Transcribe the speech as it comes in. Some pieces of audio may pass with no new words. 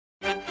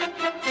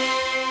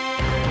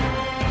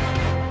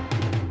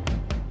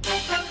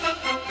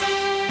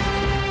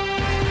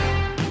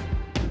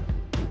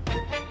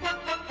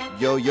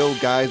Yo,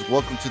 guys,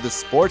 welcome to the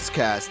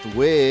Sportscast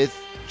with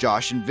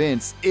Josh and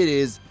Vince. It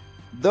is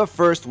the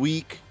first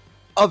week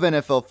of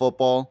NFL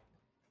football.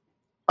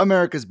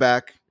 America's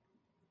back.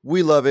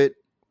 We love it.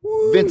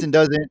 Woo. Vincent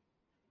doesn't.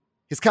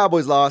 His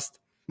Cowboys lost.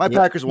 My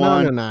Packers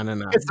won.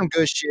 No. It's some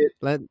good shit.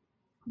 Let's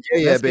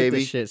Baby. get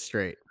this shit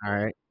straight. All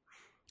right.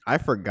 I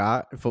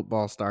forgot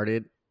football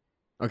started.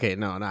 Okay,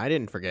 no, I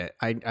didn't forget.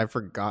 I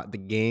forgot the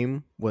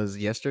game was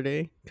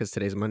yesterday because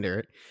today's Monday,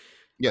 right?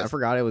 Yes. I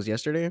forgot it was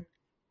yesterday.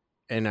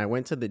 And I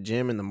went to the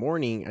gym in the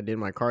morning. I did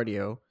my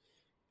cardio.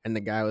 And the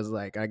guy was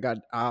like, I got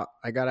out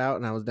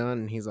and I was done.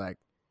 And he's like,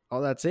 oh,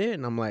 that's it?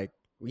 And I'm like,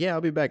 yeah,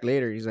 I'll be back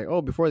later. He's like,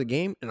 oh, before the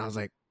game? And I was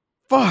like,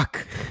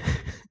 fuck.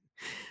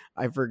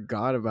 I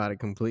forgot about it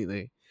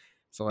completely.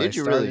 So Did I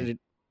you started really?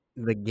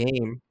 the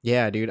game.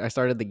 Yeah, dude. I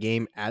started the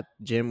game at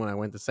gym when I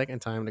went the second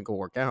time to go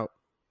work out.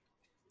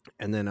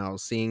 And then I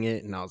was seeing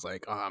it and I was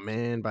like, oh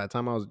man, by the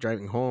time I was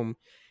driving home,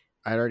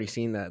 I'd already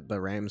seen that the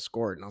Rams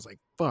scored. And I was like,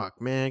 fuck,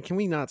 man, can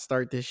we not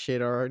start this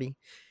shit already?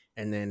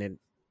 And then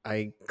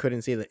I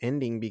couldn't see the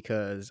ending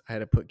because I had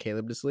to put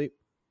Caleb to sleep.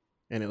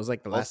 And it was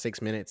like the last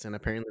 6 minutes. And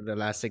apparently the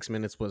last 6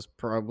 minutes was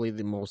probably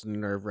the most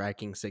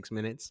nerve-wracking 6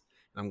 minutes.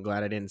 I'm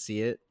glad I didn't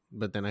see it.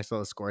 But then I saw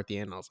the score at the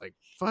end. And I was like,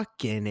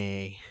 fucking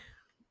A.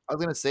 I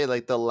was going to say,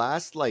 like, the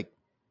last,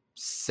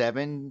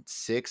 7,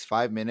 6,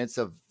 5 minutes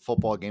of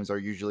football games are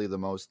usually the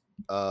most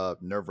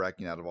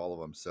nerve-wracking out of all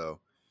of them. So,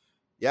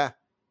 yeah,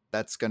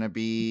 that's gonna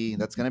be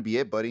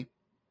it, buddy.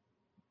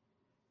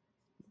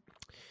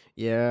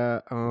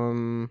 Yeah,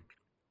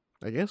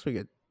 I guess we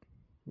could.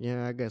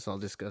 Yeah, I guess I'll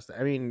discuss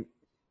that. I mean,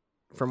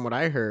 from what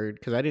I heard,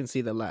 because I didn't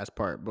see the last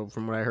part, but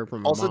from what I heard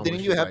from my Also, mom, didn't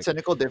you have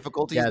technical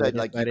difficulties yeah, that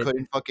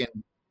you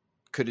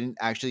couldn't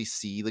actually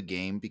see the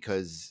game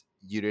because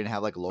you didn't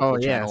have local oh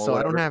yeah, channel or so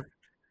whatever?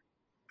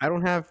 I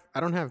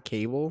don't have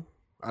cable.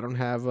 I don't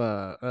have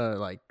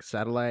like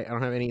satellite. I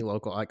don't have any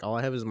local. Like all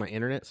I have is my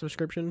internet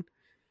subscription,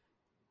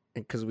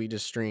 because we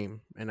just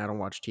stream and I don't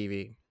watch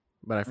TV.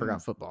 But I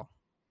forgot football.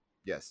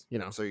 Yes. You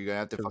know, So you're gonna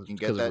have to fucking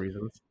get because of that.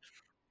 reasons.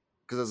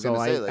 Because I was So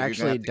gonna say, I you're gonna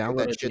actually have to get that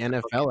downloaded the shit to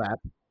NFL app.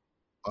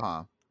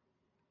 Uh-huh.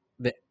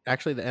 The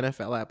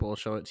NFL app will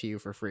show it to you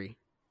for free,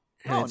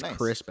 and Oh, it's nice.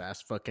 crisp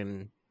ass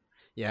fucking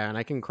yeah. And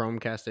I can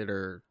Chromecast it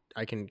or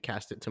I can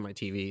cast it to my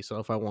TV. So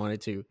if I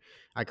wanted to,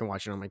 I can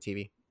watch it on my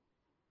TV.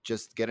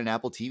 Just get an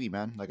Apple TV,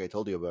 man. Like I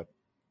told you about.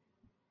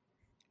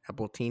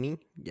 Apple Teeny,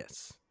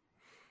 yes.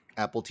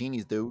 Apple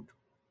Teenies, dude.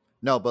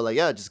 No, but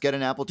just get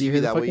an Apple Do you TV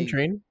hear the that fucking way.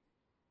 train?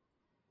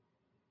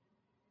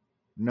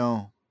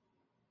 No.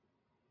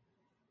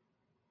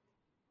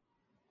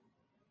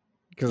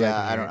 Because Yeah, I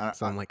can I hear don't. it.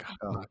 So I'm like,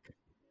 oh, fuck.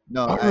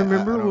 No, Oh, I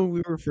remember don't. when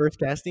we were first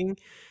casting?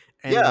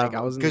 And Yeah, like I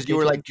was in the because you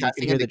were kitchen, so you could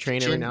casting hear in the the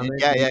train every kitchen. now and then.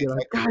 Yeah, And yeah, you'd be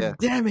like, exactly. God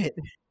damn it.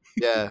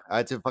 Yeah, I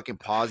had to fucking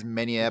pause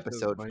many That shit was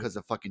episodes funny. because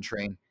of fucking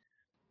train.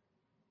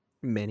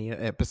 Many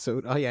a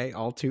episode. Oh yeah,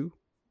 all two.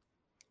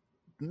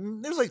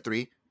 There's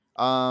 3.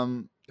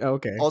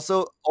 Okay.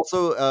 Also,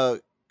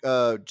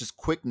 just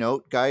quick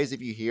note, guys, if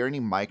you hear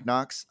any mic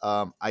knocks,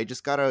 I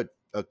just got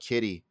a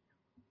kitty,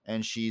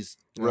 and she's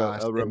a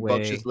Stay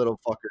rambunctious away. little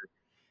fucker,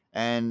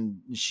 and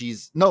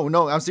she's no,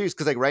 I'm serious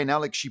because right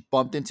now she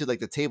bumped into the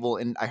table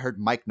and I heard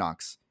mic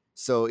knocks.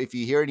 So if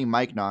you hear any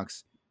mic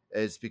knocks,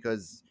 it's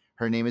because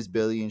her name is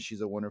Billy and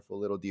she's a wonderful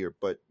little deer,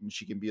 but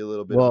she can be a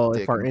little bit of a Well, if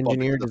dick our and bump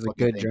into engineer the does a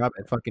fucking good thing. job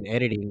at fucking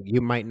editing,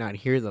 you might not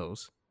hear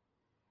those.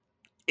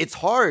 It's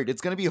hard.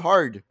 It's gonna be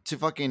hard to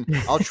fucking.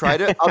 I'll try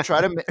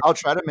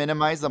to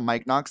minimize the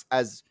mic knocks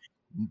as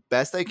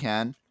best I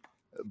can,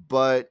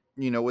 but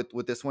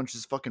with this one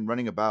just fucking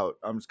running about,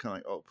 I'm just kind of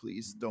like, oh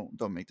please don't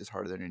make this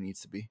harder than it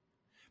needs to be.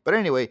 But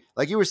anyway,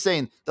 like you were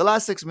saying, the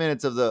last 6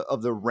 minutes of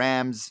the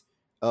Rams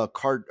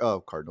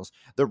Cardinals,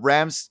 the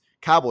Rams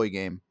Cowboy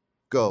game,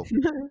 go.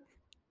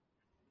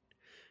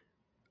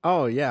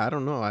 Oh yeah, I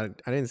don't know. I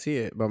didn't see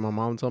it, but my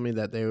mom told me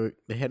that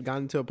they had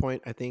gotten to a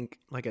point, I think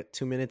like at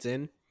 2 minutes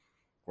in,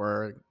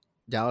 where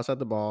Dallas had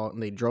the ball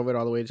and they drove it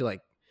all the way to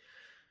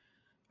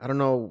I don't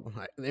know,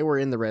 they were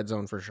in the red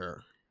zone for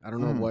sure. I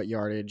don't know what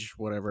yardage,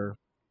 whatever.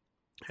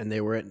 And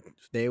they were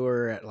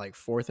at like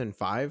 4th and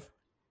 5,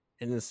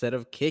 and instead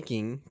of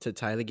kicking to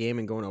tie the game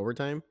and going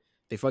overtime,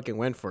 they fucking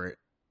went for it.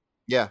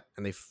 Yeah.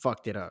 And they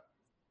fucked it up.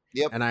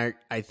 Yep. And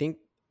I think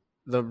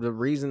the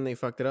reason they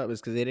fucked it up is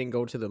because they didn't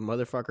go to the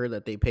motherfucker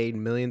that they paid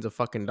millions of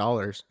fucking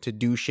dollars to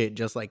do shit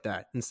just like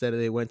that. Instead,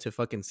 they went to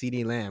fucking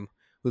CeeDee Lamb,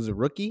 who's a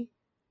rookie,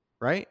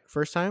 right?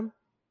 First time?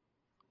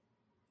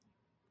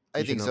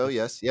 I think so.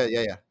 Yes.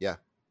 Yeah.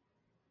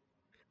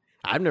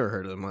 I've never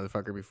heard of the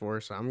motherfucker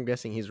before, so I'm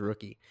guessing he's a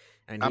rookie.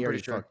 And he already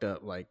fucked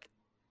up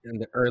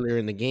earlier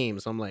in the game.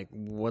 So I'm like,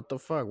 what the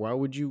fuck? Why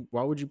would you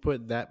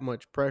put that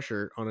much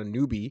pressure on a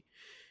newbie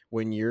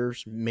when your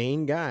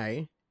main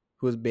guy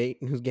who's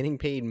getting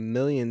paid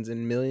millions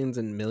and millions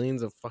and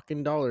millions of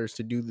fucking dollars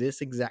to do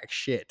this exact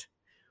shit?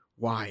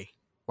 Why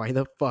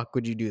the fuck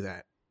would you do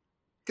that?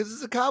 Because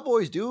it's the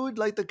Cowboys, dude.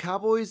 Like the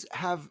Cowboys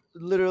have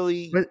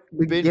literally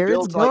been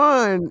Garrett's built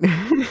gone.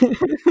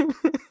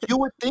 You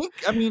would think.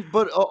 I mean,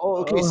 but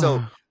okay.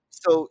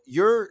 So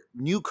your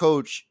new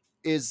coach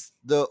is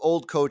the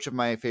old coach of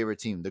my favorite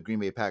team, the Green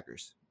Bay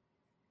Packers,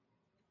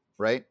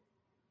 right?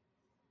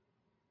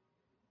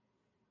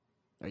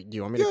 Do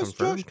you want me to Yes,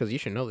 confirm? Josh. Because you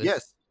should know this.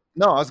 Yes.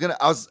 No, I was gonna.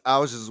 I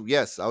was just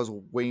yes. I was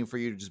waiting for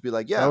you to just be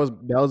like, That yeah, was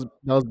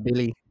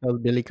Billy. That was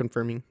Billy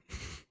confirming.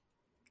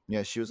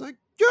 yeah. She was like,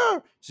 yeah.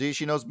 See,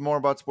 she knows more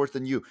about sports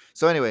than you.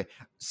 So anyway,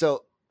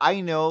 so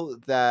I know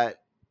that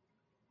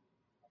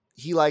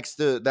he likes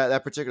to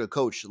that particular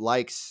coach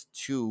likes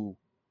to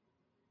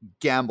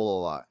gamble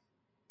a lot,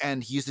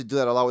 and he used to do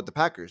that a lot with the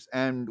Packers.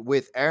 And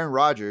with Aaron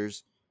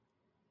Rodgers,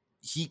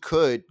 he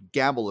could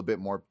gamble a bit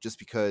more just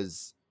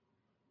because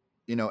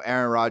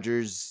Aaron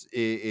Rodgers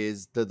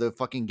is the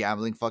fucking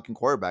gambling fucking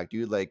quarterback,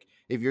 dude. Like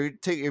if you're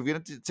gonna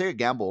take a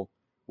gamble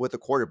with a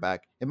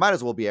quarterback, it might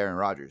as well be Aaron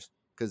Rodgers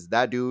because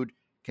that dude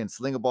can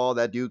sling a ball,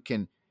 that dude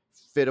can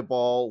fit a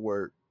ball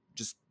where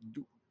just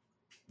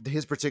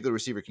his particular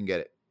receiver can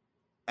get it.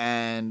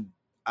 And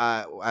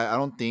I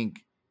don't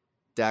think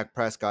Dak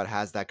Prescott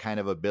has that kind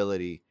of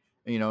ability.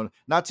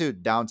 Not to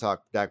down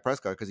talk Dak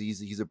Prescott because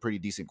he's a pretty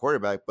decent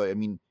quarterback, but I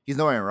mean he's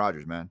no Aaron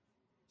Rodgers, man.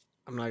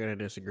 I'm not gonna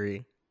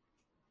disagree.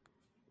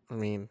 I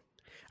mean,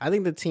 I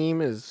think the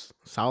team is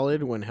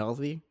solid when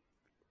healthy,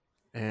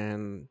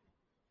 and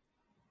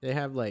they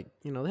have they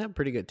have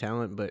pretty good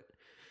talent, but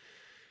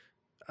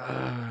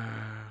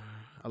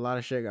a lot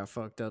of shit got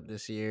fucked up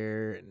this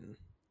year, and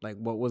like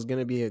what was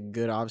gonna be a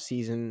good off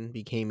season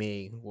became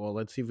a well.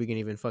 Let's see if we can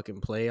even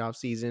fucking play off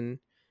season,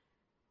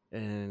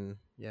 and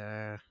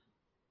yeah,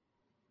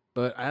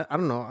 but I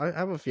don't know. I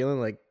have a feeling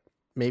like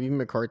maybe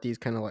McCarthy's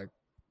kind of like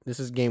this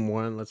is game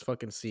one. Let's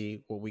fucking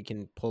see what we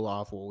can pull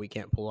off, what we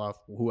can't pull off,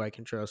 who I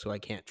can trust, who I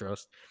can't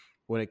trust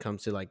when it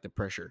comes to like the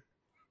pressure.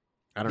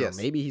 I don't know. Yes,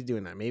 Maybe he's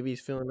doing that. Maybe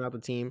he's filling out the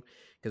team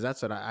because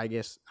that's what I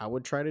guess I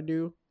would try to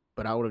do.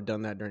 But I would have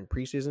done that during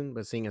preseason.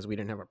 But seeing as we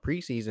didn't have a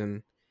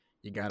preseason,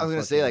 you I gotta was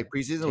gonna say like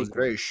fucking preseason was take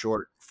one. very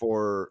short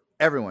for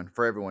everyone,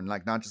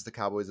 like not just the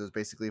Cowboys. It was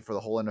basically for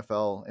the whole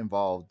NFL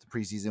involved.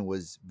 Preseason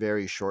was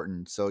very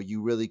shortened, so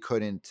you really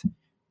couldn't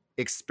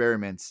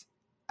experiment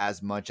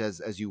as much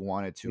as you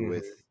wanted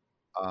to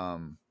Hmm.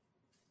 um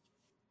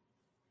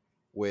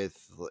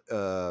with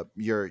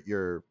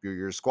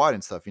your squad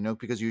and stuff,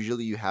 because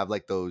usually you have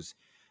like those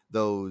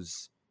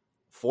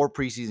four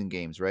preseason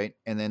games, right?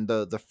 And then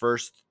the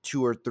first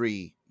two or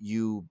three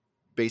you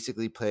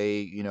basically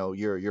play,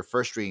 your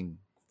first string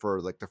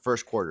for like the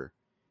first quarter.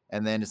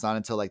 And then it's not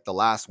until like the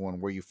last one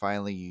where you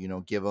finally,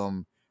 give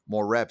them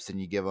more reps and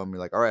you give them you're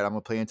like, all right, I'm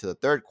gonna play into the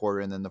third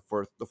quarter, and then the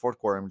fourth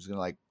quarter I'm just gonna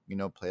like,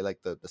 play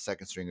like the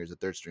second stringers, the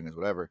third stringers,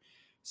 whatever.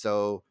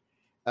 So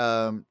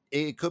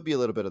it could be a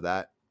little bit of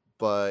that,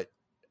 but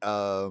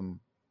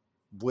um,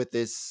 with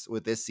this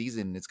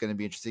season, it's going to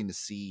be interesting to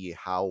see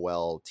how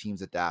well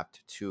teams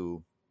adapt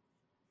to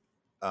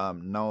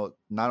no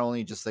not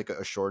only just like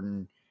a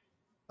shortened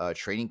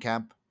training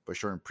camp, but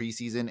shortened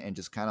preseason and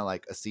just kind of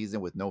like a season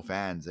with no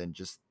fans and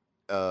just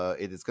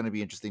it's going to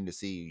be interesting to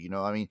see.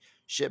 I mean,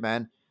 shit,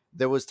 man.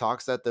 There was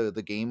talks that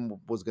the game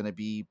was going to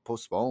be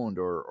postponed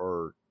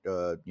or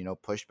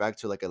pushed back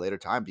to like a later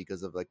time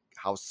because of like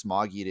how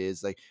smoggy it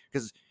is. Like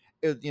because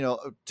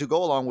to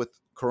go along with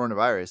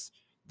coronavirus,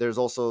 there's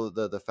also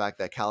the fact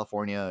that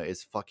California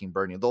is fucking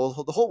burning. The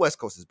whole West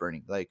Coast is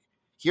burning. Like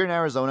here in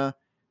Arizona,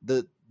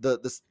 the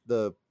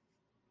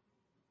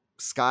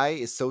sky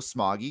is so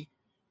smoggy,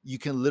 you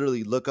can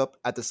literally look up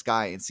at the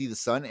sky and see the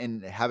sun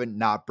and have it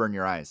not burn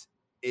your eyes.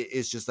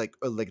 It's just like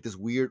this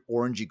weird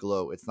orangey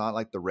glow. It's not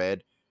like the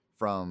red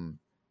from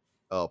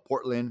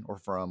Portland or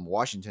from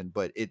Washington,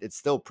 but it's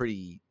still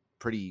pretty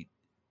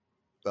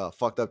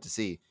fucked up to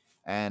see.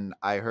 And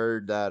I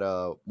heard that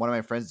one of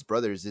my friend's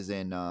brothers is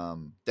in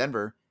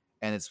Denver,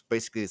 and it's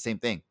basically the same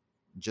thing.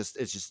 It's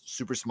just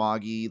super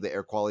smoggy. The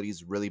air quality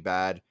is really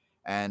bad,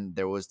 and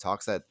there was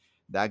talks that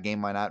that game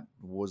might not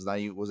wasn't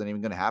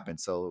even going to happen.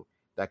 So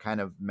that kind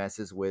of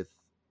messes with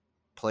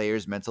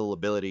players' mental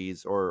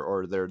abilities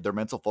or their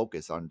mental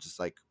focus on just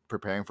like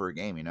preparing for a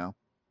game.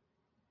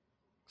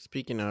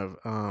 Speaking of,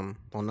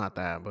 well, not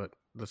that, but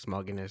the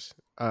smugginess.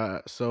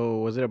 So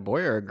was it a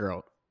boy or a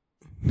girl?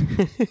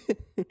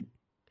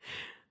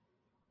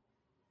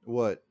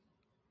 What?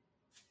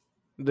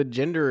 The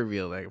gender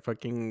reveal, like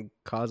fucking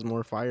cause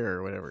more fire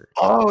or whatever.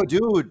 Oh,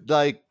 dude,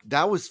 like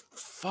that was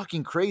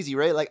fucking crazy,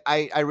 right? Like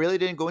I really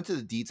didn't go into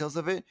the details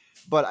of it,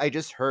 but I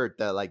just heard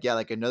that like yeah,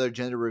 like another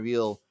gender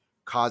reveal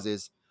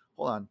causes.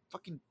 Hold on,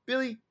 fucking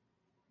Billy,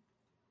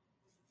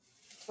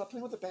 stop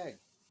playing with the bag.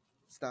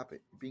 Stop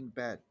it. You're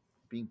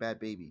being bad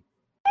baby.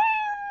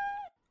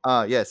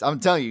 Yes, I'm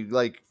telling you,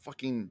 like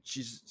fucking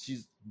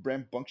she's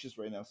rambunctious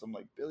right now. So I'm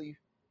like, Billy,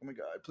 oh my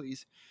god,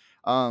 please.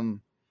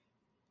 Um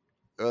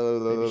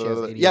Maybe she has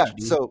yeah,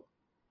 ADHD. so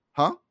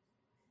huh?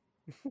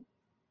 I'm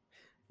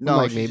No,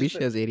 like, she's maybe just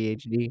she has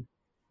ADHD.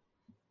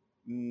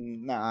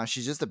 Nah,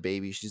 she's just a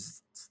baby.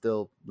 She's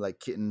still like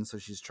kitten, so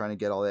she's trying to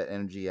get all that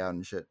energy out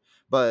and shit.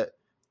 But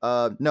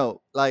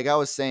no, like I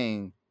was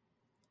saying,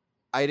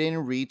 I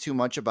didn't read too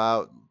much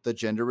about the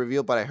gender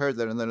reveal, but I heard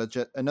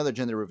that another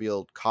gender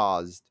reveal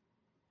caused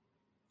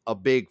a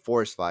big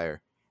forest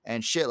fire,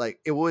 and shit. Like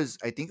it was,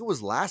 I think it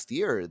was last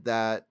year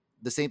that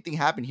the same thing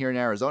happened here in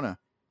Arizona.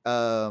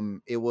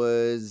 It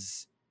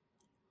was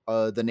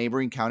the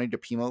neighboring county to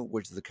Pimo,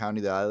 which is the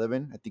county that I live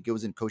in. I think it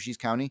was in Cochise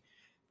County.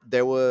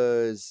 There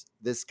was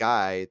this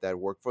guy that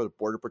worked for the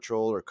Border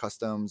Patrol or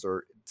Customs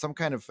or some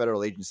kind of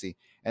federal agency,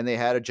 and they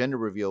had a gender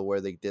reveal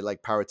where they did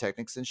like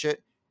pyrotechnics and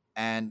shit,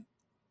 and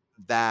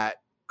that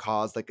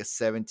caused like a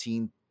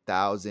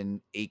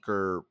 17,000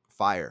 acre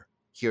fire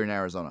here in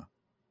Arizona.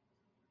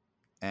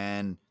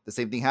 And the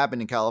same thing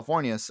happened in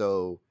California.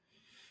 So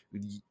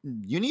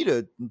you need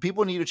to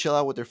people need to chill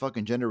out with their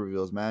fucking gender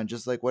reveals, man.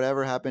 Just like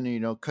whatever happened,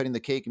 cutting the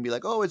cake and be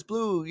like, oh, it's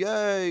blue,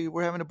 yay,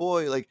 we're having a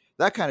boy, like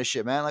that kind of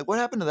shit, man. Like what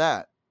happened to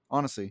that?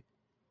 Honestly,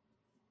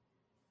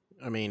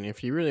 I mean,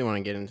 if you really want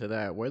to get into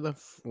that,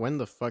 when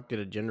the fuck did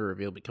a gender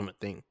reveal become a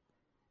thing?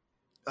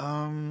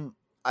 um,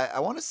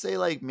 I want to say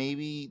like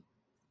maybe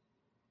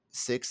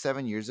 6,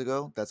 7 years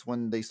ago. That's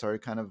when they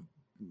started kind of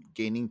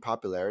gaining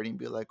popularity and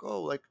be like,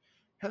 oh, like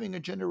having a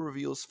gender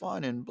reveal is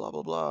fun and blah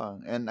blah blah.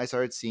 And I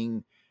started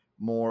seeing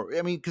more.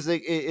 I mean, because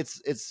like,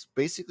 it's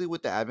basically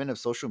with the advent of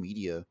social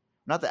media,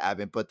 not the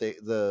advent, but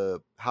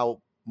the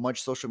how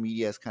much social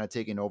media has kind of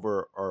taken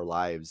over our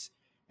lives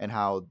and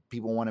how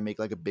people want to make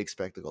like a big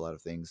spectacle out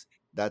of things.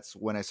 That's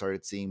when I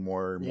started seeing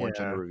more and more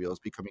gender Yeah, reveals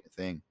becoming a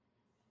thing.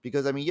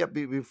 Because I mean, yeah,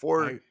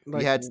 before I we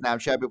like. had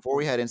Snapchat, before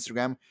we had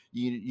Instagram,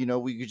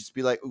 we could just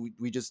be like,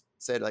 we just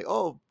said like,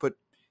 oh,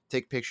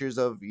 take pictures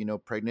of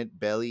pregnant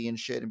belly and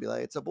shit, and be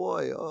like, it's a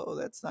boy. Oh,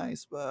 that's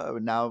nice.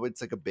 But now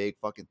it's like a big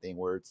fucking thing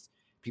where it's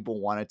people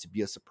want it to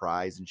be a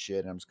surprise and shit.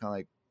 And I'm just kind of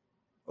like,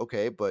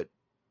 okay, but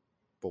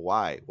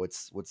why?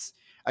 What's?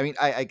 I mean,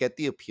 I get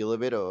the appeal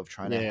of it of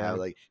trying to have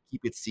Yeah. like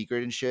keep it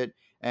secret and shit.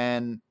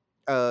 And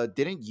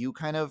didn't you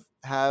kind of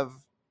have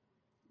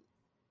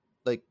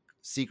like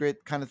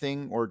secret kind of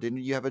thing, or didn't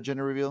you have a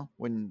gender reveal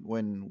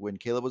when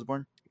Caleb was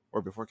born,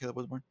 or before Caleb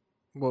was born?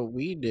 What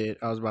we did,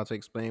 I was about to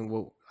explain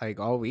what like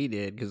all we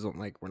did because I'm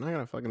like, we're not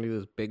gonna fucking do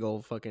this big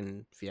old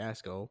fucking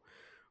fiasco.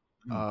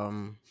 Hmm.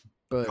 Um,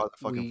 but Caused a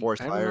fucking we,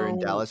 forest I don't fire in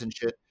know, Dallas and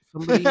shit.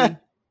 somebody,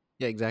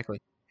 yeah,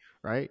 exactly,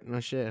 right? No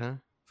shit, huh?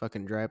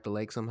 Fucking dry up the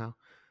lake somehow.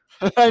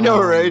 I know,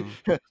 right?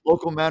 Um,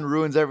 Local man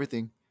ruins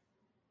everything.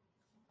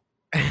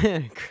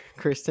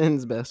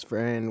 Kristen's best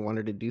friend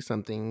wanted to do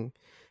something,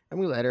 and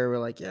we let her. We're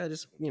like, yeah,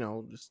 just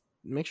just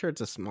make sure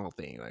it's a small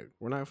thing. Like,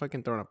 we're not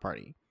fucking throwing a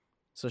party.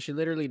 So she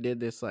literally did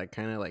this like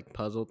kind of like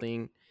puzzle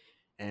thing,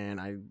 and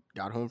I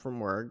got home from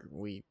work.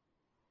 We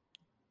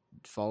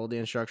followed the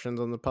instructions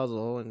on the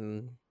puzzle,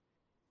 and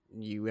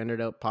you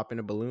ended up popping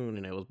a balloon,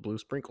 and it was blue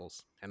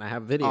sprinkles. And I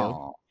have video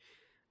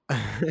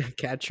Oh,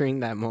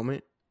 capturing that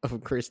moment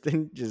of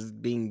Kristen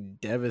just being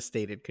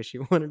devastated because she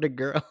wanted a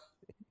girl.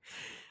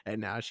 And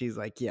now she's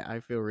like, yeah, I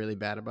feel really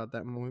bad about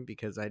that moment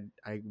because I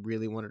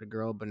really wanted a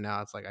girl, but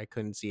now it's like I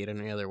couldn't see it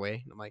any other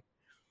way. And I'm like,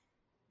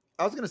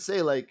 I was gonna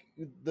say like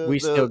we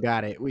still the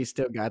got it. We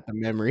still got the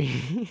memory.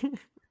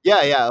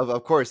 yeah, yeah,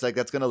 of course, like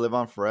that's gonna live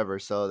on forever.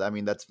 So I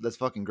mean, that's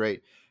fucking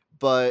great.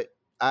 But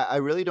I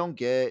really don't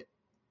get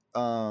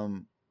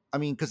um I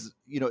mean, because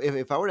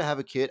if I were to have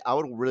a kid, I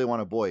would really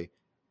want a boy.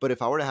 But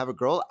if I were to have a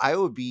girl, I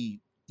would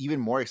be even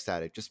more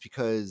ecstatic just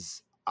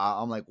because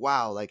I'm like,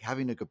 wow, like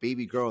having like a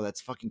baby girl,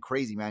 that's fucking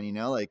crazy, man.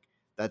 Like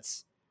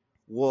that's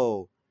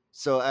whoa.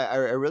 So I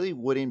really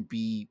wouldn't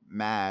be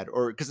mad,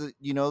 or because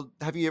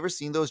have you ever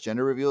seen those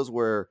gender reveals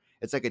where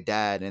it's like a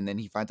dad and then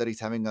he finds out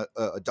he's having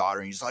a daughter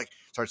and he's like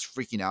starts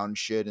freaking out and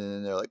shit, and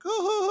then they're like,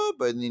 oh,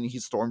 but then he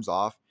storms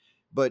off.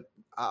 But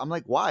I'm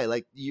like, why?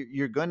 Like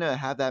you're gonna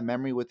have that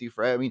memory with you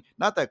forever. I mean,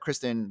 not that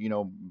Kristen,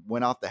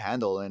 went off the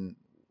handle and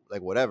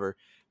like whatever,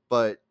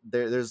 but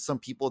there's some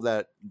people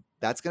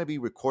that's gonna be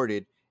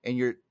recorded, and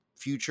your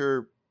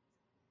future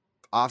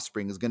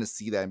offspring is gonna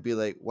see that and be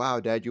like, wow,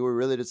 Dad, you were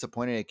really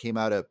disappointed it came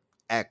out of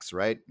X,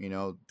 right?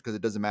 Because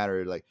it doesn't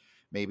matter. Like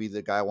maybe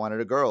the guy wanted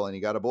a girl and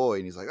he got a boy,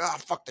 and he's like, ah,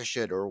 fuck this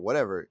shit or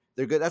whatever.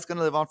 They're good. That's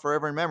gonna live on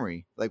forever in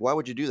memory. Like, why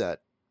would you do that?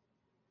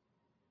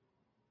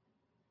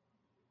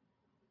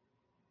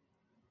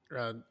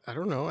 I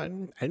don't know. I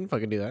didn't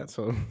fucking do that.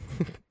 So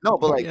No,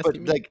 but why are like, you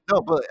asking me?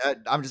 no, but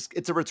I'm just.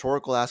 It's a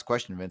rhetorical ass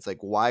question, Vince. Like,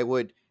 why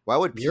would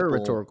Your people,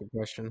 rhetorical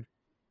question.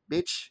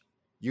 bitch?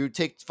 You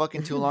take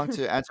fucking too long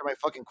to answer my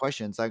fucking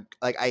questions. Like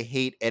I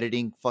hate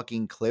editing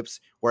fucking clips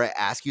where I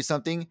ask you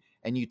something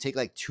and you take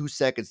like 2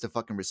 seconds to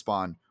fucking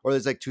respond, or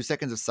there's like 2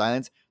 seconds of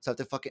silence, so I have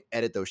to fucking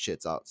edit those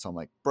shits out. So I'm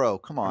like, bro,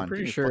 come I'm on, give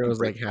pretty me a sure it fucking was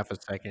break. like half a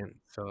second.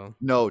 So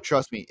No,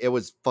 trust me, it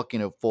was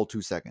fucking a full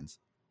 2 seconds.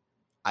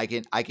 I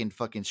can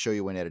fucking show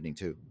you when editing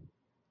too.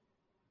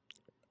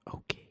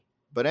 okay.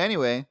 But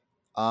anyway,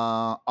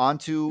 on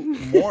to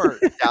more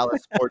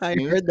Dallas sports I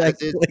news heard that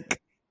as is click.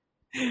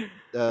 I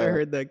uh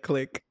heard that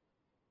click.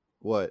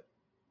 what?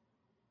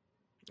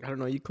 I don't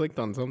know. You clicked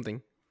on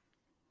something.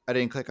 I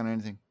didn't click on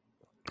anything.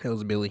 It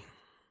was Billy.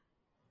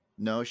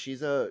 No,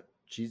 she's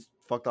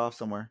fucked off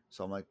somewhere.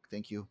 So I'm like,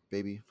 thank you,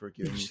 baby, for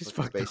giving me She's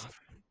fucking fucked space.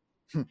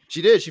 off.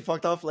 She did. She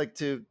fucked off like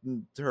to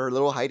her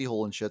little hidey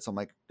hole and shit. So I'm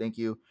like, thank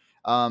you.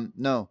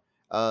 No.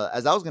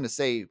 As I was gonna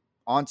say,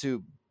 on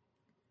to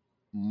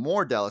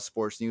more Dallas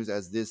sports news,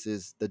 as this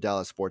is the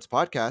Dallas Sports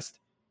Podcast.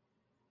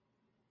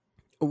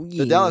 Oh The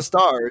yeah. Dallas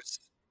Stars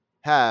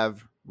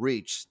have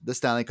reached the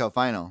Stanley Cup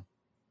final.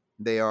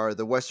 They are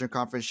the Western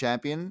Conference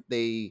champion.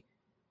 They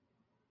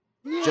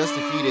just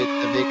defeated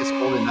the Vegas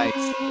Golden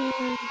Knights.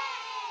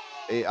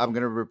 I'm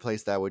gonna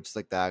replace that with just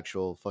like the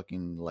actual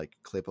fucking like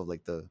clip of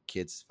like the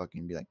kids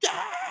fucking be like,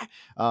 yeah.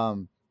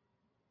 Um,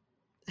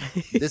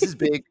 this is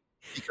big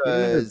You don't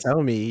have to because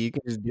tell me. You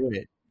can just do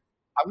it.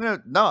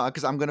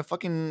 because I'm gonna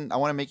fucking I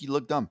want to make you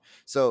look dumb.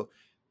 So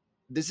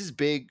this is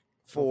big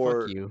Well, fuck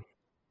for you.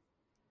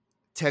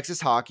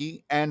 Texas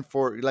hockey and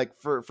for like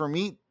for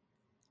me.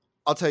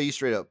 I'll tell you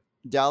straight up,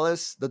 the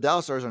Dallas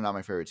Stars are not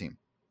my favorite team.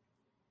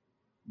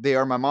 They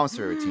are my mom's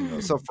favorite team though.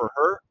 So for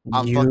her,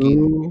 I'm fucking.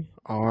 You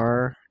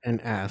are an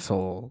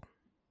asshole.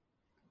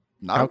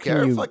 I don't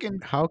care. Fucking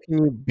How can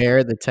you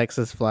bear the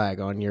Texas flag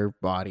on your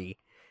body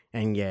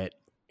and yet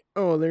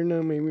oh they're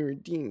not my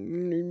favorite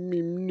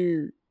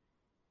team.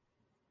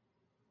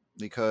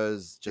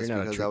 because You're just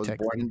not a because I true was born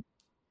Texan.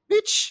 in.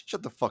 Bitch,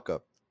 shut the fuck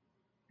up.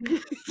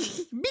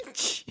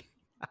 Bitch.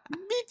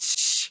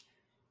 Bitch,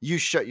 you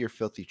shut your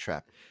filthy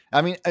trap.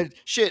 I mean,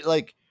 shit.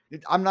 Like,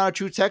 I'm not a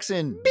true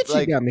Texan. Bitch, you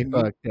Like, got me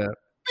fucked up.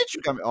 bitch,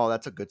 you got me. Oh,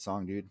 that's a good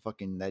song, dude.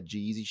 Fucking that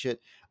G-Eazy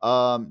shit.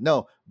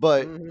 No,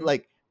 but Mm-hmm.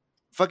 like,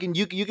 fucking,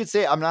 you could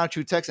say I'm not a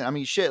true Texan. I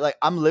mean, shit. Like,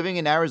 I'm living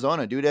in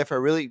Arizona, dude. If I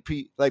really,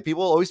 like,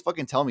 people always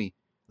fucking tell me,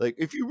 like,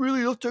 if you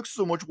really love Texas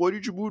so much, why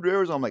did you move to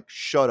Arizona? I'm like,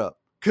 shut up,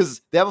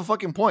 because they have a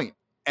fucking point,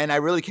 and I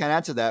really can't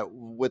answer that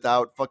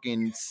without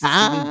fucking seeming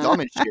Ah. dumb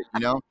and shit, you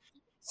know.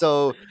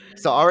 So,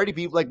 already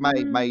people like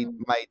my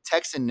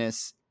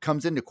Texanness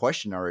comes into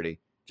question already,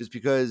 just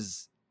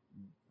because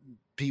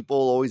people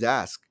always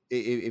ask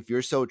if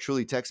you're so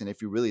truly Texan,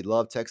 if you really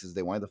love Texas,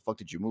 then why the fuck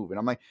did you move? And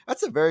I'm like,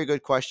 that's a very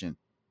good question.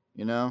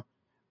 You know,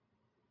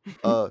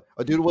 a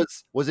dude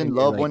was in And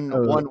you're love like,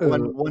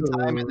 one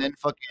time, and then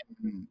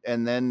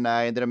and then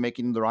I ended up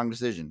making the wrong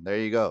decision. There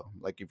you go.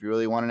 Like, if you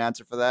really want an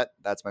answer for that,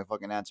 that's my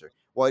fucking answer.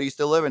 Why do you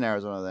still live in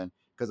Arizona then?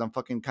 Because I'm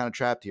fucking kind of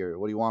trapped here.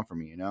 What do you want from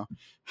me? You know.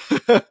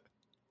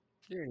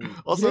 you're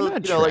Also, not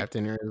like, trapped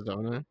in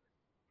Arizona.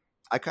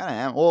 I kind of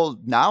am. Well,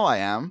 now I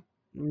am.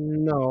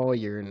 No,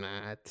 you're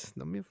not.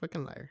 Don't be a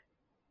fucking liar.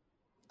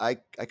 I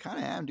kind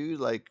of am, dude.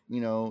 Like,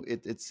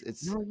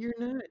 it's No, you're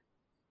not.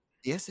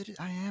 yes, it is.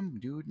 I am,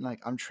 dude.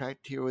 Like, I'm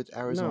trapped here with No.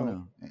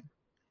 Arizona.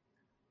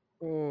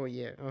 Oh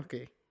yeah,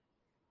 okay.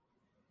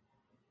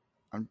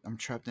 I'm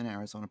trapped in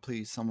Arizona.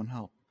 Please, someone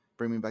help.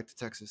 Bring me back to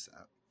Texas.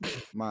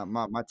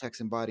 My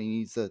Texan body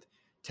needs the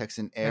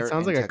Texan That air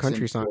sounds and like a Texan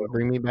country song. soil.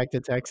 Bring me back to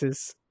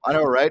Texas. I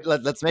know, right?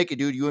 Let's make it,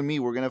 dude. You and me,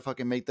 we're gonna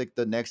fucking make like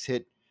the next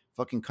hit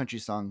fucking country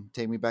song.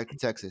 Take me back to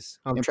Texas.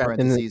 In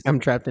parentheses. I'm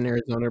trapped in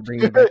Arizona. Bring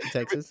me back to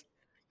Texas.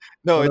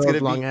 No, One of it's those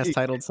gonna long be ass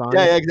titled yeah, songs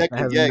yeah, that exactly.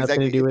 has Yeah, nothing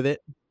to exactly. do with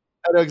it.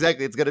 I know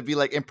exactly. It's gonna be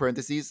like in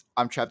parentheses,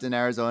 I'm trapped in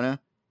Arizona,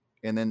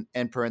 and then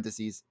in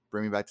parentheses,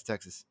 bring me back to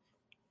Texas.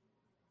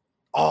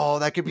 Oh,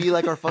 that could be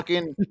like our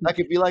fucking that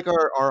could be like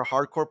our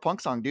hardcore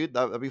punk song, dude.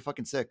 That'd be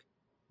fucking sick.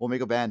 We'll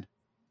make a band.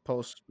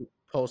 Post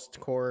post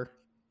core,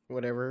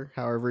 whatever.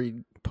 However,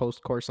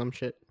 post core some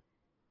shit.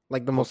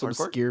 Like the most Post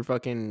hardcore? obscure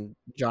fucking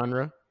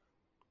genre.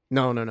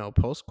 No.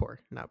 Post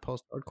core, not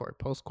post hardcore.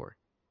 Post core.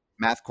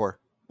 Mathcore.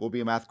 We'll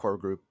be a mathcore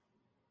group.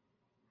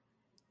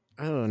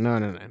 Oh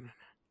no.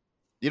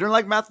 You don't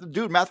like math,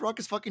 dude? Math rock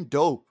is fucking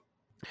dope.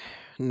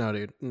 No,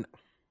 dude. No.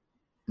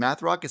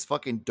 Math rock is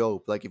fucking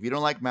dope. Like, if you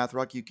don't like math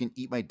rock, you can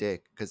eat my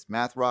dick. Because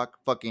math rock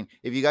fucking,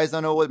 if you guys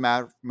don't know what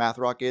math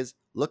rock is,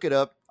 look it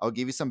up. I'll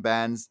give you some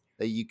bands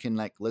that you can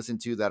like listen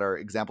to that are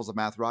examples of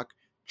math rock.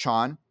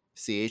 Chon,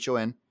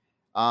 Chon.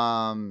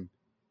 Um,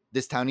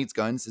 This Town Needs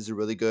Guns is a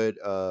really good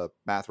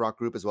math rock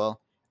group as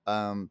well.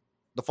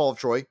 The Fall of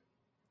Troy,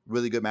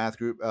 really good math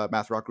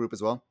rock group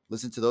as well.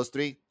 Listen to those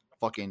three.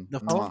 Fucking The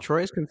Fall of mwah.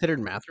 Troy is considered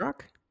math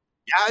rock.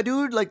 Yeah,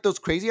 dude, like those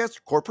crazy ass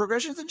chord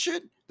progressions and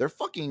shit. They're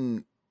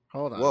fucking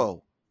Hold on.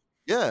 whoa.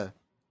 Yeah.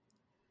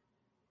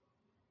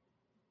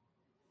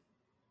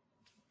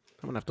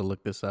 I'm gonna have to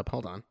look this up.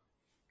 Hold on.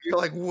 You're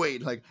like,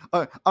 wait, like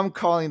I'm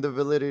calling the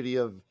validity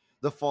of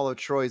the Fall of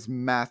Troy's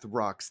math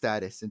rock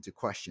status into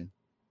question.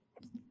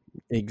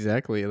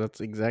 Exactly.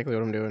 That's exactly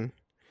what I'm doing.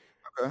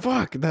 Okay.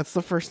 Fuck. That's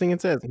the first thing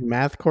it says.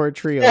 Mathcore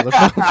trio. The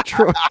Fall of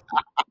Troy.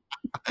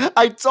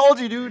 I told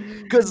you,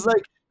 dude, because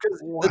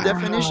the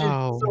definition.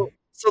 Wow.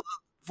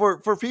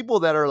 For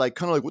people that are like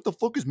kind of like, what the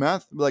fuck is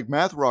math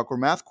rock or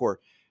mathcore?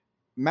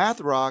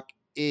 Math rock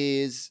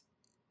is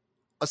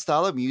a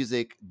style of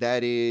music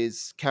that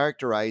is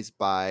characterized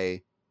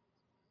by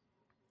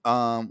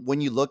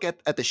when you look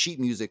at the sheet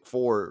music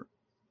for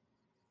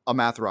a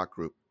math rock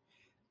group,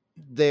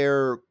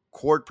 their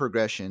chord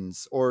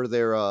progressions or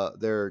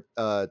their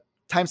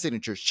time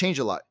signatures change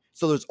a lot.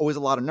 So there's always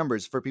a lot of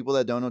numbers. For people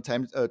that don't know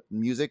time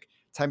music,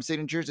 time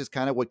signatures is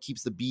kind of what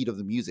keeps the beat of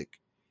the music,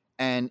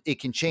 and it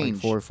can Like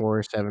change.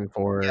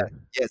 4474. Yeah,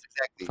 yes,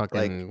 exactly. Like,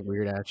 Fucking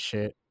weird ass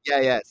shit.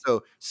 yeah.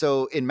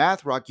 So in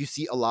math rock, you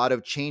see a lot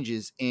of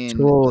changes in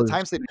the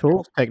time signature.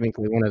 Tools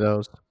technically one of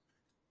those.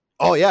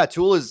 Oh yeah,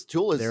 Tool They're is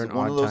an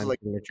one of odd those time like,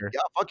 signature, yeah,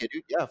 fuck it,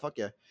 dude. Yeah, fuck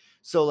yeah.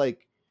 So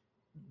like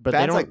but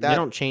bands like they that,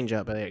 don't change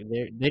up.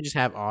 They just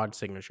have odd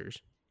signatures.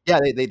 yeah,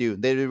 they do.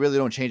 They really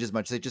don't change as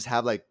much. They just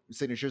have like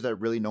signatures that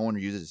really no one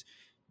uses.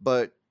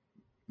 But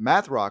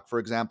math rock, for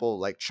example,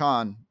 like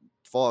Chon,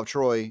 Fall of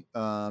Troy,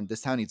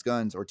 This Town Needs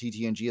Guns, or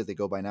TTNG as they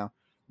go by now,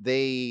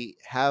 they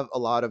have a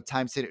lot of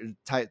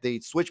they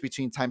switch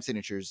between time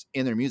signatures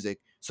in their music,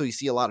 so you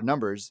see a lot of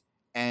numbers.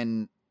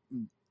 And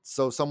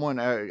so someone,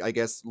 I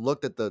guess,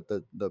 looked at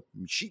the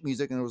sheet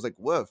music and was like,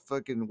 "What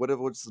fucking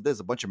what's this?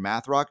 A bunch of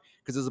math rock?"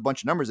 Because there's a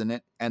bunch of numbers in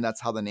it, and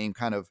that's how the name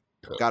kind of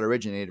got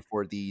originated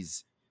for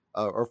these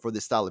or for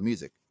this style of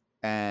music.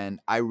 And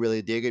I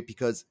really dig it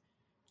because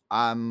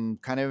I'm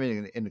kind of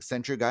an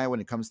eccentric guy when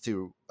it comes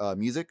to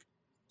music,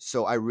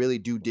 so I really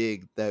do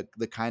dig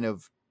the kind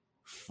of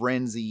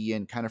frenzy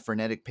and kind of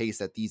frenetic pace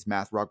that these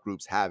math rock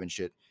groups have and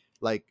shit.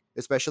 Like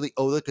especially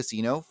Ola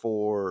Casino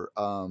for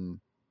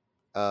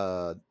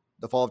uh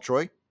the Fall of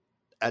Troy.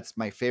 That's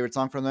my favorite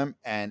song from them,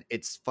 and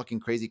it's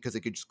fucking crazy because it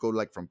could just go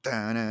like from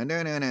and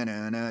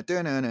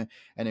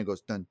it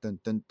goes dun dun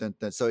dun dun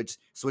dun. So it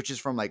switches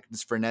from like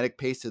this frenetic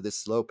pace to this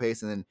slow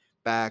pace, and then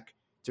back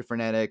to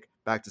frenetic,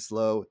 back to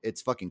slow.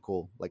 It's fucking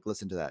cool. Like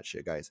listen to that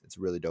shit, guys. It's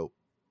really dope.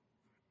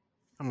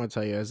 I'm gonna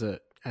tell you as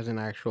an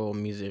actual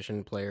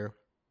musician player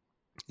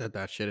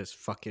that shit is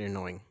fucking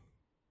annoying.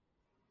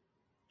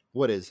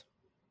 What is?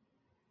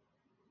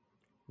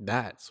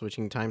 That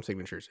switching time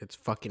signatures, it's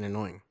fucking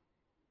annoying.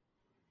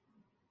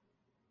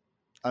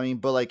 I mean,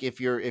 but like if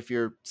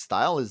your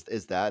style is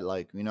that,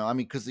 like, I mean,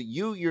 because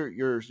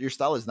your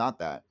style is not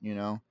that,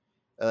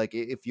 like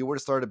if you were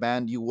to start a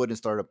band, you wouldn't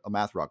start a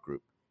math rock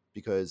group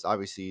because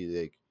obviously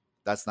like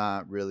that's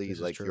not really This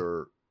is like true.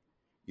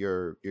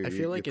 I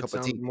feel your like it cup of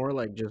sounds tea. more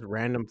like just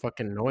random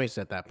fucking noise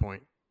at that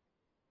point.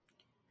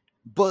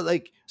 But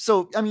like,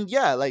 so I mean,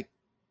 yeah, like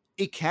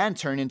it can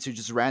turn into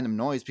just random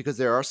noise because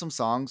there are some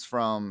songs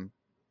from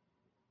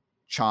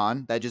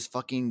Chan that just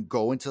fucking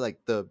go into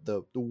like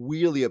the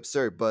weirdly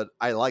absurd. But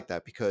I like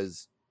that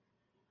because,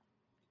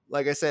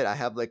 like I said, I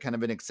have like kind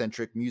of an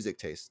eccentric music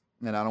taste,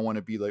 and I don't want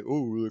to be like,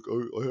 oh, like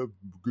I have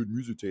good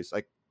music taste.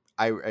 Like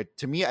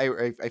to me,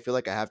 I feel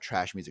like I have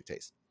trash music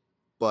taste,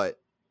 but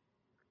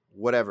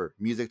whatever,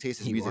 music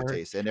taste is You music are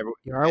taste, and every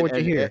you are what you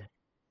and hear.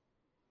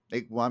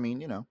 like, well, I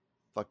mean,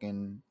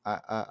 fucking,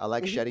 I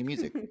like shitty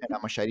music, and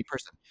I'm a shitty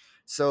person.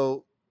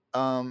 So,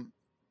 um,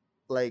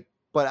 like,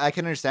 but I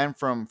can understand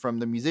from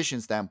the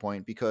musician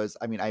standpoint because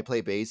I mean, I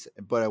play bass,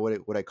 but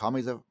would I call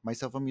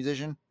myself a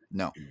musician?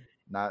 No,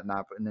 not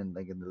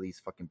like in the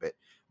least fucking bit.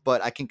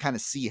 But I can kind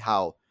of see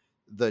how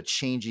the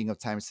changing of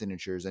time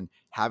signatures and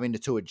having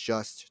to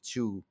adjust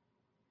to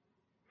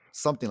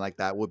something like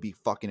that would be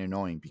fucking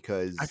annoying I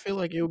because feel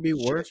like it would be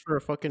shit. worse for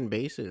a fucking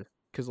bassist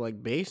because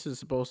like bass is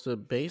supposed to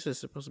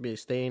be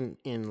staying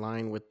in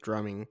line with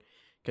drumming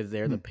because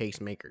they're the Hmm,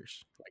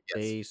 pacemakers. Like yes,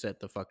 they set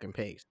the fucking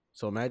pace.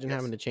 So imagine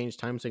having yes, to change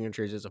time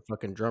signatures as a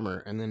fucking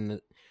drummer and then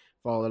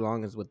follow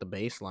along as with the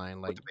bass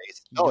line. with Like the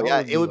bass. Oh y'all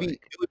yeah, would be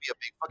like it would be a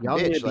big fucking y'all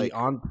need to bitch. be Like,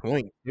 on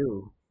point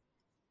too.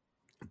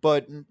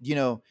 but Fuck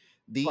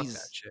that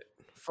these shit.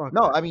 Fuck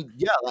no, that. I mean,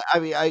 yeah, like, I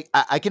mean,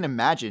 I can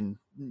imagine,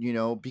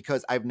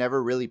 because I've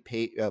never really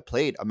played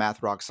a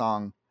math rock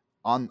song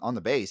on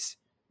the bass.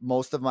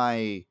 Most of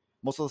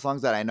the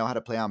songs that I know how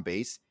to play on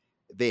bass,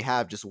 they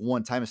have just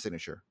one time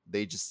signature.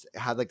 They just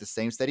have like the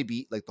same steady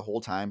beat like the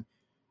whole time,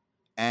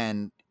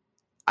 and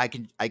I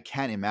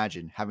can't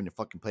imagine having to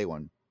fucking play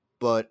one.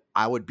 But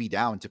I would be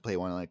down to play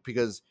one, like,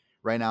 because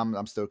right now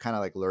I'm still kind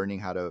of like learning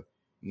how to,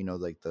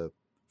 like the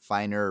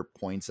finer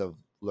points of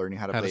learning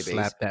how to How to play bass,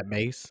 slap that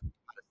bass.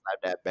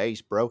 that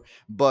bass, bro.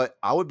 But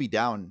I would be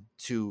down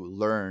to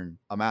learn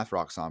a math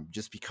rock song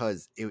just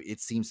because it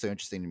seems so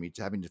interesting to me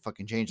to having to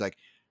fucking change. Like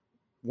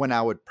when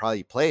I would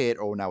probably play it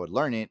or when I would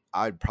learn it,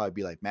 I'd probably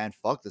be like, man,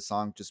 fuck the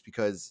song, just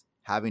because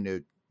having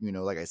to,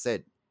 like I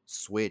said,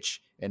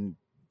 switch and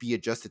be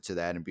adjusted to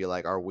that and be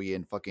like, are we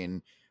in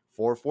fucking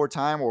 4/4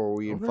 time or are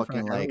we I in wonder if I fucking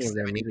have like any of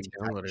their 7/18 music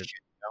time and downloaded.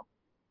 shit,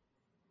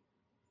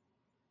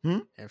 Hmm?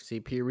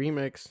 FCP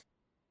remix.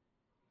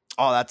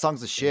 Oh, that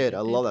song's a Dun, shit. dun,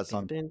 I dun, love that dun,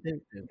 song. dun,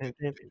 dun, dun, dun,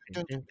 dun,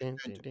 dun, dun,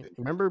 dun, dun,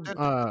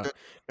 dun.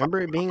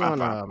 Remember it being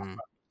on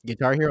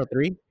Guitar Hero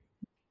 3?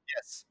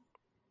 Yes.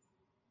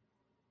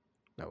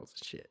 That was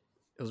shit.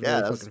 It was Yeah,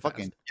 really that was fucking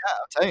fucking, fast. yeah,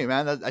 I'm telling you,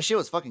 man, that shit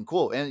was fucking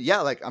cool. And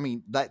yeah, like I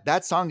mean,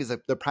 that song is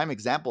the prime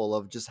example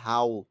of just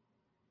how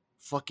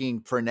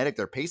fucking frenetic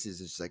their pace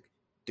is. It's just like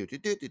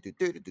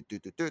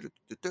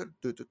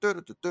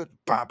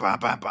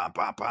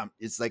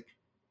it's like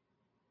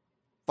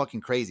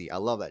fucking crazy. I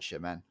love that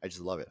shit, man. I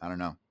just love it. I don't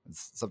know.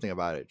 It's something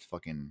about it. It's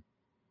fucking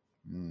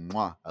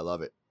mwah. I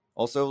love it.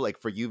 Also, like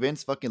for you,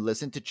 Vince, fucking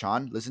listen to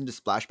Chan. Listen to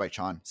Splash by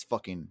Chan. It's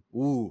fucking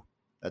ooh.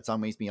 That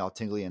song makes me all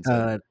tingly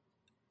inside. Uh,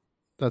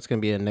 that's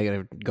gonna be a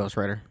negative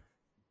ghostwriter.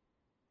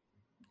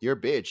 You're a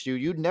bitch,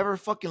 dude. You'd never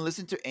fucking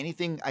listen to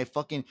anything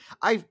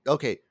I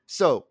okay,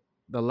 so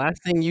The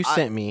last thing you I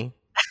sent me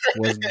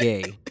was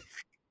gay.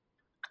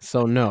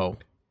 So no.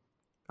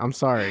 I'm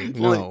sorry.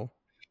 look, No.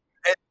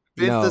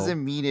 Vince No.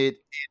 doesn't mean it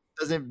in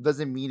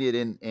doesn't mean it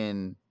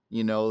in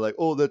like,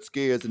 oh, that's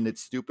gay as in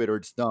it's stupid or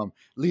it's dumb.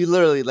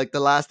 Literally, like the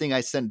last thing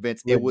I sent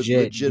Vince, it was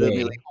Legit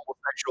legitimately gay.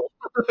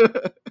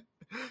 homosexual.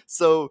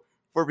 So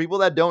for people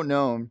that don't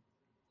know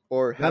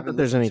or Not that haven't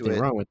there's listened to anything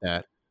it, wrong with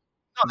that,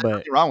 no, there's but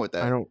nothing wrong with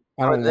I that. don't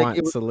I But don't like it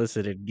want was,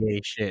 solicited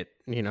gay shit,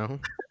 you know?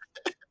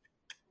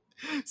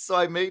 so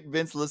I made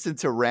Vince listen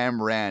to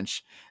Ram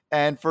Ranch.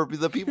 And for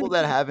the people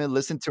that haven't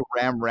listened to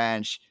Ram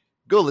Ranch,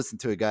 go listen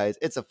to it, guys.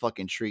 It's a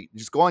fucking treat.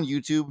 Just go on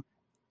YouTube,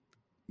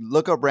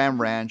 look up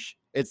Ram Ranch.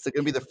 It's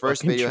gonna be It's the a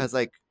first fucking video.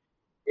 treat.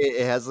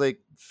 It has like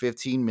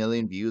 15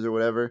 million views or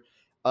whatever.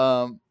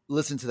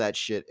 Listen to that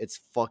shit. It's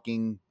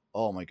fucking,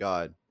 oh my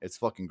god, it's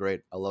fucking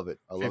great. I love it.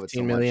 I love it so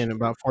 15 much. million,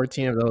 about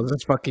 14 of those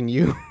is fucking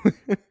you.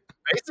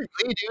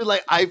 Basically, dude,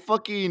 like I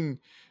fucking,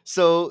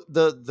 so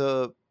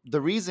the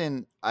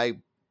reason I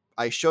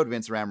showed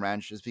Vince Ram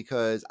Ranch is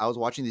because I was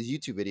watching this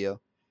YouTube video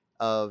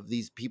of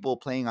these people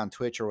playing on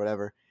Twitch or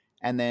whatever,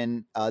 and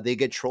then they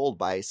get trolled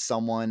by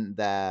someone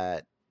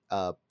that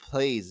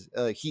plays.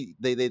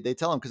 They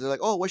tell him because they're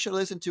like, oh, what should I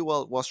listen to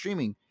while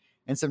streaming?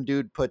 And some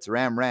dude puts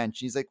Ram Ranch.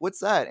 He's like, what's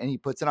that? And he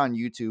puts it on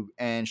YouTube,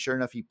 and sure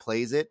enough, he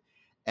plays it,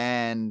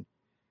 and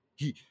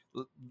he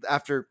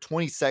after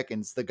 20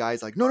 seconds the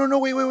guy's like, no,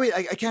 wait,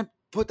 I can't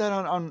put that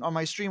on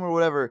my stream or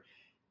whatever.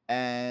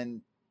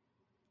 And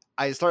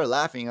I started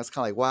laughing. I was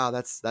kind of like, wow,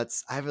 that's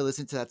I haven't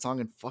listened to that song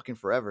in fucking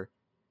forever.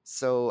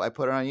 So I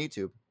put it on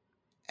YouTube,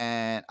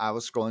 and I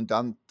was scrolling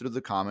down through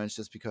the comments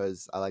just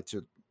because I like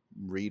to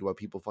read what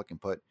people fucking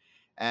put.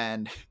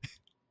 And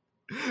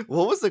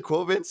what was the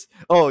quote, Vince?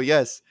 Oh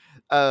yes,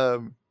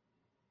 um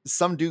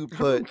some dude I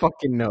don't put,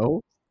 fucking know.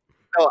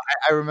 no,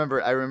 I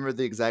remember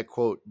the exact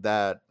quote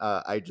that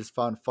I just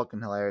found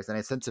fucking hilarious, and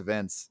I sent to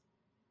Vince.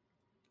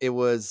 It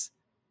was,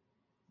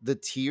 the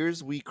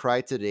tears we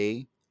cry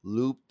today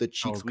loop the Oh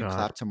cheeks we god.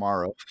 clap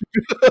tomorrow.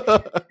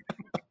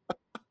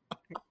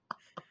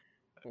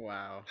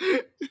 Wow.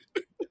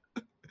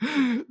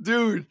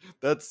 Dude,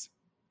 that's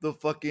the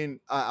fucking,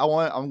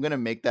 I'm gonna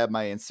make that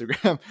my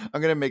Instagram.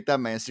 I'm gonna make that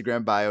my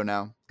Instagram bio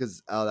now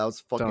because that was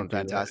fucking Don't do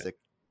that. fantastic.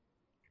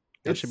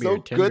 That It's should be your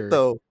so good Tinder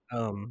though.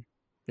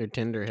 your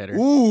Tinder header.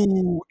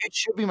 Ooh, it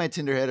should be my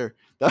Tinder header.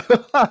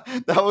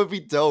 That would be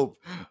dope.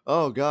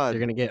 Oh You're god,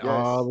 gonna get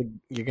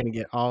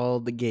yes. all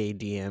the gay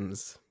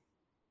DMs.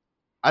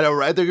 I know,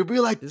 right? They're gonna be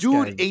like, This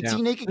dude, guy's down.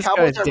 18 naked This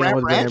cowboys guy's at down Ram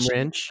with Ram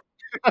Ranch.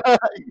 Ranch.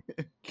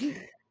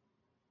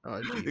 Oh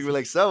They'd be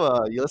like, Jesus.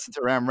 so you listen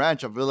to Ram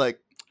Ranch? I'll be like,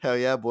 hell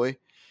yeah, boy.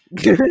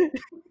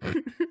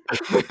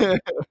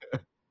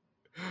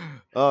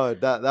 Oh,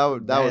 That's that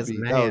would be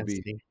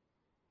nasty.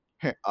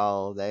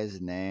 oh, that is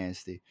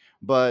nasty.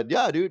 But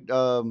yeah, dude,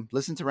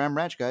 listen to Ram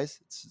Ranch, guys.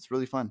 It's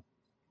really fun.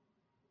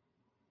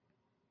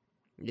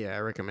 Yeah, I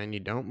recommend you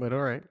don't, but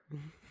all right.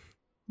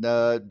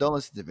 Don't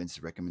listen to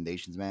Vince's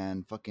recommendations,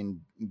 man. Fucking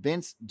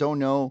Vince don't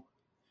know,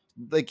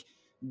 like,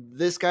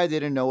 this guy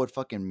didn't know what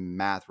fucking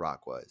math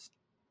rock was.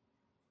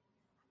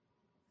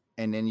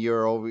 And then I bet a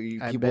you're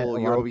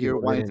lot of over here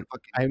people wanting to didn't.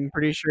 fucking, I'm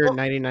pretty sure well,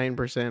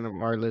 99%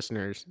 of our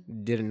listeners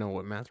didn't know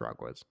what math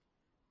rock was.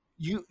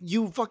 you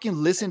fucking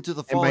listened to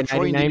the And Fall by of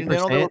Troy and you didn't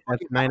know they were 99%, that's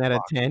fucking math 9 out of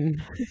rock.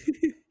 10.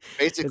 Isn't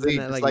Basically,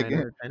 that just like like 9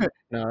 out of 10?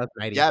 No, that's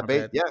 90. yeah, My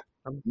bad. yeah.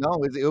 I'm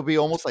No, it'll be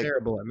almost like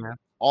terrible at math.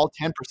 all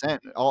 10%.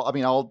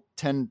 All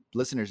 10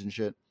 listeners and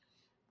shit.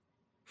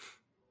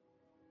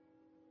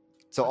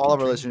 So all Fucking of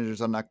our train.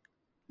 listeners are not.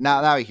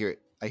 Now I hear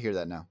it. I hear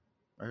that now.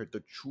 I heard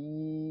the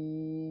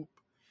choop.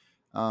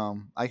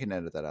 I can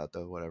edit that out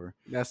though. Whatever.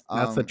 That's the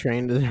Um,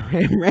 train to the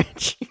Ram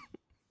Ranch.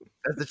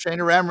 that's the train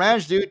to Ram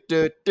Ranch, dude.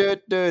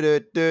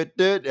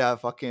 Yeah,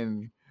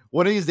 fucking.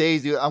 One of these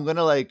days, dude, I'm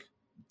gonna like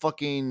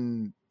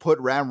fucking put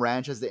Ram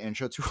Ranch as the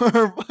intro to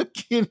our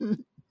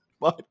fucking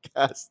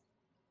podcast.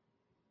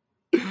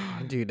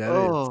 Oh, dude, that is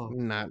Oh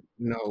not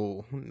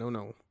no.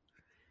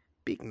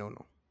 Big no.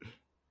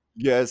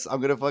 yes, I'm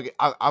gonna fucking.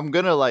 I'm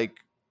gonna like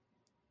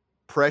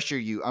pressure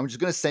you. I'm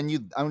gonna send you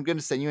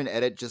an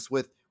edit just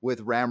with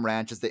Ram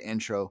Ranch as the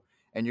intro,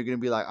 and you're gonna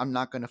be like, I'm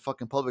not gonna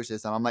fucking publish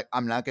this. And I'm like,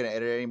 I'm not gonna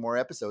edit any more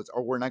episodes,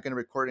 or we're not gonna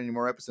record any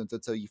more episodes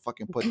until you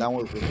fucking put down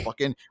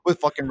with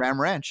fucking Ram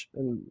Ranch.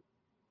 And,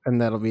 and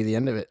that'll be the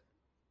end of it.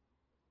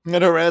 And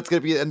that's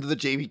gonna be the end of the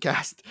JV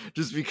cast,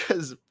 just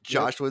because Yep.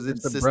 Josh was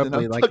Just insistent on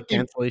abruptly, like a fucking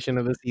cancellation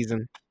of the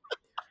season.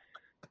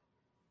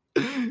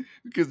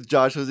 because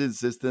Josh was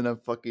insistent on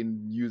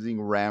fucking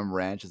using Ram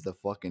Ranch as the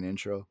fucking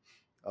intro.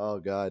 Oh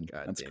god,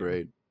 God that's damn.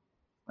 great.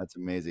 That's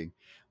amazing.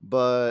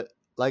 But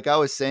like I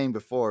was saying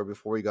before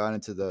we got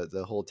into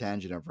the whole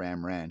tangent of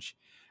Ram Ranch,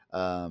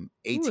 Ooh,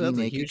 18 that's a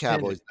naked huge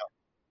tangent. cowboys.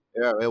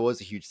 Yeah, it was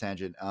a huge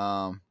tangent.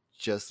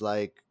 Just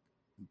like,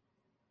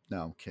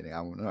 no, I'm kidding.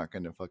 I'm not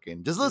gonna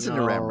fucking just listen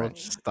to Ram No, Ranch.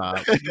 just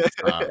stop.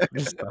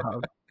 Just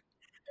stop.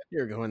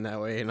 You're going that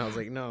way, and I was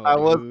like, no,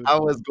 dude. I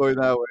was going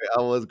that way.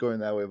 I was going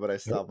that way, but I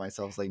stopped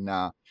myself. I was like,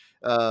 nah.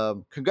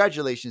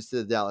 Congratulations to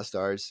the Dallas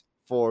Stars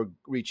for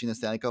reaching the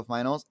Stanley Cup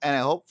Finals, and I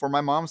hope for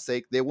my mom's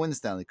sake they win the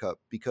Stanley Cup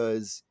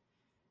because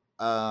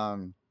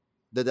um,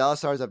 the Dallas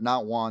Stars have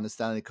not won the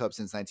Stanley Cup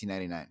since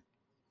 1999.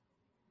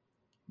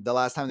 The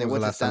last time they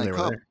When was the went to the last time Stanley they were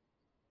Cup, there?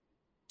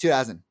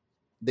 2000.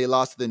 They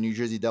lost to the New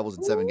Jersey Devils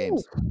in 7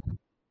 games. Ooh,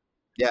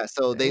 Yeah,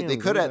 so they damn,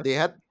 could dude. have they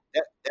had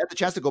the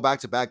chance to go back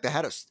to back. They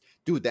had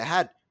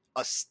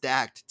a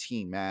stacked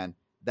team, man.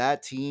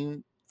 That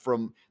team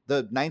from the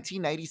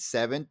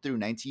 1997 through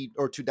 19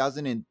 or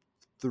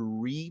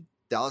 2003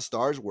 Dallas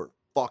Stars were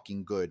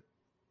fucking good,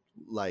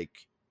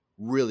 like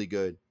really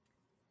good.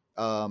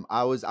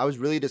 I was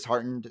really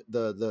disheartened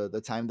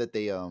the time that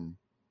they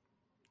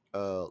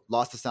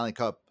lost the Stanley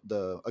Cup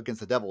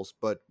against the Devils,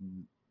 but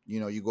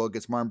you go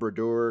against Martin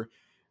Brodeur,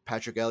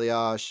 Patrick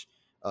Elias,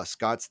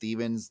 Scott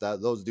Stevens.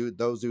 Those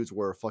dudes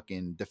were a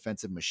fucking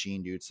defensive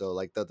machine, dude. So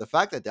like the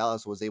fact that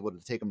Dallas was able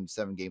to take them to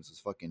 7 games was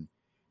fucking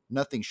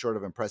nothing short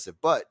of impressive.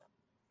 But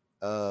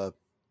uh,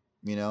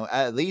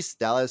 at least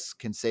Dallas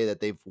can say that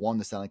they've won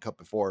the Stanley Cup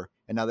before,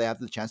 and now they have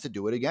the chance to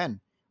do it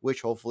again,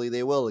 which hopefully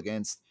they will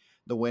against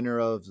the winner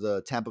of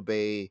the Tampa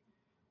Bay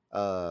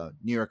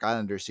New York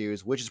Islanders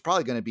series, which is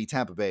probably going to be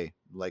Tampa Bay.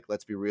 Like,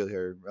 let's be real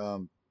here.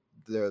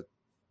 They're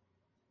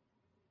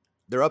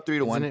they're up 3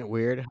 to Isn't one. it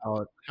weird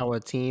how a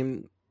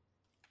team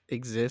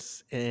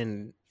exists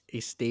in a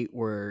state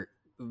where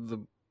the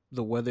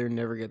weather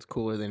never gets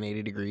cooler than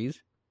 80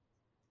 degrees?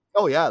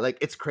 Oh yeah, like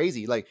it's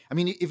crazy. Like, I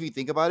mean, if you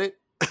think about it,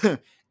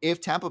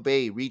 if Tampa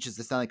Bay reaches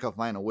the Stanley Cup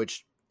final,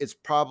 which it's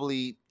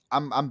probably,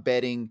 I'm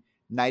betting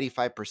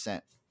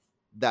 95%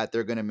 that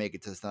they're going to make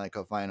it to the Stanley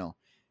Cup final.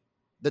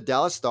 The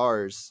Dallas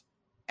Stars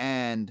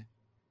and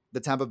the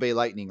Tampa Bay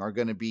Lightning are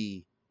going to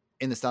be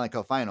in the Stanley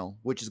Cup final,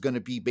 which is going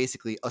to be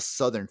basically a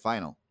Southern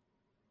final.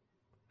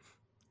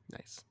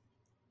 Nice.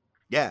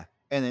 Yeah,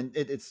 and then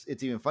it's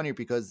even funnier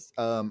because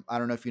I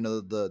don't know if you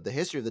know the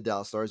history of the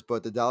Dallas Stars,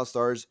 but the Dallas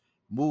Stars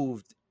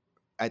moved,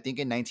 I think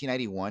in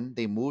 1991,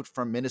 they moved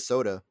from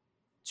Minnesota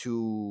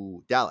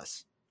to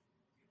Dallas,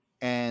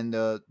 and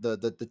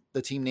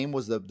the team name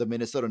was the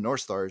Minnesota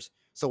North Stars.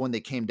 So when they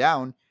came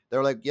down, they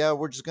were like, yeah,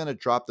 we're just gonna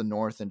drop the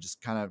North and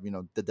just kind of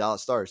the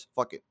Dallas Stars.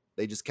 Fuck it,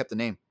 they just kept the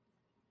name,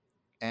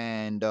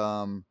 and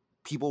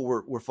people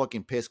were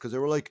fucking pissed because they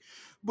were like,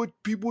 but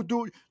people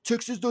don't,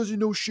 Texas doesn't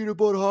know shit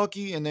about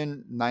hockey. And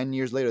then 9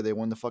 years later, they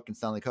won the fucking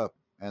Stanley Cup,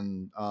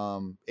 and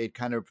it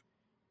kind of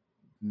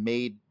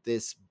made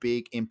this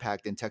big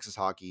impact in Texas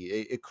hockey.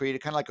 It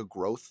created kind of like a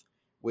growth,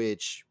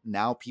 which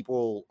now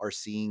people are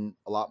seeing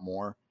a lot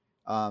more.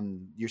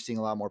 You're seeing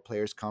a lot more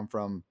players come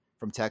from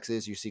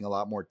Texas. You're seeing a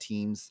lot more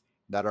teams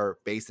that are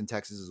based in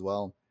Texas as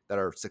well that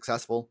are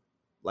successful,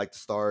 like the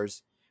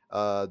Stars.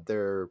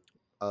 They're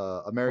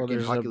Well, American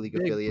there's a Hockey League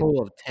big affiliate. pool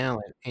of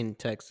talent in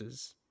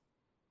Texas.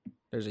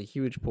 There's a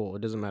huge pool.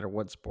 It doesn't matter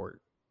what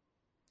sport.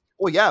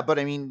 Well, yeah, but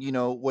I mean,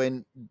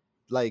 when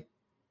like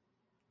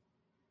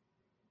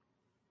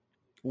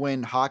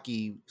when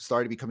hockey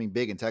started becoming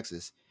big in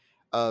Texas,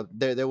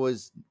 there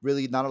was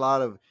really not a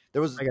lot of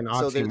there was Like an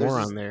so there's this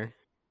oxymoron there.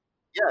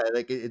 yeah,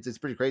 like it's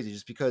pretty crazy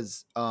just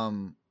because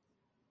um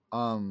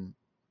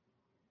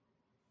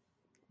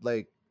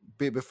like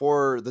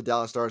before the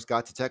Dallas Stars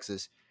got to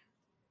Texas,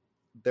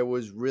 there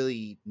was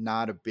really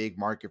not a big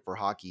market for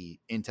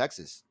hockey in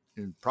Texas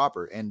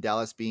proper, and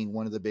Dallas being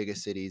one of the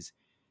biggest cities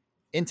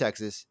in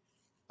Texas,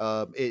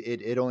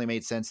 it only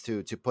made sense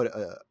to put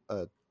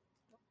a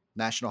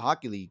National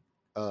Hockey League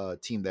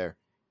team there.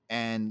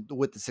 And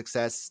with the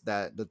success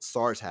that the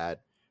Stars had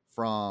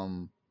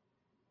from,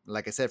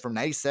 like I said, from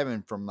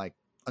 97, from like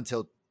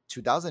until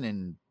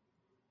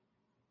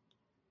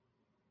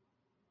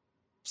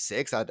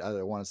 2006, I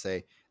want to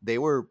say, they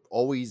were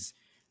always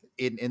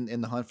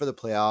in the hunt for the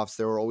playoffs.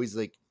 They were always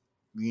like,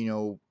 you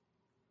know,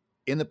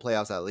 in the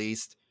playoffs at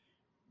least,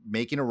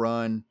 making a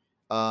run.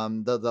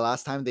 The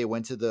last time they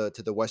went to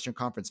the Western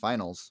Conference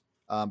Finals,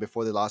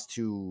 before they lost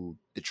to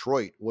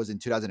Detroit, was in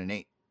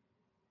 2008.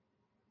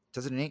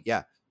 2008,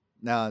 yeah.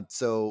 Now,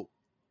 so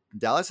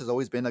Dallas has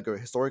always been like a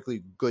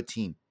historically good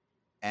team,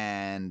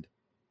 and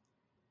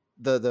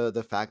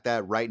the fact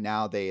that right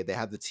now they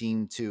have the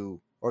team to,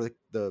 or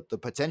the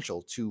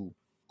potential to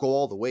go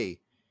all the way,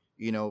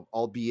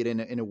 albeit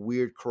in a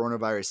weird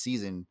coronavirus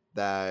season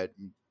that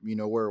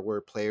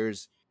where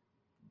players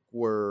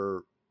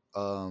were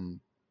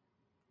um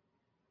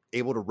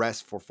able to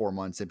rest for 4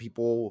 months, and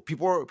people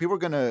are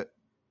gonna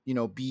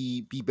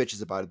be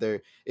bitches about it.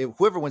 They're if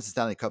whoever wins the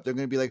Stanley Cup, they're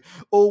gonna be like,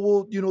 oh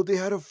well, they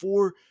had a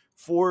four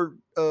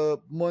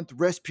month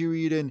rest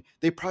period, and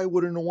they probably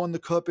wouldn't have won the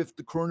cup if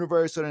the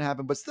coronavirus didn't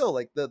happen. But still,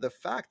 like the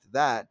fact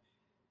that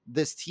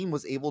this team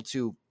was able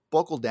to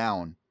buckle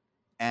down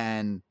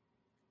and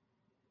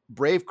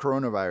brave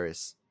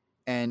coronavirus,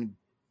 and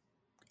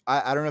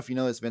I don't know if you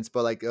know this, Vince,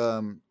 but like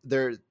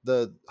they're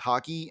the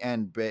hockey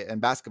and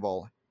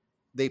basketball,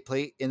 they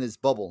play in this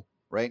bubble,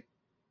 right?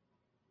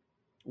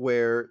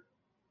 Where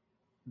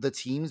the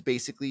teams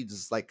basically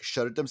just like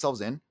shuttered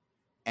themselves in,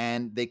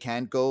 and they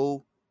can't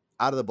go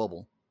out of the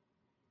bubble.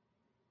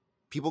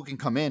 People can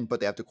come in, but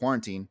they have to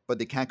quarantine, but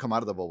they can't come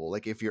out of the bubble.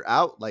 Like if you're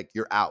out, like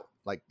you're out,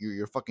 like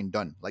you're fucking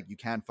done. Like you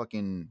can't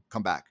fucking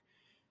come back.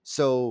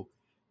 So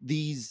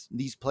these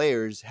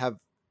players have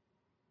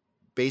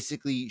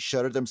basically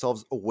shuttered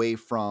themselves away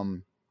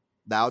from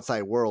the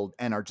outside world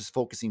and are just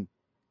focusing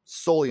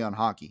solely on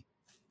hockey.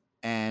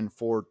 and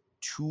for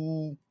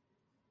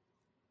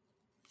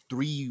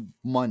 3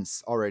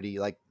 months already,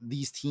 like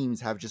these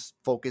teams have just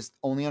focused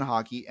only on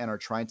hockey and are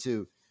trying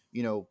to,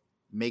 you know,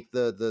 make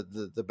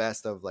the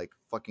best of like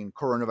fucking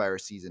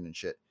coronavirus season and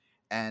shit.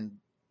 And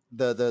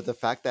the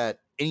fact that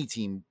any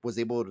team was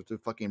able to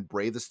fucking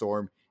brave the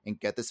storm and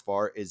get this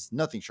far is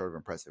nothing short of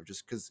impressive.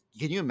 Just because,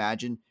 can you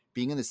imagine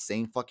being in the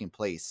same fucking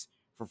place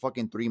for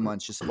fucking 3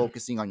 months, just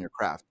focusing on your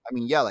craft? I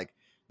mean, yeah, like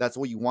that's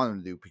what you want them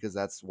to do because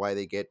that's why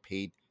they get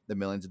paid the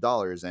millions of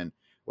dollars and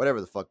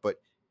whatever the fuck. But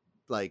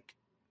like,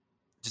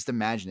 just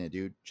imagine it,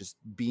 dude. Just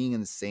being in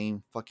the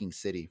same fucking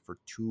city for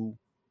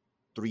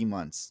 3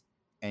 months,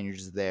 and you're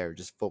just there,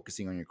 just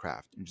focusing on your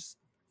craft and just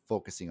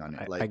focusing on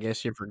it. I Like,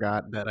 guess you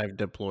forgot that I've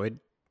deployed.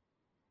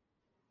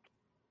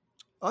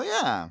 oh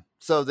yeah.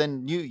 So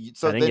then I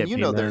didn't get you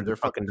paid know millions they're of fucking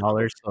fucking stupid.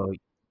 dollars,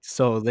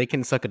 so they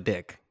can suck a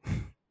dick.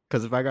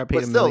 Because if I got paid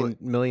But a still,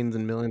 millions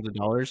and millions of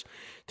dollars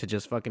to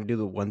just fucking do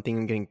the one thing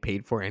I'm getting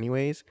paid for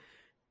anyways,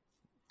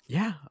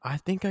 yeah, I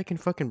think I can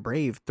fucking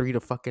brave 3 to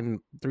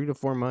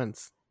 4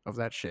 months of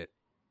that shit.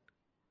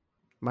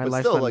 My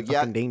life's not in like yeah,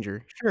 fucking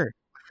danger. Sure,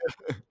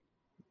 but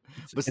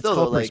it's still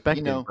though, called like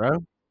perspective,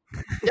 bro.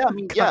 yeah, I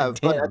mean, yeah, God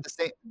but damn. at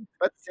the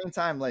same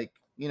time, like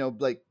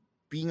like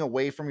being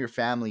away from your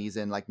families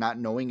and like not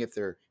knowing if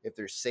they're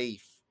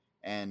safe,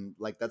 and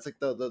like that's like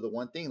the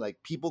one thing,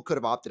 like people could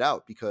have opted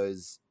out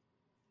because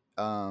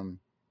um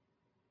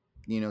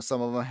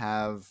some of them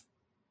have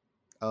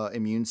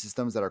immune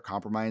systems that are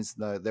compromised.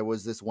 There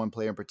was this one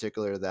player in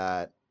particular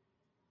that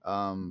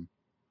um,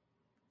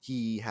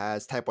 he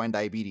has type 1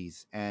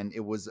 diabetes, and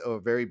it was a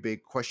very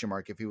big question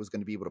mark if he was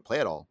going to be able to play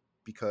at all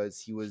because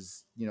he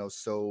was,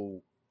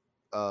 so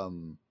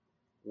um,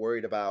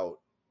 worried about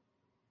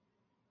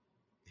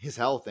his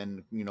health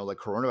and like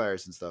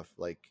coronavirus and stuff.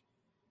 Like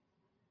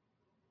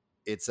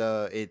it's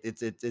a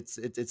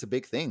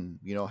big thing,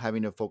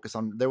 having to focus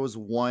on. There was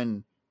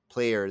one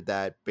player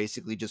that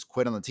basically just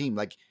quit on the team.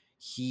 Like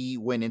he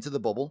went into the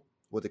bubble,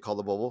 what they call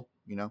the bubble.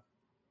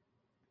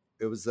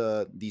 It was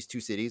these two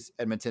cities,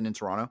 Edmonton and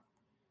Toronto,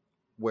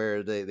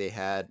 where they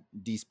had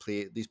these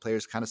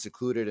players kind of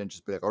secluded and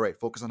just be like, all right,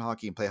 focus on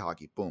hockey and play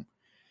hockey. Boom.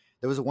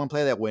 There was a one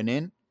player that went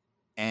in,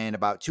 and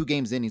about 2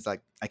 games in, he's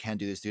like, I can't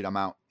do this, dude. I'm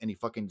out. And he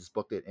fucking just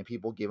booked it. And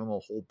people gave him a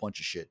whole bunch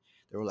of shit.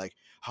 They were like,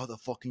 how the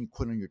fuck can you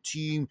quit on your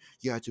team?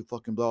 You had to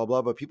fucking blah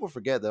blah. But people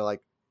forget, they're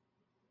like,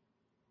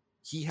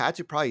 he had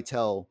to probably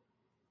tell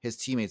his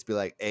teammates, be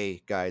like,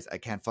 hey guys, I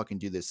can't fucking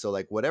do this. So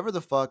like whatever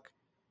the fuck,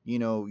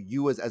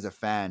 you as a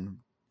fan,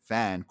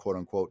 quote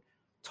unquote,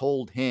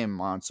 told him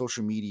on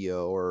social media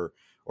or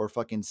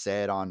fucking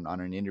said on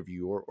an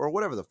interview or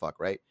whatever the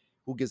fuck, right?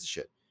 Who gives a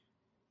shit?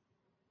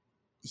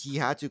 He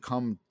had to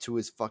come to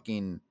his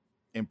fucking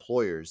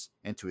employers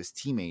and to his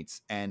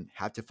teammates and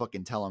have to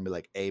fucking tell them, be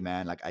like, hey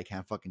man, like I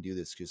can't fucking do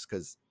this just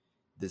because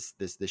this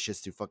shit's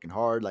too fucking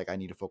hard. Like I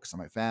need to focus on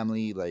my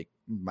family. Like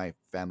my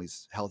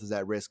family's health is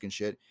at risk and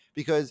shit.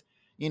 Because,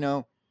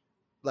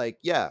 like,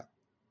 yeah,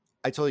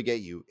 I totally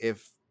get you.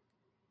 If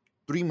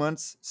 3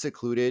 months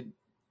secluded,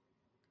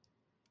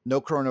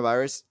 no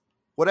coronavirus,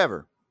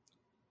 whatever,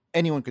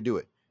 anyone could do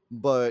it.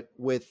 But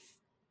with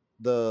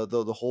the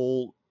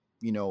whole,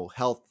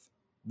 health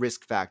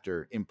risk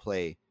factor in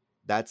play,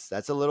 that's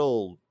a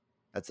little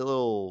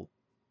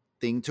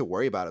thing to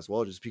worry about as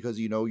well, just because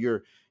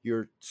you're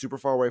super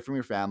far away from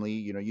your family.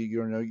 You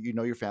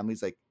know your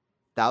family's like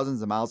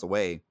thousands of miles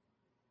away,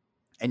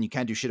 and you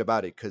can't do shit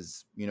about it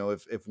because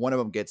if one of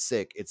them gets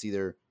sick, it's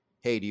either,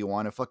 hey, do you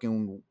want to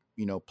fucking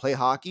play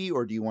hockey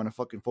or do you want to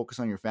fucking focus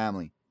on your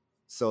family?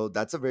 So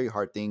that's a very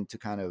hard thing to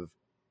kind of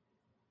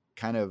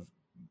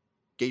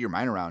get your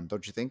mind around,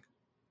 don't you think?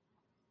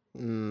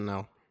 No,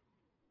 All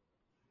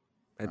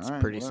it's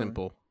right, pretty whatever.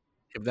 simple.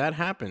 If that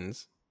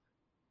happens,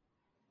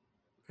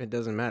 it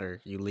doesn't matter.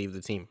 You leave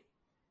the team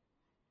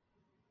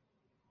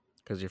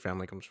because your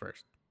family comes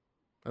first.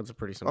 That's a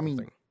pretty I simple mean,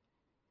 thing.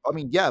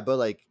 yeah, but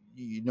like,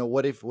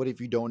 what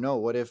if you don't know?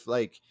 What if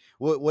like,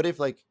 what if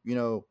like,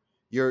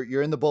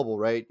 you're in the bubble,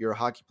 right? You're a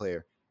hockey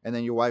player, and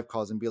then your wife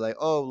calls and be like,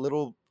 oh,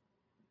 little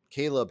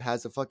Caleb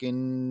has a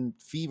fucking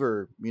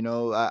fever.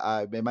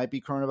 It might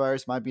be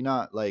coronavirus, might be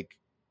not. Like,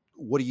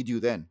 what do you do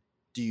then?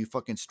 Do you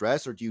fucking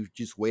stress, or do you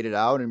just wait it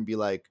out and be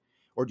like,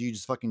 or do you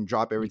just fucking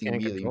drop You everything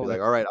can't immediately and be control like,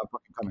 it. all right, I'm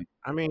fucking coming?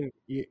 I mean,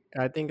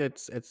 I think it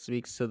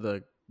speaks to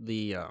the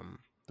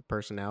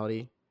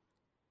personality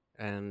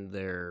and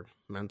their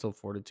mental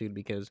fortitude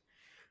because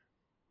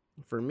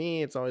for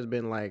me it's always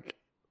been like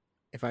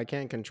if I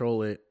can't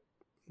control it,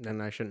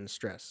 then I shouldn't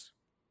stress.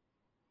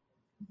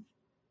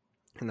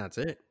 And that's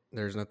it.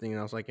 There's nothing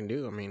else I can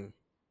do. I mean,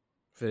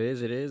 if it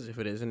is, it is. If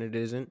it isn't, it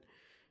isn't.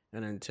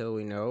 And until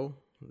we know,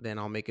 then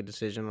I'll make a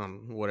decision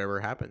on whatever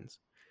happens.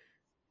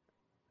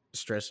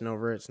 Stressing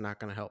over it's not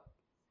going to help.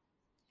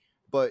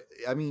 But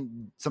I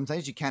mean,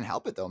 sometimes you can't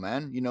help it though,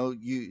 man.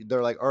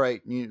 They're like, all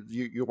right,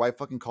 your wife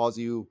fucking calls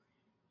you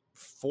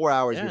 4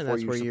 hours Yeah, and before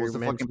that's you're where supposed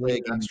you're to fucking play mentally a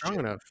game not and strong shit.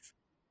 enough.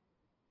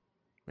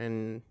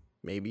 And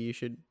maybe you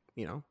should,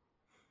 maybe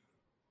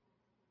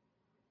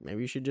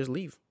you should just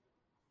leave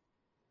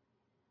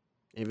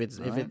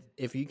All right.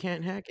 If you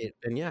can't hack it,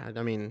 then yeah,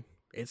 I mean,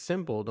 it's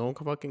simple. Don't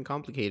fucking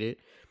complicate it.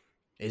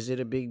 Is it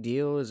a big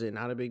deal? Is it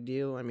not a big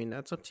deal? I mean,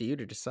 that's up to you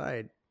to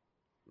decide.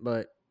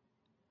 But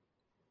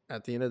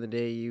at the end of the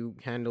day, you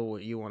handle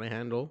what you want to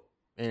handle.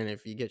 And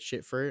if you get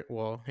shit for it,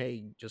 well,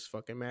 hey, just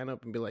fucking man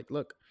up and be like,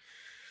 look,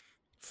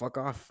 fuck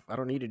off. I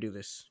don't need to do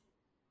this.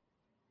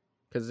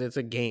 Because it's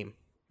a game.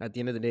 At the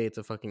end of the day, it's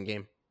a fucking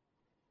game.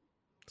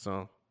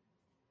 So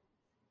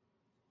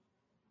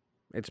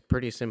it's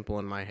pretty simple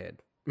in my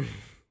head.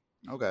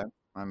 Okay.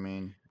 I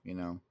mean, you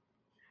know,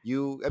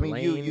 you. I mean,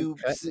 Plain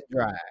cut and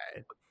dry.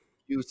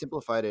 you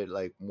simplified it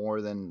like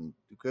more than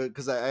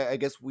because I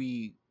guess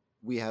we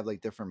have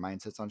like different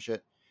mindsets on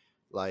shit.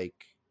 Like,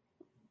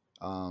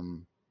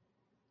 um,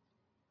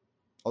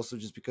 also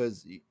just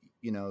because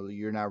you know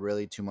you're not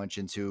really too much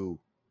into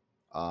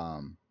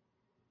um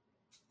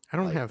I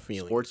don't like have sports.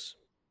 feelings.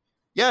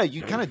 Yeah,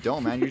 you kind of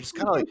don't, man. You're just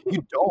kind of like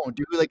you don't,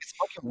 dude. Like it's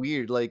fucking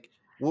weird. Like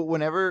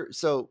whenever,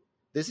 so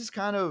this is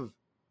kind of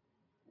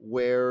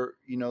where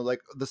you know,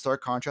 like the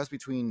stark contrast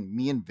between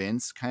me and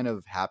Vince kind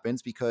of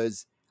happens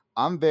because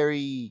I'm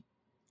very,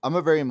 I'm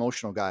a very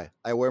emotional guy.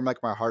 I wear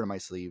like my heart on my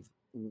sleeve.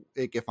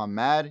 Like if I'm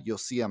mad, you'll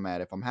see I'm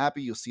mad. If I'm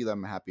happy, you'll see that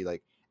I'm happy.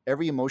 Like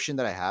every emotion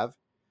that I have,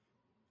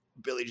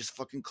 Billy just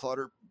fucking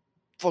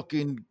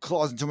fucking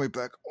claws into my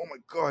back. Oh my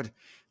god.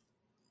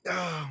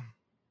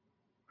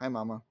 Hi,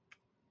 mama.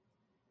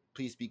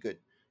 Please be good.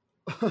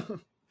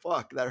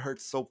 Fuck, that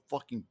hurts so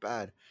fucking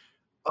bad.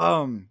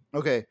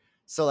 Okay.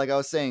 So like I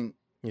was saying,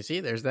 You see,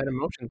 there's that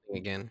emotion thing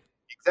again.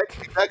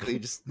 exactly.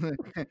 Just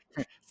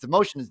it's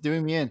emotion is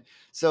doing me in.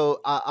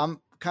 So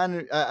I'm kind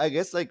of, I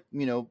guess, like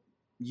you know,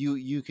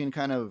 you can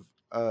kind of,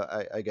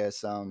 I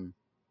guess,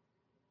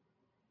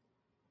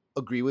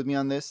 agree with me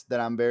on this that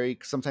I'm very.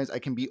 Sometimes I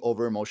can be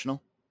over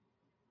emotional.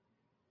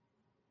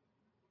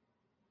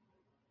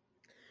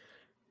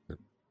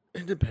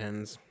 It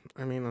depends.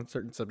 I mean, on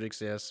certain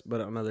subjects, yes,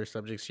 but on other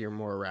subjects, you're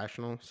more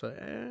rational.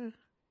 So,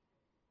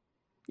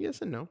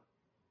 yes and no.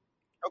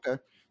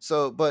 Okay.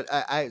 So, but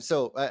I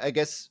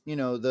guess you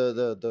know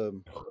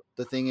the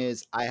thing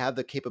is I have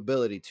the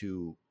capability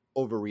to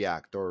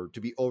overreact or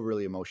to be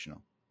overly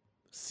emotional.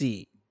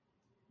 See,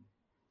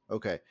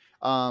 Okay.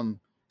 Um.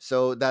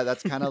 So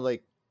that's kind of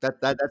like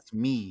that's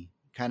me,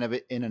 kind of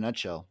in a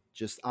nutshell.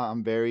 Just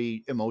I'm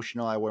very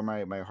emotional. I wear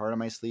my heart on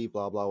my sleeve.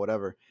 Blah blah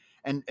whatever.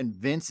 And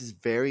Vince is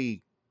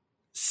very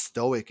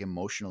stoic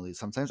emotionally.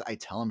 Sometimes I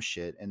tell him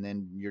shit, and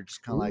then you're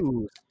just kind of like,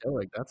 ooh,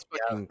 stoic. That's yeah,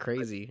 fucking like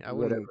crazy. I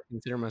whatever. wouldn't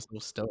consider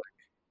myself stoic.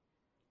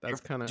 That's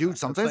kind of Dude.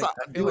 that's Sometimes like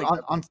I feel dude, like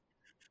that's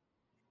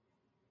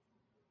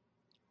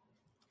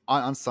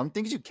on some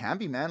things you can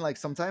be, man. Like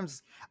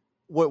sometimes,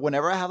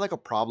 whenever I have like a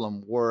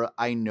problem where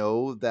I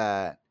know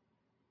that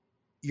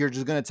you're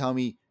just gonna tell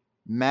me,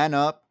 man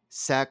up,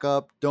 sack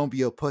up, don't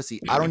be a pussy.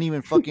 I don't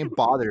even fucking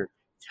bother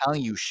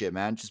telling you shit,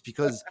 man. Just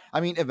because I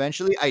mean,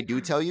 eventually I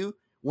do tell you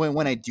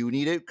when I do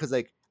need it, because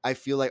like I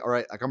feel like all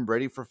right, like I'm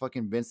ready for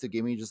fucking Vince to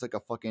give me just like a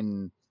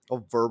fucking a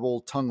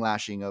verbal tongue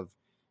lashing of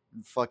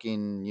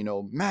fucking, you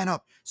know, man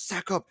up,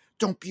 sack up,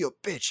 don't be a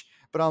bitch.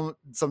 But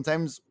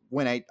sometimes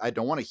when I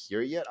don't want to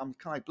hear it yet, I'm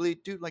kind of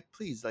like, dude, like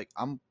please, like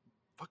I'm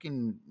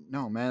fucking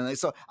no, man. Like,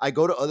 so I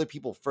go to other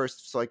people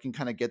first so I can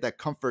kind of get that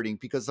comforting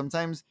because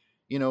sometimes,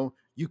 you know,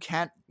 you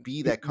can't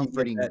be that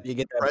comforting you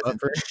get that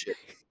presence buffer. and shit.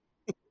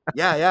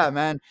 Yeah, yeah,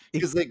 man.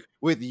 Because like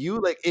with you,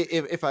 like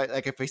if I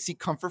like if I see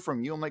comfort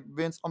from you, I'm like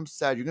Vince, I'm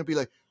sad. You're gonna be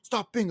like,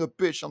 stop being a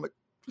bitch. I'm like,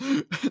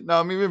 now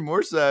I'm even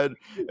more sad,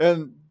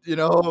 and you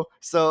know,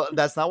 so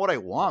that's not what I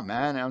want,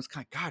 man. And I was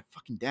kind of God,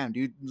 fucking damn,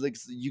 dude. Like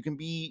you can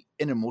be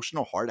an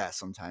emotional hard ass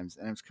sometimes,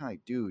 and I was kind of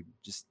like, dude,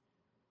 just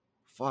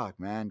fuck,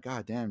 man.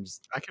 God damn,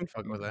 just I can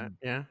fuck with that.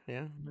 Yeah,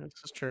 yeah, that's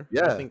just true. I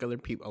yeah, think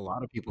a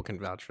lot of people can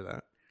vouch for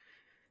that.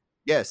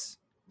 yes.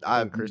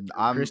 I think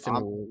Kristen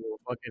I'm will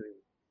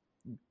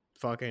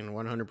fucking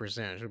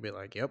 100%. She'll be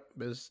like, "Yep,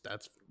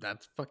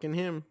 that's fucking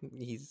him.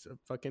 He's a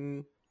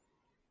fucking."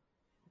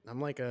 I'm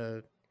like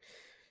a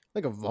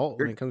vault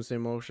when you're it comes to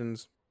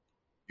emotions.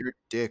 you're a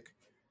dick.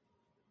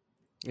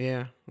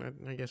 Yeah,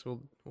 I guess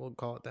we'll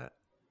call it that.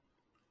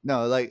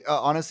 No, like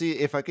honestly,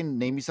 if I can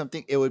name you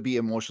something, it would be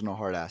emotional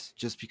hard ass.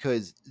 Just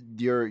because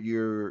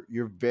you're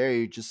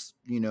very just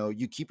you know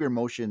you keep your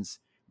emotions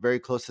very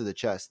close to the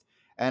chest.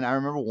 And I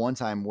remember one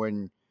time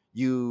when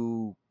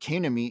you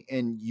came to me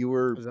and you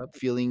were Is that is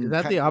feeling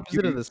that the kind.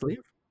 opposite of the sleeve?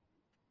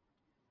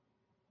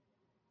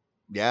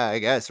 Yeah, I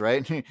guess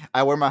right.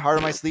 I wear my heart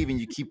on my sleeve, and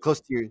you keep close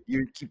to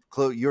you keep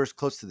yours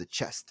close to the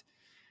chest.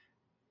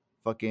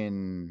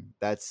 Fucking,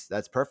 that's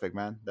perfect,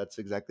 man. That's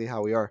exactly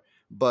how we are.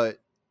 But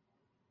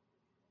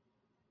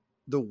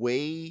the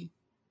way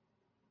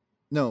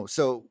no,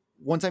 so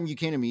one time you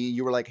came to me,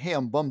 you were like, "Hey,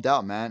 I'm bummed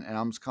out, man," and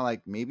I'm just kind of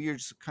like, maybe you're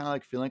just kind of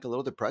like feeling like a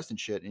little depressed and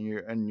shit, and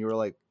you were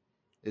like,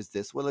 "Is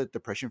this what like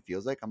depression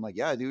feels like?" I'm like,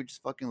 "Yeah, dude,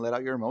 just fucking let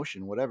out your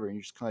emotion, whatever," and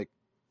you're just kind of like,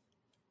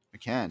 "I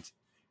can't,"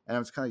 and I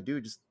was kind of like,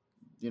 "Dude, just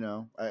you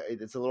know,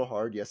 it's a little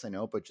hard, yes, I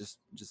know, but just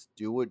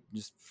do what,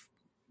 just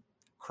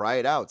cry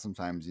it out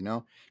sometimes, you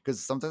know, because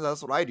sometimes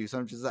that's what I do.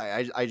 Sometimes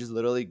I just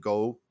literally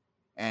go."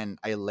 and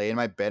I lay in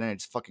my bed and I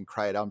just fucking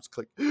cry it out. I'm just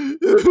like,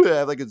 I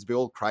have like this big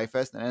old cry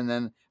fest, and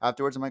then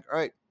afterwards I'm like, all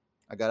right,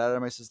 I got it out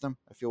of my system.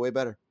 I feel way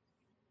better,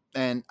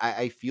 and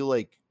I feel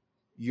like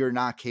you're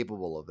not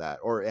capable of that,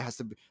 or it has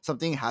to be,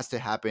 something has to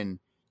happen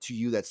to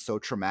you that's so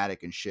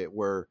traumatic and shit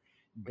where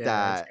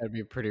Yeah, it's that gotta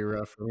be pretty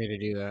rough for me to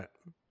do that.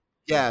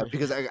 yeah,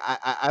 because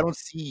I don't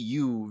see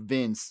you,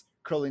 Vince,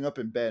 curling up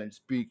in bed and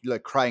just be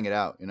like crying it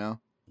out, you know?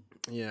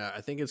 Yeah,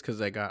 I think it's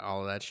because I got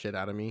all of that shit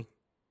out of me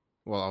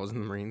while I was in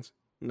the Marines.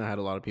 And I had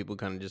a lot of people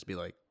kind of just be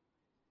like,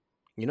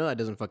 that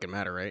doesn't fucking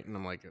matter, right? And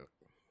I'm like,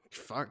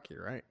 fuck,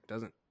 you're right. It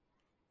doesn't.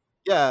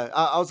 Yeah,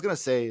 I was gonna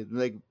say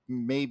like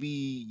maybe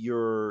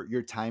your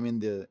time in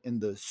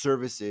the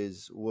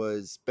services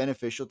was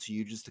beneficial to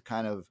you just to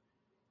kind of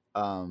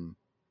um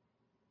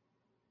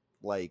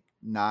like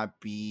not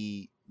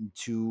be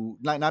too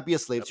not be a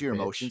slave A to your bitch.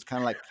 emotions,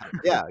 kind of like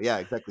yeah,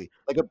 exactly,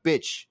 like a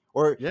bitch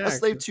or a Yeah,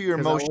 slave to your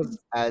because I was emotions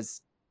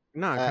as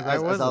no, because I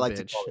as was I a like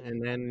to bitch, call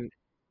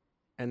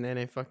and then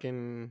it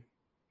fucking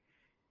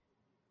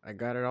I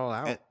got it all it.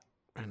 out,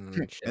 and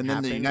then shit And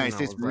then the happened, United and I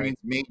States was like, Marines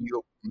made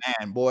you a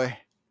man, boy.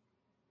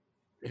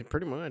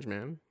 pretty much,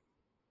 man.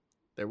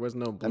 There was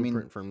no I mean,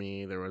 blueprint for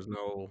me. There was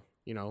no,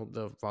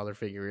 the father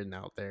figure in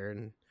out there,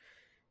 and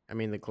I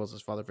mean, the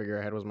closest father figure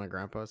I had was my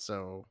grandpa,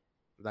 so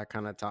that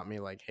kind of taught me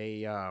like,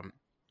 hey,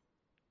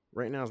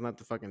 right now is not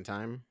the fucking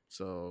time,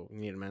 so you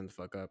need to man the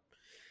fuck up.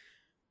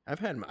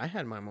 I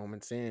had my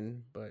moments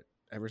in, but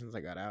ever since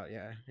I got out,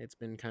 yeah, it's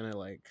been kind of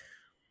like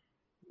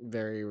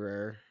very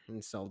rare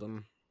and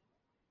seldom.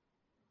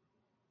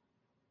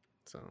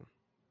 So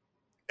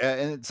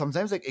and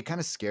sometimes like it kind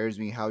of scares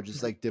me how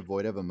just like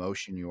devoid of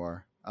emotion you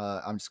are.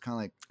 I'm just kind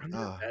of like, I'm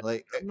not oh, that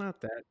like I'm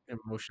not that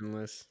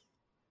emotionless.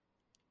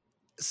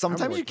 I'm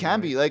sometimes you working can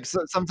on be it. like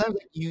sometimes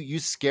like, you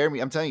scare me.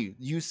 I'm telling you,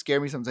 you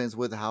scare me sometimes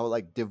with how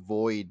like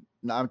devoid.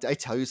 Now I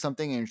tell you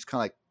something and you're just kind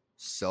of like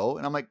so,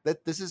 and I'm like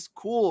that this is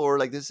cool or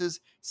like this is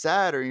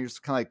sad or you're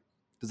just kind of like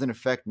doesn't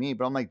affect me.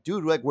 But I'm like,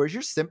 dude, like where's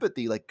your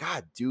sympathy? Like,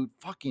 God, dude,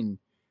 fucking,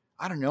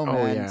 I don't know, Oh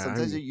man. yeah,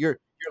 Sometimes your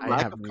I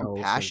lack have of no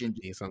compassion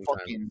sympathy just sometimes.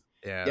 fucking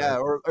Yeah, yeah,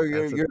 or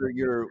that's a tough one.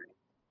 your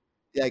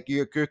like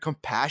your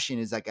compassion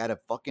is like at a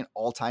fucking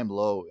all time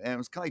low, and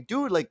it's kind of like,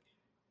 dude, like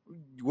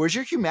where's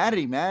your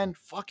humanity, man?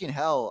 Fucking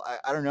hell,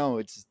 I don't know.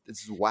 It's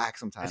just whack It's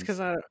sometimes. because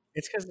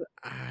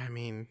I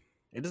mean,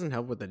 it doesn't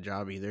help with the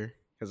job either.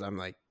 Because I'm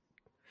like,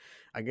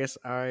 I guess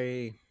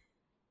I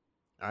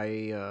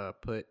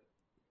put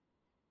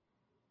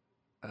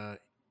uh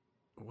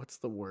what's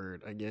the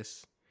word? I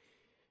guess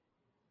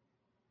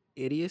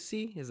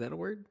idiocy, is that a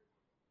word?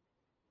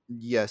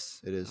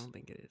 Yes, it I is. don't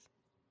think it is.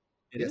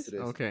 It Yes, it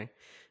is? is. Okay.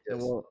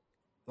 Yes. Well,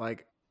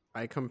 like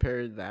I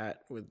compare that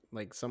with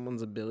like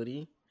someone's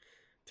ability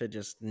to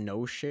just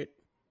know shit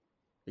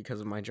because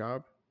of my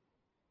job.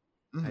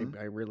 Mm-hmm.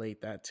 I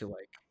relate that to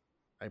like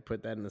I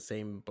put that in the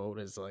same boat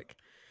as like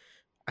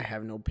I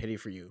have no pity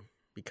for you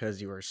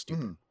because you are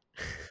stupid. Mm-hmm.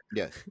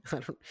 Yes. I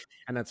don't,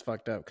 and that's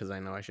fucked up because I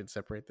know I should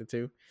separate the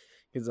two.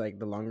 Because like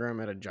the longer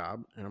I'm at a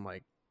job and I'm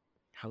like,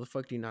 how the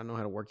fuck do you not know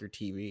how to work your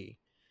TV?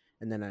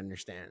 And then I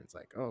understand it's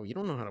like, oh, you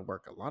don't know how to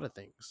work a lot of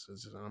things.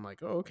 And I'm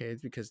like, oh, okay,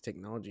 it's because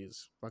technology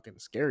is fucking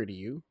scary to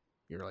you.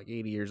 You're like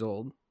 80 years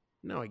old.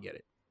 Now I get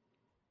it.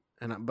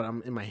 But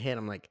I'm in my head.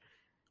 I'm like,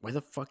 why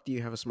the fuck do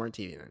you have a smart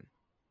TV then?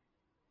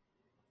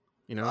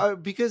 You know?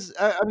 Because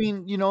I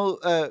mean,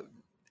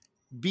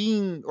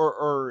 being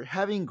or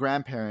having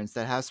grandparents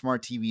that have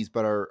smart TVs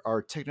but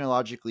are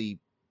technologically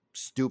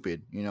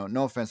stupid.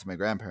 No offense to my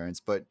grandparents,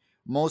 but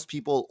most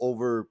people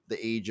over the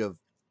age of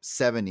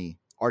 70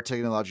 are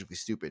technologically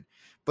stupid.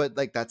 But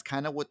like that's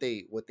kind of what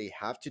they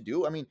have to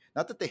do. I mean,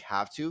 not that they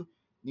have to.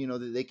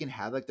 They can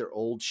have like their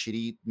old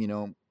shitty,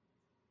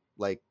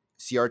 like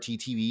CRT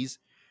TVs,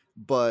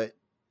 but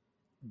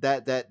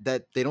that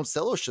they don't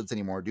sell those shits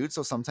anymore, dude.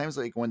 So sometimes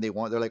like when they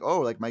want, they're like,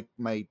 oh, like my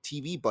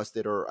TV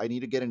busted, or I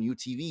need to get a new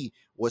TV.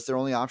 What's their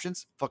only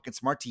options? Fucking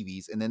smart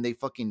TVs, and then they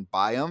fucking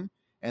buy them,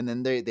 and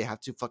then they have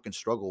to fucking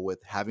struggle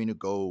with having to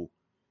go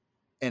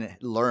and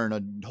learn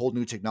a whole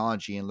new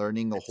technology and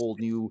learning a It's whole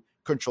new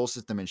control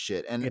system and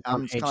shit. And it's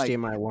on I'm just kind of like,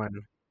 HDMI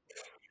one.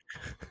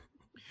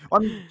 I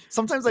mean,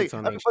 sometimes like, It's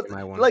on I mean, but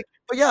HDMI one. like,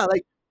 but yeah,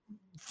 like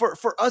for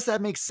us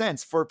that makes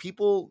sense. For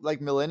people like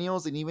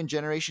millennials and even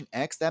Generation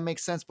X, that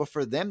makes sense. But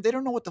for them, they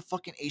don't know what the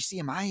fucking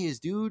HDMI is,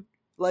 dude.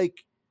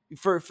 Like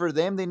for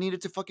them, they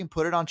needed to fucking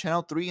put it on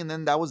channel 3, and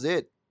then that was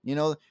it.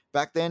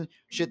 Back then,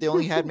 shit, they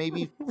only had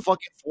maybe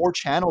fucking 4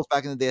 channels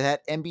back in the day. They had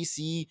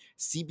NBC,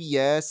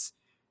 CBS,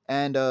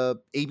 and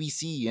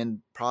ABC, and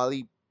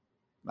probably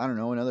I don't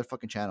know, another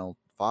fucking channel,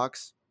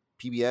 Fox,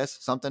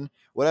 PBS, something,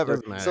 whatever.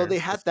 Doesn't So matter. they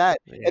had Just that,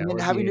 yeah, and then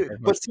we're having being to, for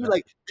but fucked see, up.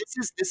 like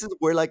this is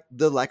where like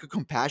the lack of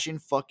compassion,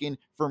 fucking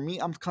for me,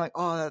 I'm kind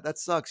of like, oh, that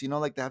sucks,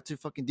 like they have to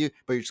fucking do,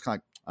 but you're just kind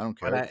of like, I don't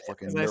But care,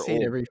 fucking, I they're see it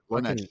old, every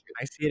learn that shit.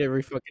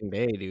 fucking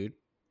day, dude.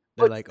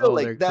 They're But like, still, "Oh,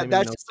 like they're that, claiming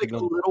that's no just like a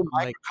signal." little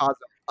I'm like, microcosm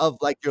of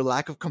like your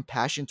lack of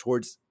compassion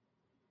towards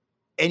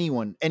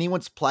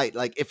anyone's plight.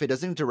 Like if it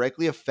doesn't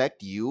directly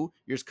affect you,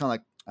 you're just kind of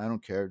like, I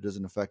don't care, it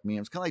doesn't affect me.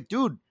 I'm just kind of like,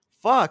 dude,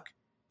 fuck.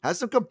 Have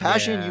some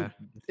compassion, Yeah, you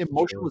it's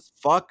emotional true. as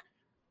fuck.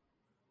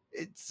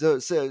 It's so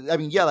I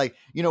mean, yeah, like,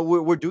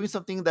 we're doing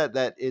something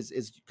that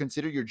is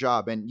considered your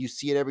job, and you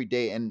see it every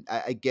day, and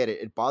I get it.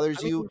 It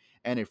bothers I you mean,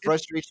 and it it's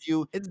frustrates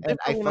you, it's and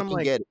I different when I'm fucking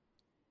like, get it.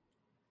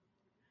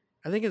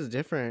 I think it's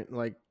different.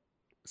 Like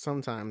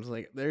sometimes,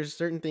 like there's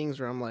certain things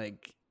where I'm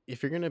like,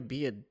 if you're gonna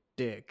be a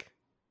dick,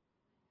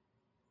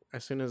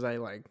 as soon as I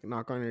like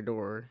knock on your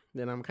door,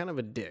 then I'm kind of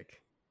a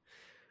dick.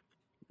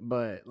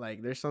 But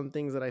like, there's some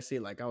things that I see.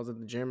 Like I was at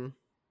the gym,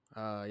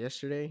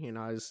 yesterday, and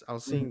I was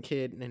seeing a Mhm.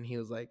 kid, and he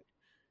was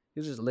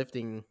just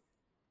lifting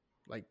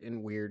like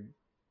in weird,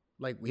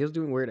 like he was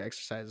doing weird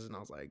exercises, and I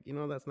was like,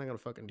 that's not gonna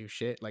fucking do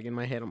shit. Like in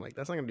my head, I'm like,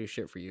 that's not gonna do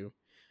shit for you.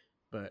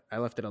 But I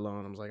left it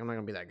alone. I was like, I'm not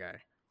gonna be that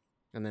guy.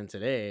 And then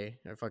today,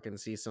 I fucking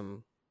see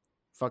some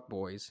fuck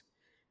boys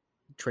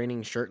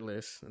training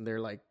shirtless, and they're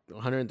like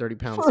 130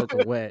 pounds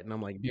soaking wet, and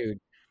I'm like, dude,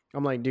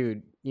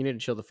 you need to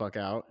chill the fuck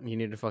out. You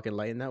need to fucking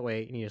lighten that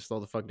weight. You need to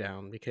slow the fuck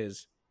down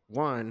because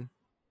one,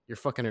 you're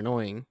fucking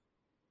annoying.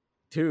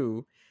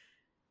 Two,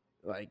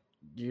 like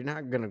you're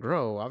not gonna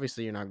grow.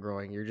 Obviously, you're not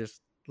growing. You're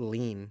just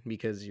lean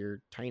because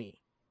you're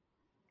tiny.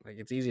 Like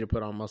it's easy to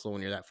put on muscle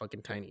when you're that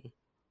fucking tiny.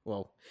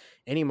 Well,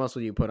 any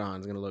muscle you put on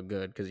is gonna look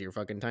good because you're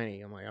fucking tiny.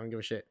 I'm like, I don't give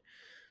a shit.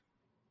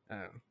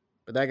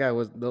 But that guy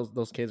was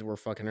those kids were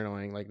fucking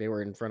annoying. Like they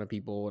were in front of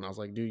people, and I was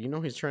like, dude,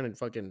 he's trying to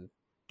fucking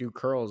do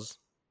curls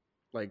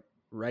like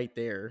right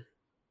there,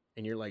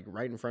 and you're like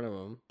right in front of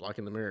him,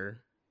 blocking the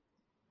mirror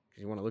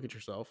because you want to look at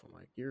yourself. I'm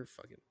like, you're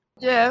fucking,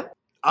 Yeah,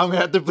 I'm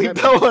gonna have to you bleep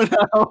gotta be.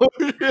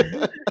 that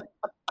one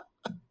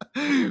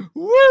out.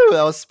 Woo,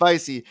 that was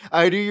spicy.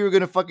 I knew you were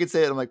gonna fucking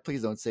say it. I'm like,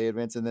 please don't say it,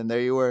 Vince. And then there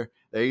you were.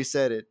 There you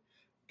said it.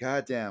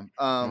 God damn.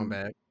 My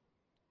bad.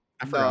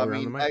 I No, forgot I we were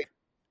on the mean, I mic.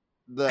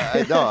 the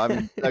I no, I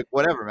mean, like,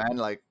 whatever, man.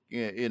 Like,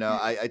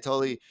 I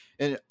totally,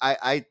 and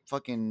I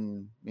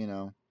fucking,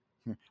 I'm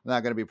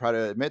not gonna be proud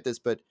to admit this,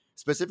 but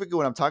specifically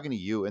when I'm talking to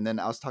you, and then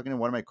I was talking to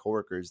one of my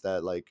coworkers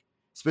that, like,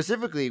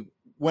 specifically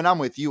when I'm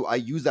with you, I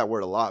use that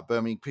word a lot, but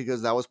I mean,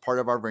 because that was part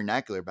of our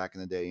vernacular back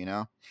in the day.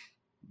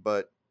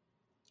 But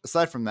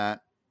aside from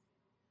that,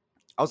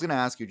 I was gonna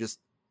ask you, just,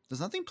 does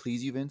nothing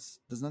please you, Vince?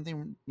 Does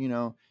nothing,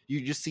 you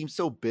just seem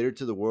so bitter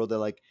to the world that,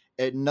 like,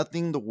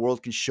 nothing the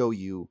world can show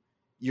you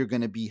you're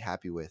gonna be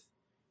happy with.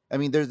 I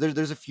mean,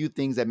 there's a few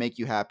things that make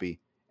you happy,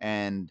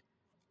 and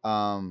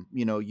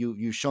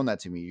you've shown that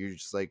to me. You're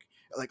just like,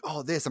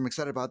 oh, this, I'm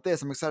excited about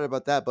this, I'm excited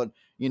about that, but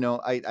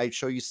I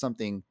show you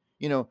something,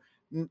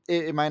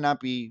 it might not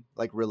be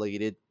like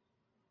related,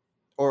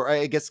 or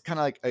I guess kind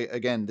of like,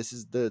 again, this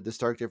is the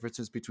stark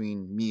differences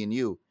between me and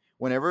you.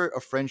 Whenever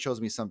a friend shows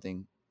me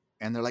something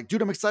and they're like,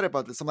 dude, I'm excited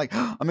about this, I'm like,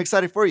 I'm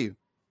excited for you.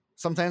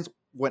 Sometimes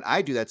when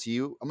I do that to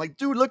you, I'm like,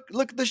 dude, look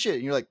at this shit,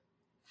 and you're like,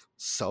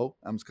 so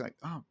I'm just like,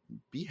 oh,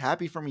 be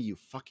happy for me, you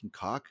fucking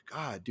cock.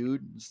 God,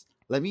 dude, just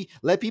let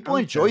people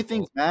I'm enjoy terrible.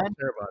 things, man. I'm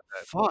terrible at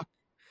that. Fuck.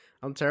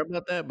 I'm terrible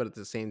at that. But at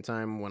the same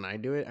time, when I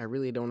do it, I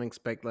really don't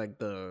expect like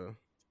the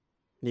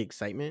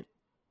excitement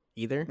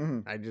either. Hmm.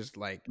 I just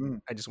like Hmm.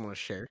 I just want to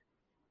share.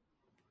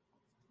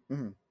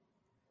 Hmm.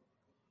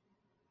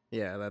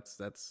 Yeah, that's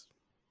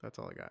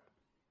all I got.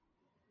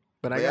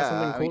 But I But got yeah,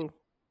 something I mean, cool.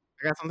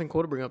 I got something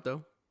cool to bring up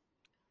though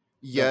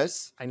that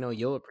yes, I know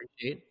you'll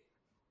appreciate.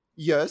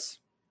 yes.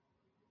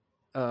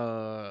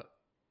 Uh,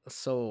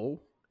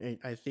 so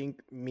I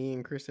think me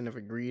and Kristen have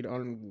agreed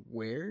on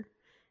where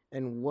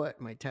and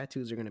what my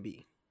tattoos are gonna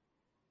be.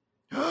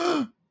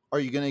 Are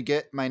you gonna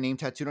get my name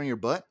tattooed on your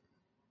butt?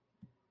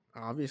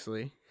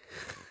 Obviously.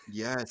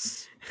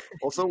 Yes.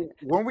 Also,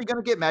 weren't we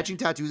gonna get matching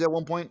tattoos at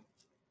one point?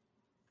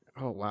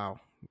 Oh wow.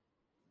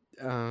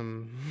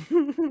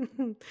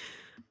 Um,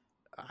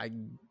 I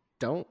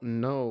don't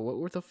know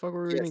what the fuck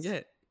were we gonna Yes.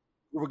 get.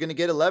 We're gonna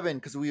get 11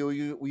 because we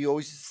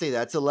always used to say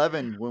that's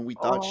 11 when we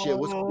thought shit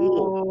was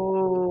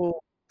cool. Oh,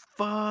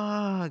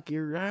 fuck!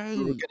 You're We were right.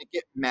 gonna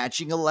get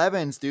matching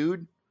 11s,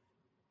 dude.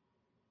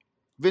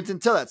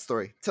 Vincent, tell that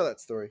story. Tell that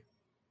story.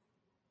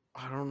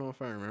 I don't know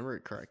if I remember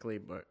it correctly,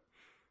 but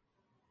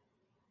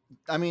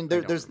I mean, I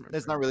don't there's remember.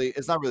 it's not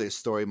really a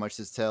story much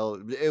to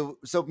tell.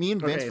 So me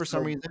and Vince, Okay, for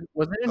some so reason,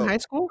 was it in oh, high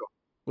school? go.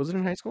 Was it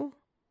in high school?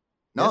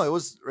 No,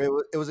 Yes.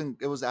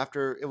 it was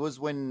after, it was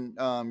when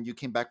you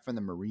came back from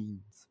the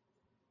Marines,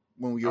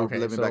 when we were Okay,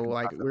 living so back in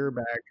like Paso. we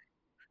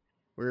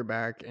were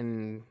back,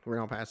 and we're in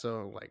El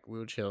Paso. Like we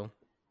would chill,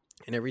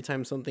 and every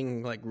time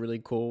something like really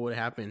cool would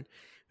happen,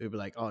 we'd be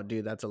like, "Oh,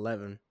 dude, that's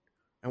 11."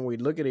 And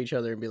we'd look at each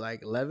other and be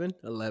like, 11,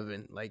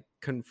 11, like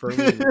confirming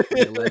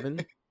the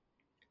 11.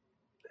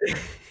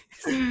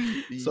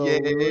 So Yeah,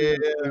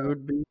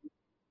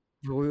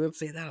 we would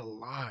say that a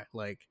lot.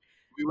 Like,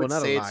 we well, would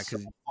not a say it lot so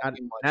because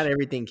fucking not much.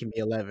 everything can be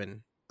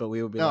 11. But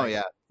we would be Oh like,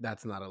 yeah,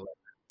 that's not 11.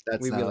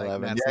 that's We'd be not like,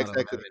 11. that's Yeah, not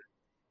exactly. 11.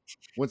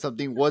 When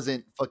something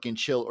wasn't fucking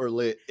chill or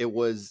lit, it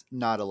was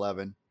not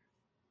 11.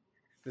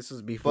 This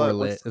was before But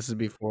lit. once, This is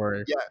before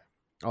yeah,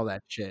 all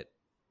that shit.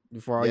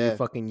 Before all you yeah,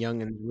 fucking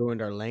youngins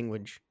ruined our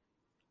language.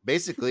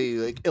 basically,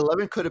 like,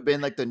 11 could have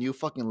been like the new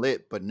fucking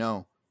lit, but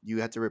no, you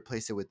had to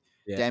replace it with,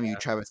 Yeah. damn you,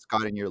 Travis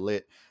Scott, and your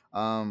lit.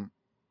 Um,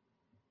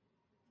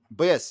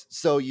 But yes,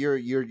 so your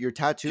Dude,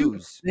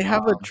 tattoos, they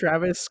have a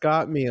Travis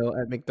Scott meal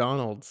at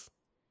McDonald's.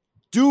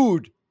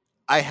 dude.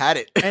 I had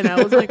it. And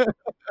I was like,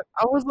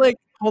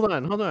 hold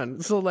on.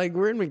 So like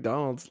we're in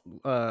McDonald's,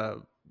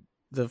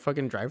 the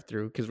fucking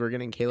drive-through because we're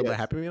getting Caleb a Yes,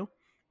 Happy Meal,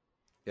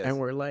 and yes.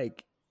 we're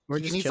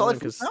Can just eat solid chilling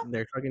foods because now?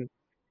 they're fucking.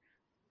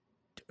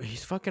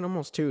 He's fucking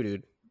almost 2,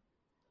 dude.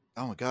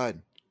 Oh my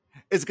god.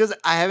 It's because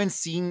I haven't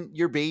seen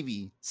your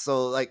baby,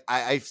 so like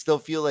I still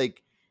feel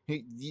like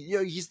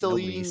he's still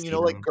Nobody's eating seen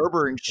like him.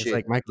 Gerber and It's shit.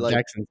 like Michael Like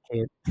Jackson's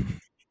kid.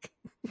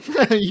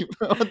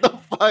 what the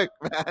fuck,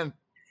 man?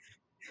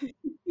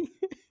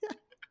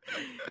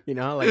 You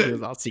know, how, like he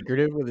was all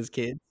secretive with his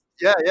kids.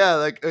 Yeah, yeah.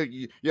 Like, are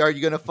you gonna That's how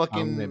I'm gonna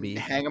fucking be.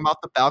 hang him off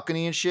the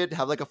balcony and shit?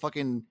 Have like a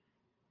fucking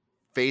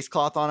face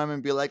cloth on him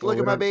and be like, Well, "Look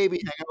at my baby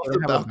hanging we off the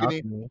don't have a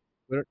balcony." balcony.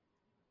 We don't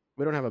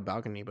we don't have a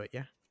balcony, but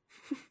yeah,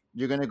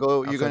 You're gonna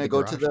go. You're outside gonna the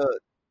go to garage. the.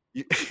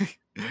 You,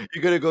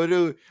 you're gonna go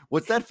to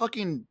what's that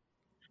fucking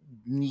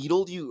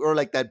needle you or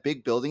like that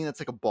big building that's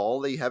like a ball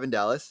that you have in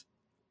Dallas?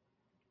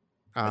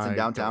 That's in I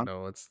don't downtown.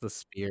 know. It's the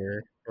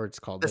spear, or it's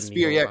called The the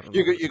spear, needle. yeah. I don't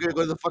know what it's You're gonna go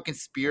called. to the fucking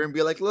spear and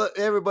be like, "Look,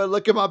 everybody,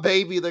 look at my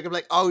baby." They're gonna be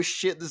like, "Oh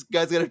shit, this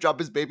guy's gonna drop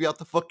his baby off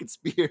the fucking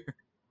spear."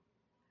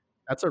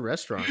 That's a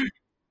restaurant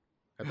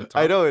at the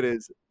I top, know it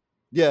is.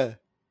 Yeah,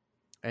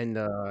 and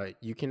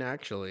you can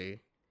actually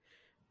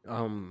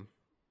um.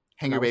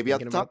 hang And I your was baby out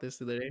thinking the about top. this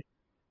the other day,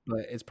 but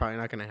it's probably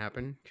not gonna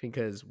happen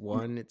because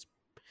one, it's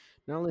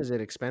not only is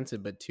it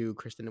expensive, but two,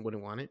 Kristen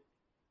wouldn't want it.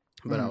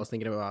 But I Mm-hmm. was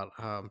thinking about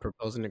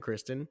proposing to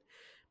Kristen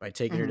by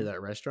taking her Mm-hmm. to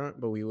that restaurant,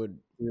 but we would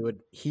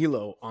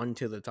helo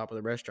onto the top of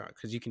the restaurant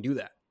because you can do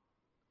that.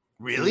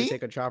 So you could Really?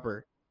 take a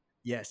chopper.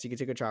 Yes, you could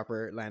take a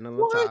chopper, land on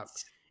the What? top,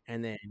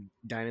 and then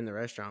dine in the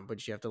restaurant.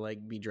 But you have to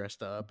like be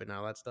dressed up and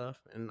all that stuff.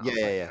 And I Yeah,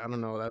 was like, yeah, I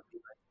don't know.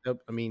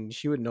 I mean,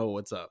 she would know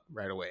what's up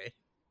right away,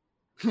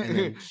 and yeah.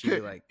 then she'd be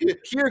like, Here,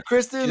 she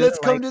Kristen, let's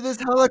doesn't come like. to this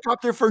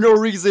helicopter for no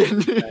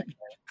reason.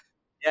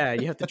 Yeah,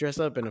 you have to dress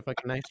up in a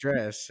fucking nice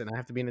dress, and I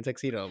have to be in a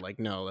tuxedo. Like,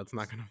 no, that's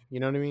not gonna.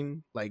 You know what I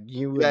mean? Like,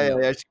 you would Yeah, yeah, yeah.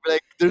 know. She'd be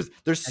like, there's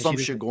And some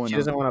shit going she on.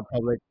 doesn't want a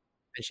public,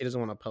 and she doesn't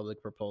want a public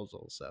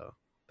proposal. So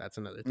that's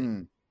another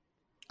thing.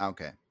 Mm,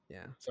 okay.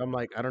 Yeah. So I'm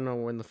like, I don't know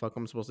when the fuck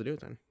I'm supposed to do it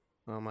then.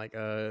 I'm like,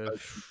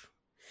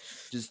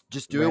 Just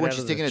do it right when out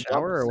she's of the taking a dump.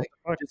 shower or Just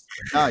what like the just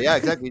no, yeah,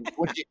 exactly.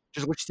 When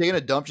she's taking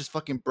a dump, just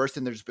fucking burst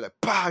in there, just be like,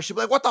 bah, she'll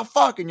be like, what the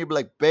fuck? And you'll be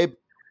like, babe,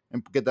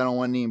 and get down on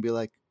one knee and be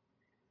like,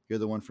 you're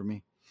the one for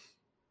me.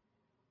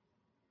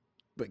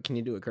 But can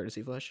you do a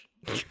courtesy flush?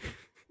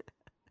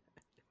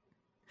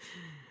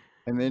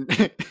 And then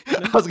You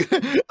know?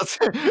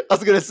 I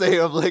was gonna say,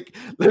 I'm like,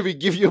 let me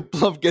give you a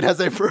blumpkin as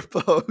I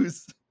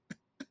propose.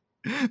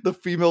 The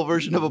female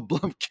version of a Ooh.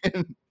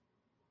 blumpkin.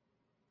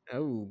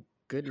 Oh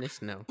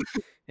goodness, no.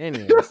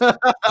 Anyways, so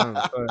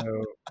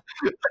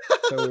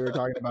we were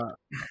talking about.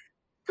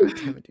 God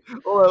damn it,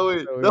 dude. Hold on,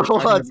 wait. So we No, were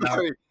hold talking on, about.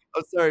 sorry.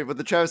 I'm sorry, but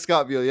the Travis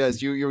Scott meal,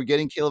 yes, you were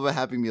getting Caleb a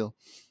Happy Meal.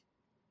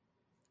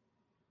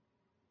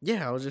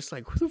 Yeah, I was just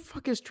like, who the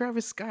fuck is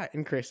Travis Scott?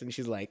 And Chris, and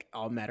she's like,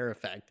 all matter of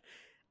fact,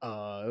 it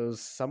was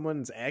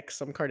someone's ex,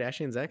 some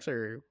Kardashian's ex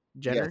or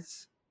Jenner.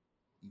 Yes.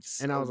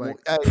 And I was like,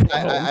 oh, I'm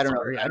I don't know.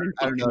 sorry, I didn't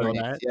I don't fucking know their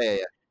know names. that. Yeah, yeah,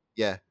 yeah.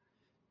 Yeah.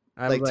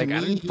 I was Like to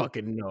like, I me, didn't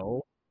fucking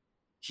know.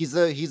 he's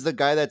the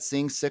guy that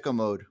sings Sicko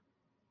Mode.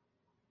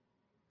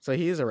 So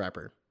he is a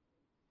rapper.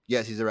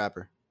 Yes, he's a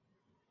rapper.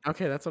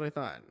 Okay, that's what I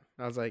thought.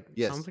 I was like, sounds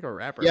Yes. like a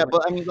rapper. Yeah, I'm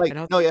like, but I mean, like, and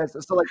I was no, like, yeah.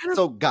 So like, I don't,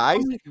 so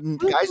guys, I'm like, who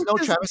the guys fuck know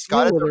does Travis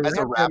Scott deal with a as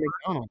a rapper at rapper.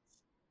 McDonald's?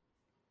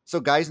 So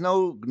guys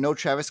know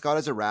Travis Scott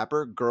as a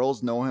rapper.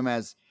 Girls know him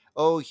as,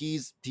 oh,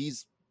 he's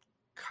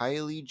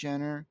Kylie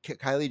Jenner,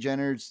 Kylie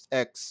Jenner's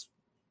ex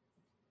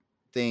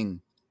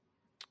thing.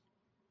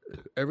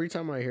 Every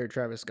time I hear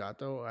Travis Scott,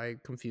 though, I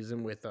confuse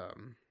him with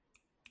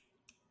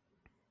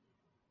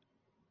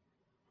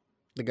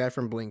the guy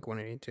from Blink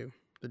 182,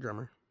 the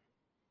drummer.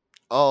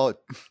 Oh,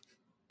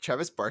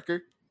 Travis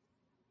Barker.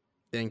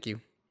 Thank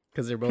you,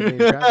 because they're both named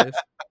Travis.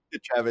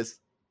 Travis.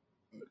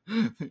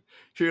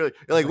 You're I was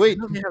like, like, I wait.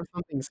 know they have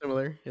something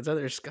similar. It's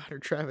either Scott or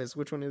Travis.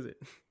 Which one is it?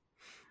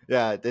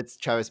 Yeah, it's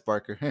Travis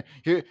Barker. I know,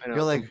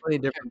 You're like, completely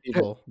different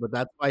people, but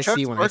that's what I see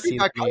Travis when I Barker see the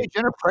got name. Kylie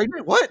Jenner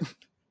pregnant? What?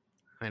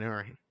 I know,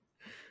 right?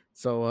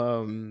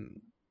 So,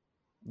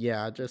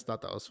 yeah, I just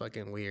thought that was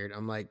fucking weird.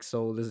 I'm like,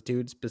 so this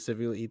dude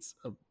specifically eats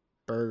a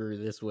burger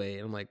this way,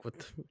 and I'm like, what?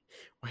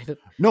 Why the?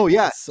 No,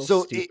 yeah. It's so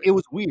So stupid. it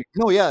was weird.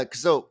 No, yeah.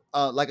 So,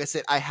 like I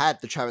said, I had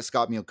the Travis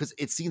Scott meal because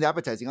it seemed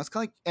appetizing. I was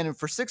kind of like, and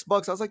for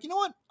 $6, I was like, you know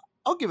what?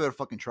 I'll give it a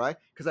fucking try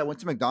because I went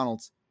to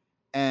McDonald's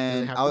Does it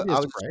and have to be a I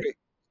was Sprite? straight.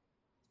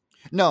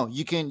 No,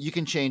 you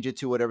can change it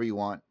to whatever you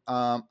want.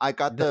 I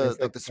got the It's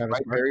like not the the Travis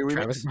Sprite Berry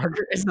Travis remix,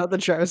 Barker. It's not the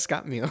Travis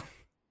Scott meal.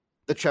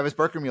 the Travis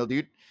Barker meal,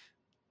 dude.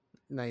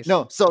 Nice.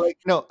 No, so like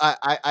no,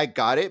 I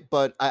got it,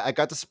 but I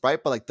got the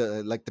Sprite, but like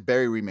the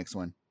berry remix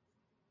one.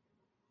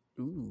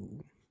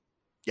 Ooh.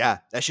 Yeah,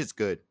 that shit's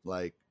good.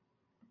 Like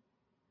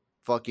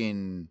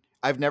fucking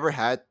I've never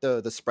had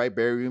the Sprite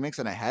Berry remix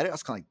and I had it. I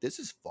was kind of like, this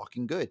is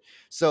fucking good.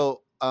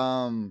 So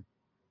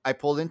I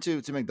pulled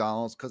into to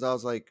McDonald's because I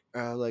was like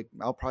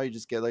I'll probably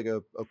just get like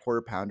a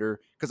quarter pounder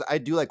because I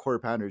do like quarter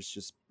pounders,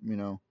 just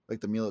like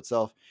the meal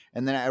itself.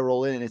 And then I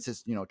roll in and it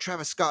says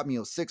Travis Scott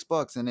meal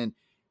 $6, and then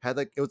had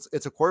like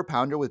it's a quarter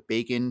pounder with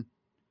bacon,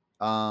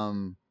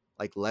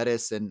 like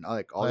lettuce and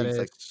like all these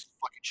like Lettuce.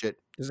 fucking shit.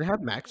 Does it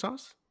have mac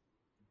sauce?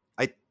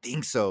 I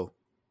think so.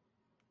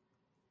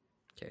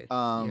 Okay,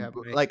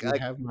 Like you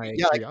have my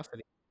yeah, like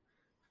curiosity.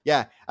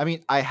 yeah. I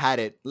mean, I had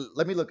it.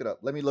 Let me look it up.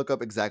 Let me look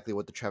up exactly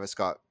what the Travis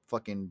Scott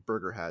fucking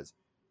burger has.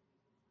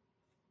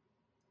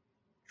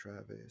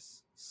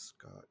 Travis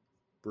Scott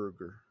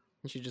burger.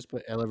 You should just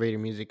put elevator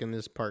music in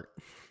this part.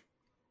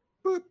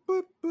 Boop,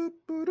 boop, boop,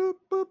 boop,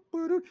 boop,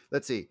 boop.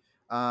 Let's see.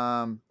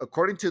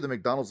 According to the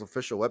McDonald's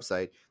official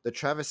website, the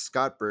Travis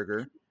Scott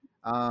burger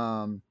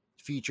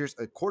features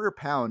a quarter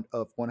pound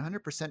of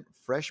 100%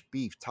 fresh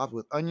beef topped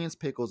with onions,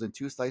 pickles, and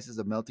 2 slices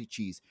of melty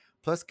cheese,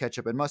 plus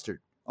ketchup and mustard.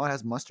 Oh, it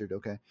has mustard.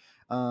 Okay.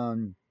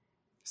 Um,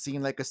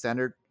 Seeing like a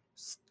standard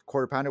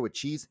quarter pounder with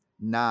cheese?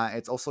 Nah,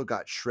 it's also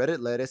got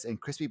shredded lettuce and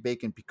crispy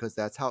bacon because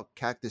that's how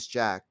Cactus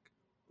Jack,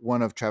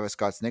 one of Travis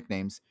Scott's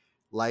nicknames,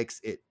 likes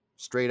it.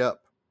 Straight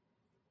up.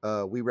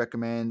 We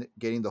recommend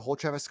getting the whole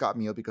Travis Scott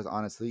meal because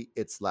honestly,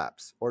 it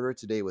slaps. Order it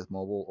today with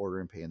mobile order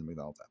and pay in the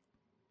McDonald's app.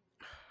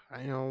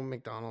 I know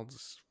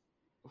McDonald's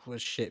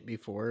was shit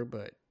before,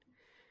 but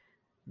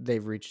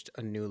they've reached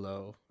a new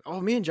low.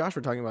 Oh, me and Josh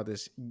were talking about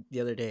this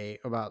the other day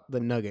about the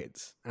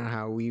nuggets and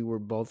how we were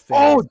both Oh,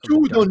 fans of the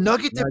dude, the dark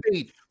nugget nuggets.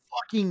 debate.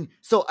 Fucking.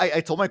 So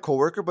I told my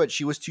coworker, but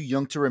she was too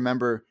young to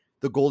remember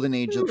the golden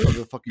age of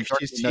the fucking dark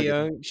She's meat too nugget.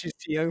 young. She's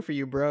too young for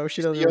you, bro. She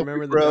She's too doesn't young for you,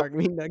 remember the bro. dark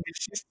meat nuggets.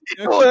 She's too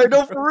young No, for I you,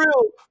 know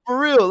bro. for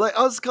real. Like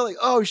I was kind of like,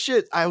 oh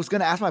shit. I was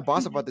gonna ask my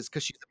boss about this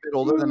because she's a bit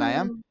older than I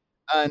am,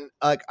 and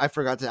like I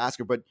forgot to ask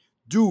her. But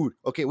dude,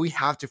 okay, we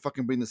have to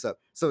fucking bring this up.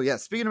 So yeah,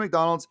 speaking of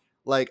McDonald's,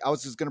 like I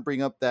was just gonna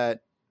bring up that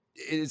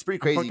it's pretty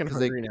I'm crazy fucking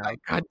because like hungry now.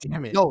 God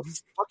damn it. no,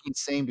 fucking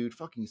same, dude,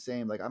 fucking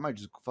same. Like I might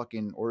just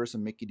fucking order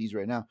some Mickey D's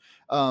right now.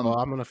 Well,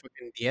 I'm gonna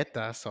fucking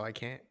dieta, so I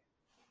can't.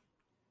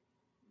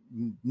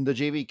 The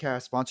JV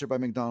cast sponsored by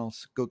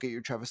McDonald's. Go get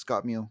your Travis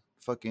Scott meal.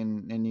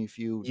 Fucking, and if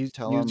you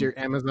tell Use them your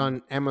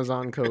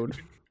Amazon code.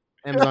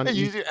 Amazon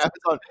use your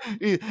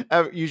Eats.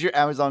 use your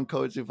Amazon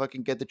code to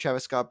fucking get the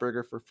Travis Scott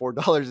burger for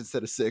 $4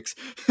 instead of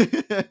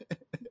 $6.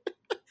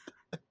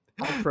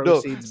 All No,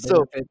 proceeds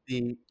so benefit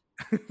the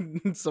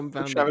some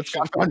the Travis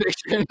foundation. Scott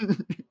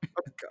Foundation.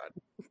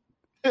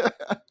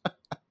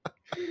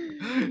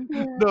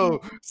 Oh No,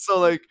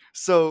 God.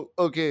 so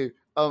okay.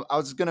 I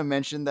was just gonna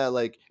mention that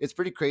like it's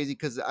pretty crazy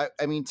because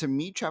I mean to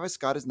me Travis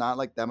Scott is not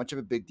like that much of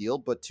a big deal,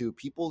 but to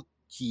people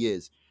he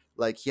is.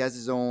 Like he has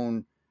his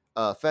own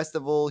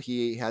festival,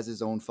 he has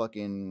his own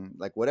fucking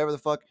like whatever the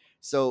fuck.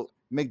 So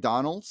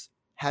McDonald's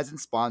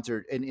hasn't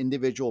sponsored an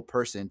individual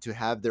person to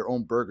have their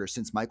own burger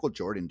since Michael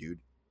Jordan, dude.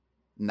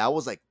 And that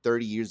was like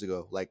 30 years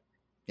ago. Like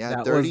yeah, That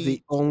was 30.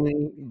 the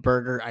only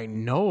burger I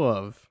know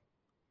of.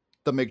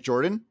 The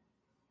McJordan.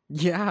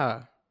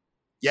 Yeah.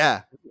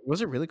 Yeah,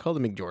 Was it really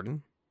called the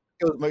McJordan?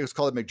 it was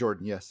called a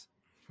McJordan. Yes.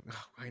 Oh,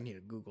 I need to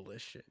Google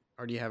this shit.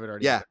 Or do you have it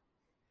already Yeah.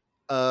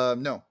 up?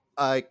 No.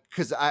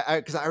 Because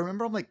I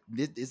remember I'm like,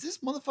 is this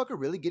motherfucker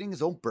really getting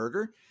his own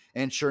burger?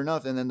 And sure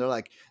enough, and then they're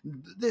like,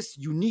 this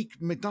unique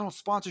McDonald's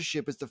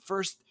sponsorship is the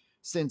first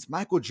since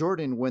Michael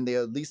Jordan when they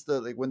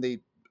when they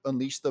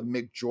unleashed the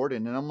McJordan,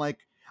 and I'm like,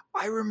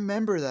 I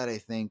remember that. I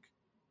think.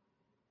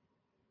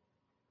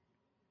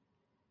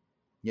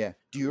 Yeah.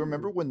 Do you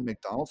remember when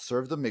McDonald's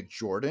served the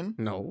McJordan?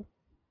 No.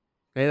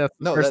 Hey, that's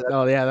the No. first.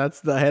 Oh, yeah, that's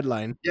the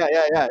headline. Yeah.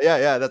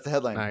 That's the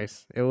headline.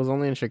 Nice. It was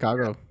only in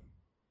Chicago.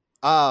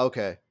 Ah,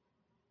 okay.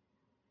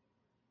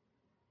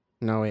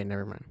 No, wait,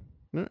 never mind.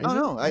 No, Oh is it?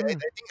 no, I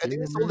think they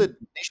sold it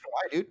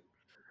nationwide, dude.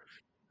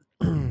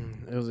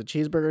 It was a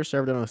cheeseburger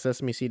served on a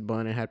sesame seed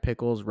bun. It had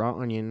pickles, raw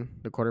onion,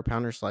 the quarter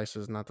pounder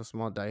slices, not the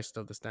small diced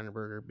of the standard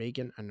burger,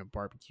 bacon, and a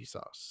barbecue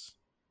sauce.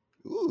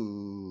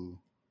 Ooh.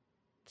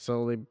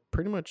 So they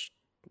pretty much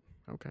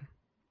okay.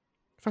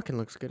 Fucking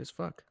looks good as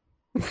fuck.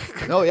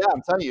 No, yeah,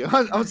 I'm telling you.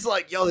 I was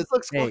like, yo, this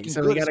looks Hey, fucking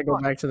so we good as gotta go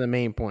fuck. back to the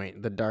main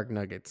point, the dark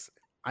nuggets.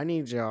 I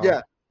need y'all.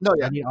 Yeah. No, I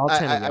yeah. need all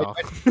 10 of y'all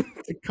to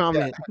Yeah,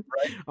 comment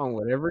right. on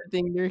whatever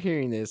thing you're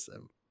hearing this.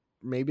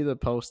 Maybe the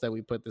post that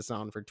we put this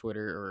on for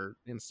Twitter or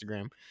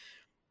Instagram.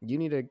 You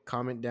need to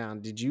comment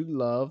down. Did you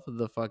love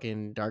the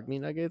fucking dark meat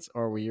nuggets,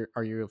 or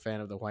are you a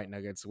fan of the white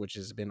nuggets, which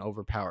has been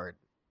overpowered?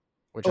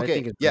 Which I Okay.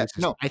 think is Yeah. racist.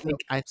 No. No. I think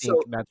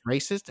So that's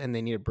racist, and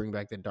they need to bring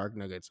back the dark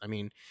nuggets. I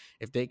mean,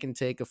 if they can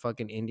take a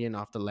fucking Indian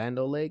off the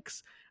Lando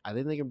Lakes, I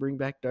think they can bring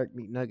back dark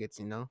meat nuggets.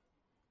 You know,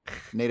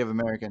 Native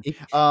American. E-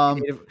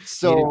 native,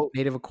 So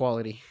native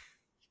equality.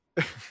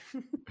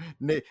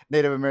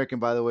 Native American,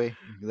 by the way,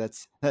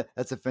 that's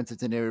offensive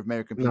to Native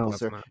American No, people, it's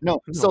sir. not.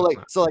 No. No, So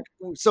it's like,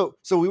 not.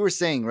 so we were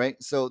saying,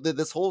 right? So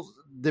this whole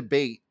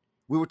debate,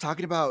 we were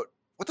talking about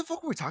what the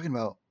fuck were we talking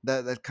about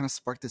that kind of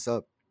sparked this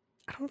up.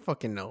 I don't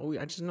fucking know.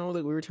 I just know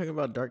that we were talking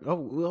about dark.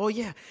 Oh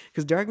yeah,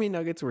 because dark meat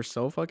nuggets were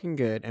so fucking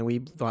good, and we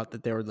thought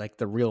that they were like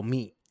the real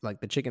meat. like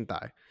the chicken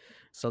thigh.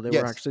 So they were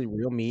Yes. actually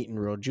real meat and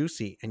real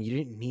juicy, and you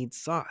didn't need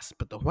sauce.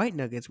 But the white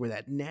nuggets were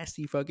that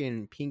nasty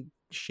fucking pink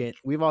shit.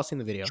 We've all seen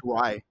the video.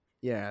 Dry.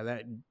 Yeah,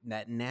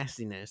 that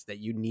nastiness that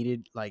you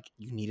needed, like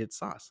you needed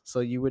sauce. So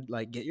you would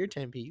like get your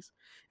 10 piece,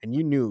 and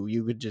you knew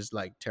you could just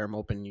like tear them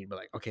open. And you'd be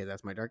like, okay,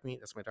 that's my dark meat.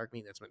 That's my dark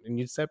meat. That's my, and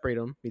you'd separate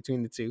them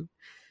between the two.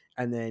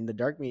 And then the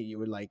dark meat you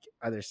would like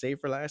either save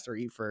for last or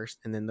eat first,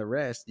 and then the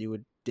rest you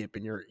would dip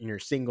in your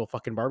single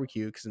fucking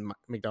barbecue because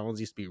McDonald's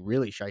used to be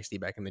really shisty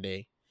back in the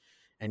day.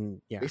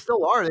 And yeah, They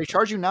still are. They so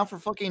charge you now for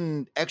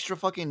fucking extra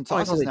fucking oh, I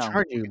know sauces they now.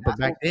 charge you, Fucking but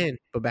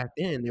assholes. back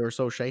then they were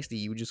so shisty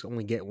you would just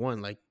only get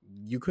one. Like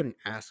you couldn't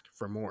ask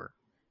for more,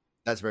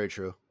 That's very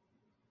true.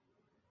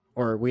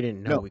 or we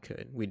didn't know No, we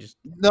could. We just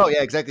no,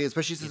 yeah, exactly.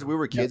 Especially you since know we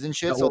were dealt, kids and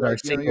shit. dealt So with our like,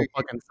 single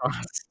fucking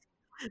sauce.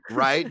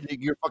 right?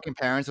 Your fucking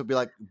parents would be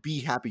like,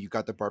 "Be happy you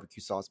got the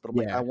barbecue sauce," but I'm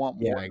like, "I Yeah, want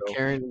more yeah.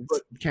 though."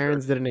 But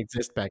Karens didn't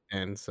exist back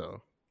then,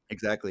 so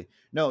exactly.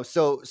 No,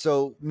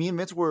 so me and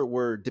Mitch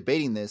were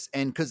debating this,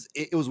 and because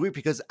it was weird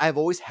because I've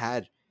always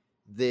had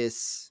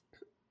this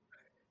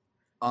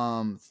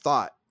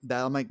thought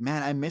that I'm like,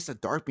 man, I miss the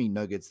dark meat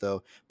nuggets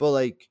though. But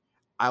like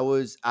I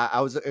was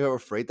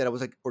afraid that I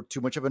was like or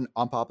too much of an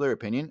unpopular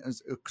opinion.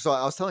 So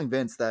I was telling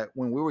Vince that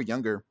when we were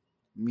younger,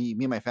 me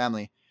and my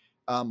family,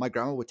 my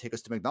grandma would take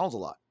us to McDonald's a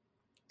lot,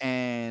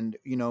 and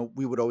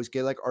we would always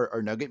get like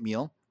our nugget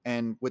meal,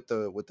 and with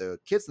the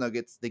kids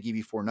nuggets they give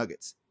you 4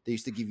 nuggets. They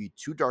used to give you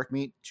 2 dark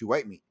meat, 2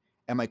 white meat,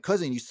 and my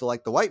cousin used to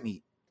like the white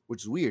meat,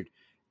 which is weird,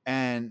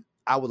 and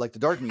I would like the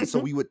dark meat. So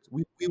we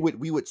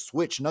would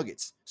switch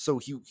nuggets, so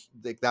he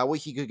like that way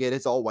he could get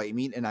his all white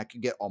meat and I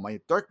could get all my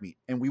dark meat,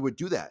 and we would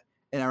do that.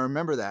 And I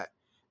remember that.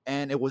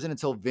 And it wasn't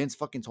until Vince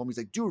fucking told me, he's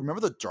like, dude, remember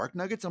the dark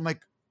nuggets? I'm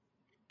like,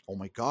 oh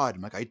my god.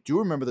 I'm like, I do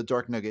remember the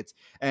dark nuggets.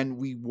 And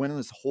we went on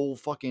this whole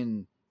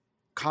fucking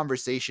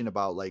conversation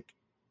about like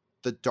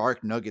the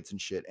dark nuggets and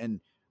shit.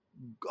 And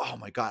oh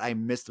my god, I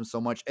missed them so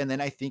much. And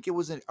then I think it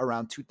was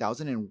around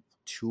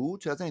 2002,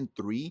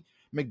 2003.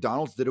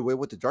 McDonald's did away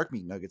with the dark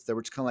meat nuggets. They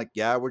were just kind of like,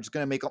 yeah, we're just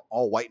gonna make them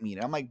all white meat.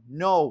 And I'm like,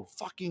 no,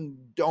 fucking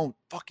don't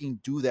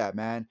fucking do that,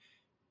 man.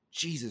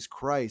 Jesus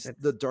Christ,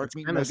 the it's dark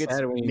meat kind of nuggets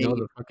sad when you know made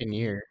the fucking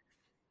year.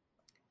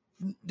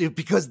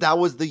 because that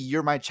was the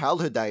year my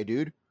childhood died,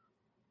 dude.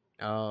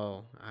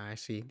 Oh, I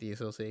see the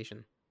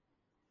association.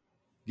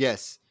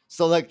 Yes.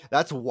 So like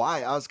that's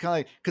why I was kind of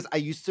like because I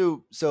used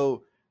to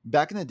so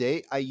back in the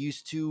day I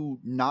used to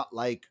not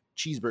like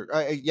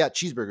cheeseburger. Yeah,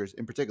 cheeseburgers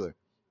in particular.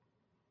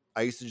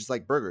 I used to just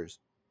like burgers,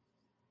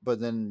 but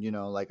then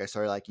like I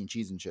started liking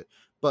cheese and shit.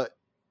 But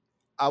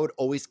I would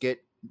always get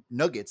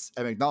nuggets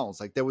at McDonald's.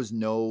 Like there was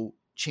no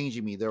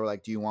changing me. They were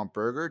like, "Do you want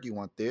burger? Do you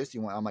want this? Do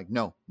you want?" I'm like,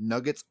 "No,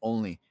 nuggets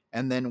only."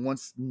 And then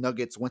once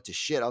nuggets went to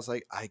shit, I was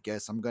like, "I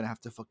guess I'm gonna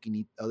have to fucking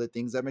eat other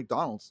things at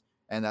McDonald's."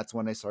 And that's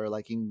when I started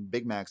liking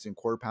Big Macs and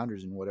quarter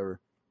pounders and whatever.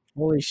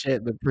 Holy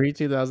shit! The pre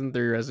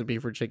 2003 recipe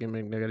for chicken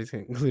McNuggets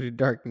included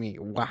dark meat.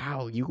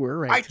 Wow, you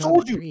were I right.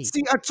 told you. 2003.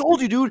 See, I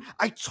told you, dude.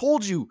 I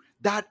told you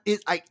that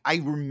is. I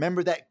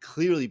remember that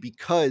clearly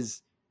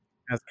because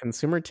As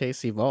consumer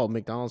tastes evolved,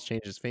 McDonald's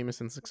changed its famous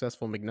and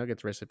successful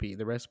McNuggets recipe.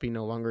 The recipe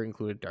no longer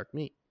included dark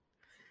meat.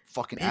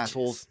 fucking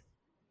assholes.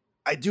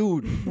 Bitches.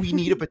 Dude, we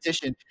need a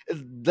petition.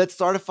 Let's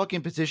start a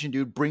fucking petition,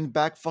 dude. Bring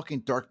back fucking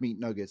dark meat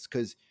nuggets,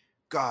 because,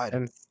 God,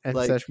 And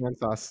like, Szechuan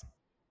sauce.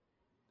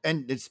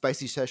 and it's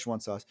spicy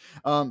Szechuan sauce.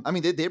 I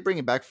mean, they bring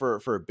it back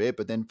for a bit,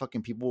 but then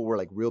fucking people were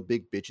like real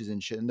big bitches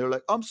and shit, and they're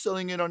like, I'm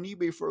selling it on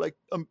eBay for like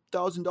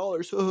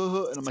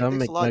 $1,000, and I'm like, Some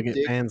thanks a lot, McNugget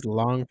dick. fans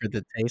long for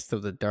the taste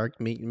of the dark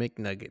meat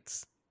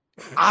McNuggets.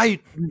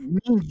 Me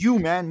and you,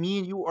 man, me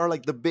and you are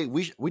like the big.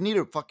 We need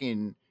a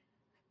fucking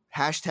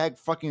hashtag.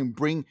 Fucking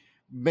bring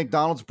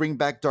McDonald's. Bring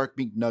back dark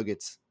meat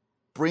nuggets.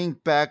 Bring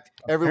back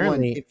everyone.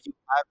 apparently, If you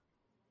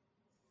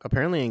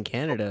apparently in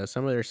Canada,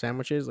 some of their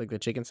sandwiches, like the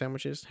chicken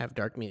sandwiches, have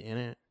dark meat in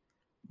it.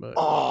 But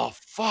Oh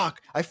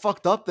fuck! I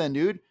fucked up then,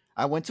 dude.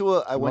 I went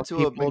most to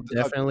people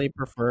definitely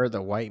prefer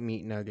the white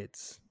meat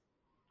nuggets.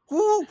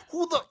 who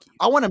the Fuck you.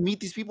 I want to meet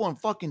these people and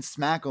fucking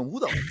smack them. Who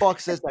the fuck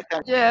says that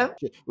kind Yeah. of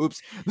shit?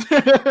 Oops.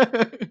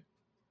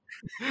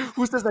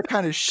 Who says that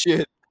kind of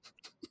shit?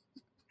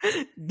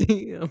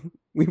 Damn.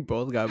 We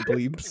both got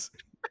bleeps.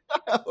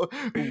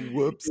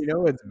 Whoops. You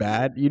know it's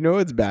bad. You know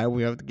it's bad.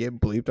 We have to get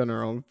bleeped on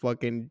our own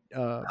fucking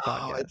Oh,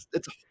 podcast.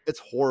 it's I was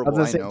horrible.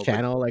 gonna I say know, but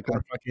channel, like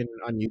we're fucking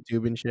on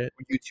YouTube and shit.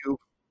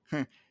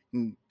 YouTube.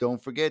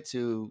 Don't forget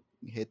to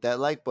hit that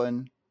like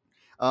button.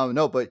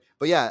 No, but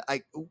yeah,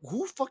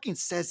 who fucking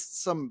says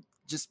some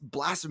just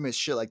blasphemous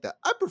shit like that?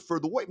 I prefer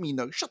the white meat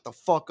nugget. Shut the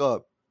fuck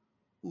up.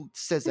 Who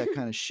says that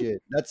kind of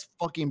shit? That's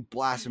fucking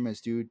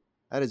blasphemous, dude.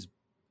 That is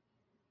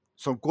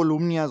son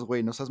columnias,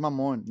 güey. No seas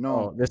mamón. No,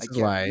 Oh, this I is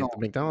can't. why No. the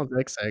McDonald's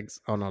X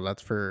eggs. Oh no,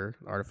 that's for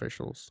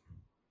artificials,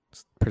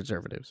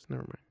 preservatives.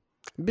 Never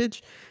mind,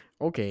 bitch.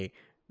 Okay,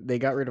 they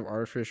got rid of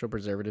artificial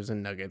preservatives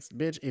and nuggets,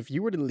 bitch. If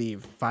you were to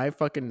leave 5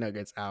 fucking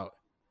nuggets out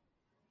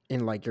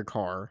in like your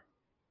car,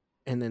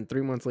 and then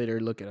 3 months later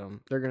look at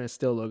them, they're gonna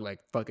still look like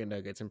fucking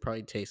nuggets and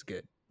probably taste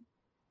good.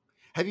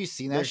 Have you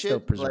seen that There's still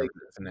shit? Like,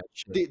 preservatives in that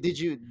shit. did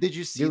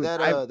you see Dude, that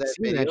I've that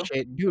seen that video?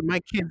 shit. Dude, my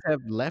kids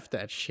have left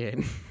that shit.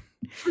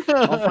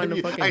 I'll find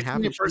a fucking I half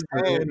seen a it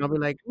cheeseburger and firsthand. I'll be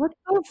like, "What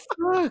the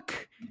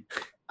fuck?"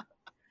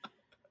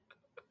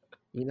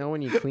 You know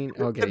when you clean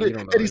okay, And you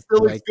don't know he this, still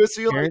but, looks like, good,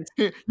 so you're parents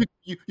like,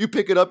 you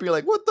pick it up, you're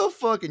like, "What the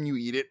fuck?" And you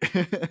eat it.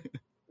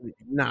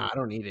 nah, I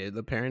don't need it.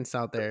 The parents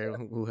out there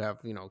who have,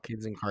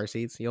 kids in car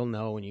seats, you'll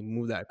know when you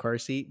move that car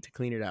seat to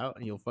clean it out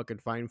and you'll fucking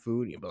find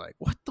food, you'll be like,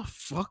 "What the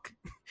fuck?"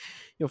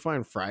 You'll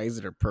find fries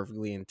that are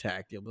perfectly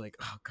intact. You'll be like,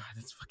 "Oh god,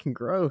 that's fucking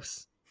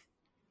gross."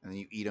 And then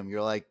you eat them.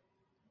 You're like,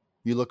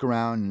 you look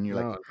around and you're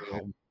like,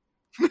 No, dude.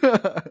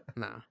 "Oh."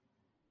 Nah.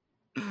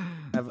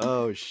 I've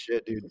Oh,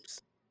 shit, dude.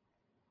 oops.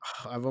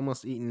 I've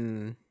almost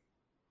eaten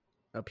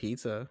a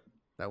pizza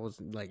that was,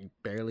 like,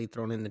 barely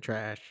thrown in the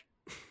trash.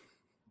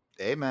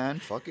 Hey, man,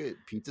 fuck it.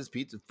 Pizza's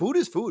pizza. Food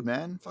is food,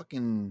 man.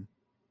 Fucking,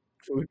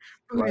 Food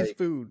food is like,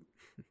 food.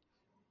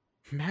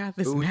 Math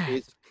is food math.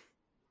 is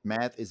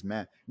math is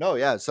math. No,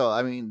 yeah. So,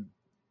 I mean,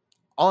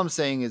 all I'm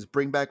saying is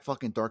bring back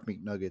fucking dark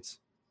meat nuggets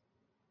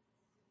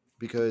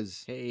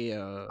because Hey,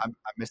 I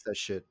miss that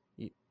shit.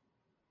 you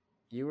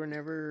you were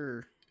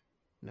never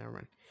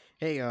mind.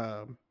 Hey,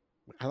 I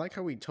like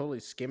how we totally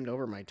skimmed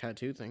over my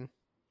tattoo thing.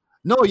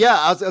 No, yeah,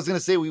 I was gonna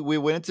say we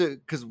went into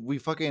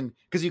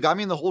because you got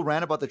me in the whole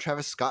rant about the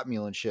Travis Scott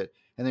meal and shit,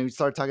 and then we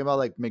started talking about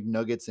like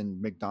McNuggets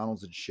and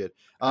McDonald's and shit.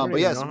 I don't But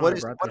even yes, know how I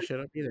what brought what that shit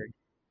up either.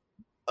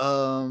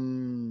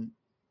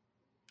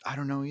 I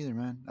don't know either,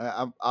 man.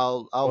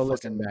 I'll We'll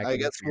listen fucking back I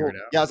and guess figure we'll it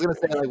out. yeah I was gonna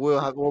say like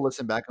we'll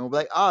listen back and we'll be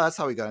like, oh, that's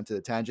how we got into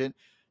the tangent.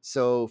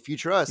 So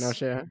future No us,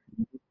 shit, huh?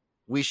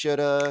 we should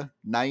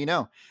now you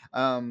know.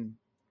 Um,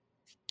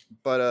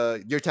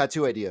 but your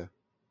tattoo idea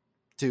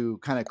to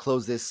kind of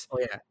close this Oh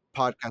yeah.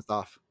 podcast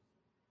off.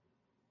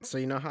 So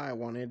you know how I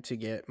wanted to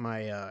get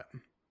my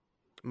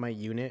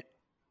unit?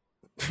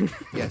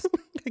 Yes.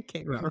 That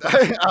came out wrong.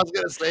 I was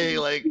gonna say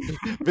like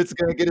Vince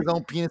gonna get his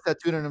own penis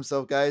tattooed on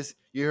himself, guys.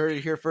 You heard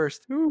it here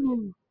first.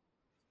 Ooh.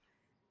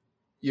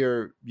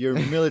 Your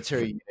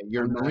military unit,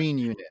 your I'm not marine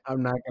unit.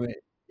 I'm not gonna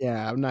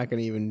yeah, I'm not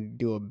gonna even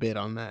do a bit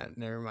on that.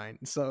 Never mind.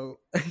 So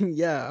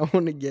yeah, I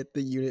want to get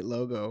the unit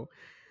logo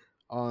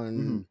Hmm.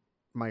 on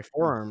my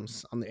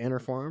forearms, on the inner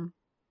forearm,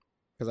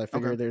 because I Okay.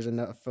 figure there's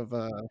enough of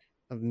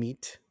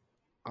meat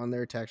on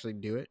there to actually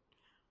do it.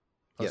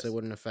 Plus, it Yes.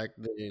 wouldn't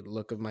affect the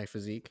look of my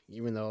physique,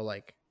 even though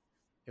like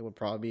it would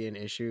probably be an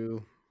issue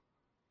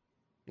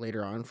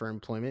later on for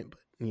employment. But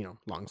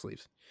long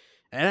sleeves,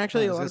 and Yeah,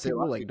 actually, I a was lot gonna of say a people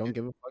lot of like don't people.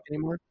 give a fuck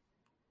anymore.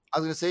 I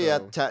was gonna say, yeah,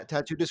 So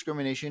tattoo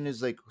discrimination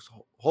is like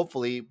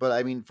hopefully, but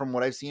I mean, from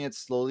what I've seen, it's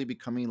slowly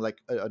becoming like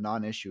a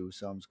non-issue.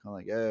 So I'm just kind of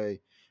like, hey,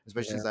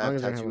 especially yeah, since as I long have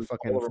as I don't have a tattoos all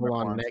fucking over my full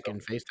on forearm. neck So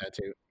and face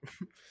tattoo.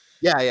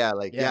 yeah, yeah,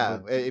 like Yeah, yeah,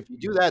 but if you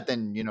do that,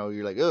 then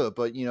you're like, oh,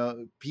 but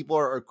people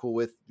are cool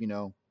with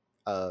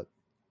uh,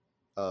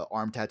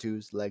 arm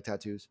tattoos, leg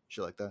tattoos,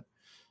 shit like that.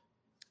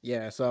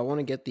 yeah, so I want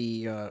to get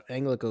the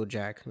Anglico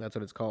Jack. That's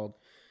what it's called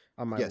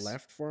on my Yes.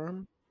 left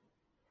forearm,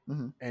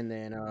 Hmm. and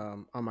then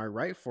on my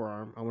right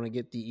forearm, I want to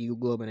get the Eagle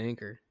Globe and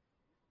Anchor.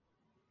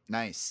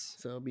 Nice.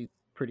 So it'll be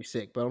pretty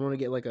sick. But I want to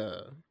get like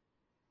a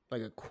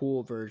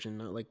cool version,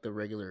 not like the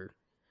regular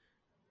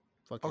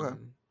Okay.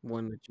 fucking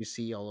one that you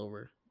see all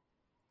over.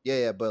 Yeah,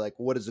 yeah, but like,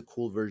 what does a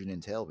cool version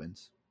entail,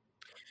 Vince?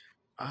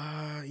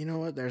 You know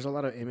what? There's a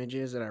lot of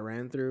images that I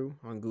ran through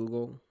on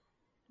Google,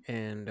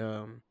 and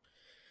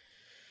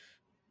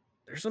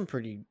there's some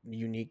pretty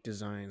unique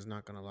designs.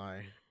 Not gonna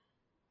lie,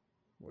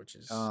 which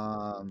is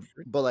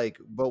But like,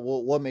 but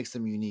what makes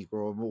them unique,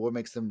 or what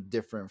makes them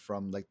different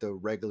from like the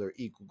regular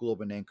equal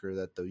globe and anchor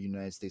that the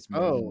United States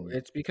oh, Marine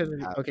it's because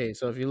have? okay.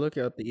 So if you look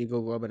up the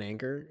Eagle Globe and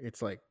Anchor,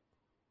 it's like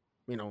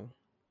you know,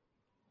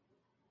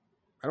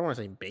 I don't want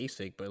to say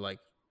basic, but like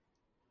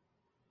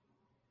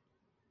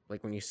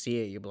when you see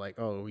it, you'll be like,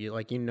 oh, you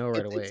know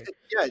right away.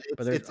 Yeah,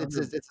 But there's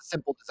other it's a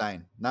simple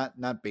design,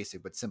 not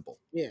basic, but simple.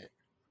 yeah.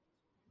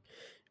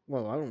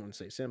 Well, I don't want to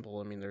say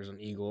simple. I mean, there's an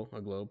eagle, a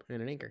globe, and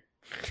an anchor.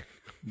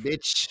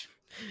 Bitch.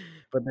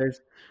 But there's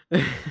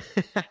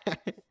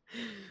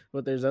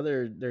but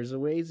there's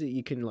ways that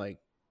you can like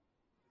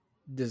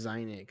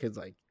design it because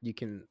you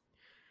can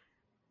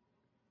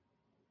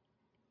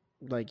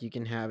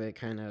have it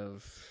kind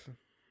of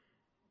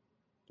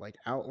like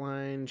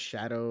outlined,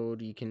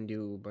 shadowed. You can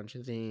do a bunch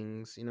of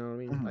things. You know what I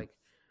mean? Mhm. Like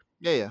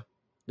Yeah, yeah.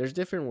 there's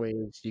different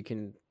ways you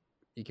can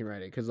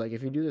write it because like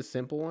if you do the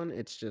simple one,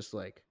 it's just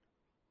like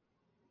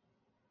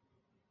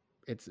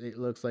it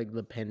looks like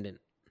the pendant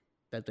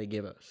that they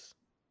give us,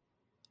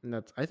 and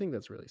I think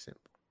that's really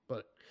simple.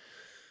 But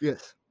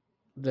Yes.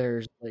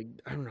 there's like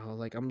I don't know,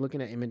 like I'm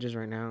looking at images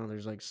right now. And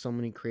there's like so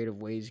many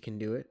creative ways you can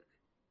do it.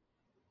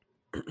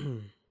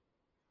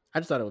 I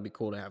just thought it would be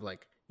cool to have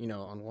like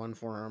on one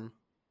forearm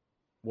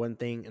one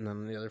thing and then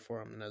on the other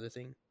forearm another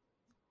thing.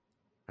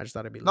 I just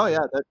thought it'd be No, lame.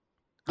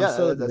 I'm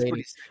still that's pretty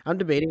debating. sick. I'm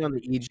debating on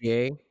the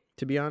EGA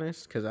to be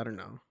honest, because I don't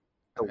know.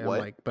 The I'm what?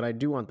 like, but I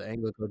do want the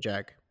Anglico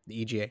Jack,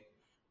 the EGA.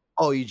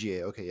 Oh,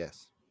 EGA. Okay,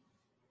 yes.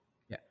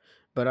 Yeah,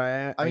 but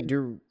I I I mean,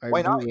 do I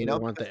why not? do really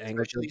want Because the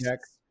Anglico especially Jack.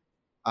 since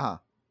uh huh.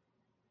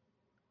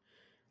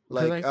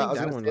 because I I think was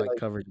that gonna one say like like,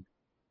 covers.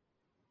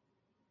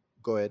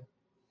 go ahead.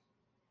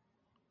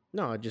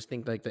 No, I just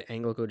think like the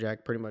Anglico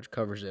Jack pretty much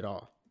covers it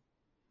all.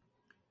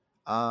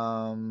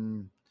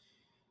 Um,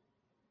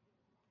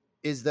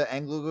 is the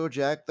Anglo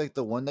Jack like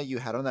the one that you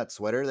had on that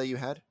sweater that you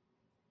had?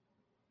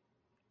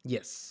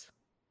 Yes.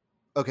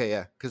 Okay,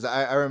 yeah, because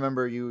I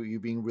remember you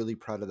being really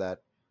proud of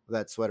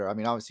that sweater. I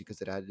mean, obviously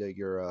because it had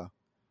your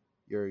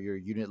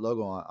unit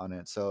logo on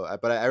it. So,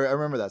 but I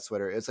remember that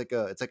sweater. It's like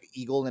an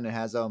eagle and it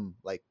has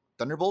like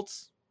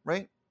thunderbolts,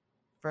 right?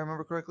 If I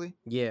remember correctly.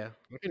 Yeah,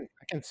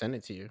 I can send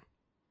it to you.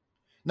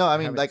 No, I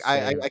I have mean it like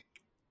saved.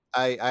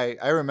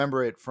 I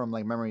remember it from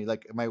like memory.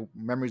 Like my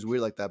memory's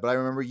weird like that, but I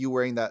remember you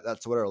wearing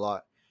that sweater a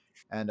lot.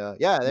 And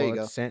yeah, there Well, you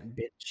it's go. sent,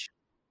 bitch.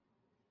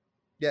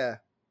 Yeah,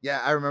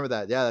 yeah, I remember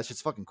that. Yeah, that's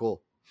just fucking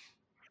cool.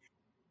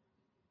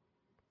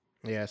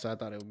 Yeah, so I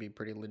thought it would be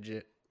pretty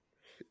legit.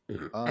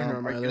 And on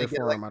Are my you gonna other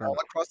get like forum, I don't all know.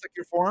 across like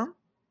your forearm?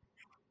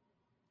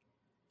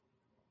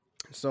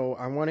 So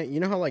I want it. You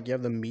know how like you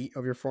have the meat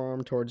of your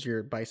forearm towards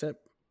your bicep.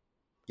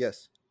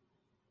 Yes.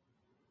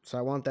 So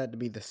I want that to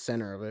be the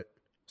center of it.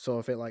 So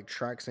if it like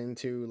tracks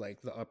into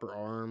like the upper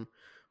arm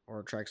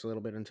or tracks a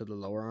little bit into the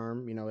lower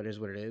arm, it is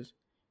what it is.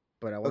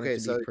 But I want it Okay,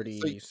 to be so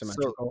pretty so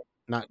symmetrical,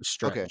 not okay.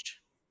 stretched.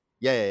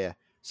 Yeah, yeah, yeah.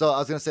 So I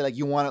was gonna say like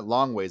you want it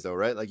long ways though,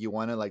 right? Like you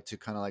want it like to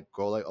kind of like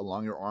go like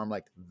along your arm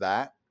like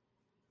that.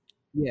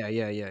 Yeah,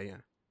 yeah, yeah, yeah.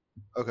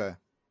 Okay,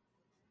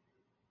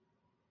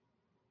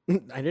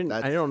 I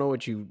that's. don't know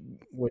what I you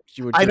were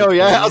know.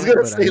 Yeah, I getting was at,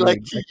 gonna but I say knew like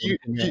exactly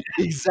what you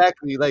you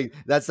exactly like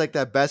that's like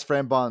that best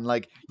friend bond.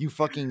 Like you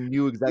fucking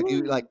knew exactly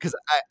meant. like because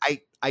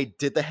I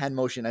did the hand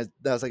motion as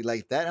I was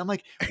like that. I'm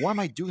like, why am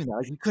I doing that?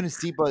 Like you couldn't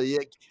see, but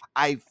like,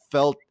 I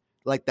felt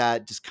like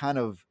that just kind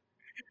of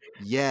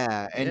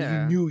yeah, and you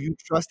Yeah. knew you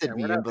Yeah, trusted we're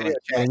me not and be video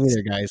like chatting yes,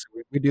 either, guys.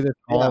 We do this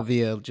yeah. all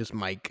via just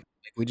mic.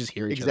 Like, we just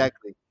hear each other.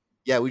 Exactly.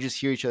 Yeah, we just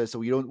hear each other, so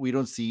we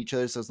don't see each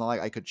other. So it's not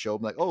like I could show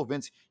them like, oh,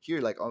 Vince,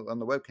 here, like on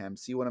the webcam,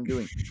 see what I'm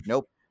doing.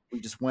 Nope. We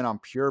just went on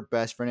pure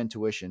best friend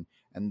intuition,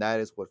 and that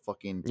is what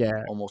fucking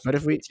Yeah. almost But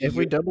 14 if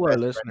we years of double our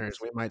best friend listeners,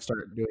 is. we might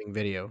start doing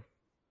video.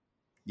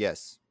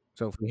 Yes,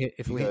 So if we hit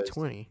because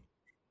 20 yes,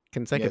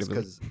 consecutively.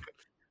 because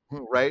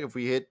right, if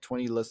we hit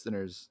 20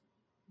 listeners,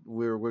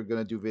 we're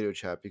gonna do video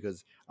chat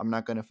because I'm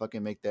not gonna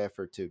fucking make the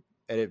effort to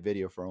edit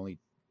video for only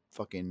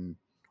fucking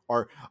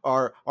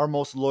our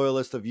most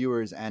loyalist of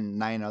viewers and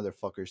 9 other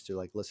fuckers to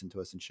like listen to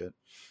us and shit.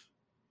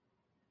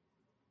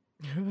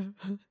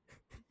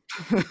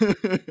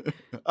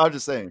 I'm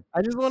just saying.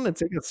 I just want to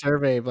take a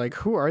survey of like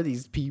who are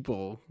these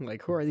people?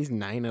 Like who are these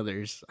 9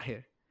 others?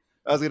 I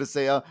was gonna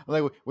say, I'm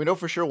like, we know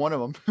for sure one of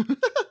them.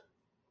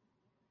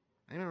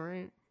 I know,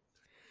 right?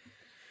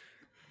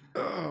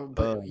 Oh,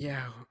 but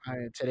yeah,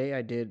 today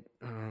I did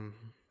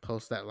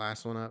post that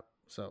last one up,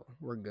 so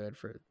we're good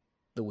for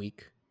the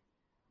week.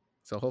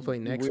 So hopefully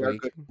next we are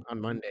good. week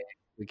on Monday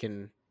we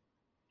can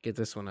get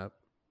this one up,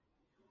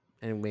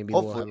 and maybe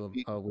we'll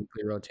Hopefully, have a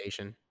weekly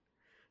rotation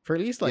for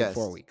at least like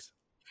 4 yes. weeks.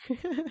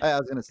 I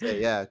was gonna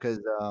say, yeah, because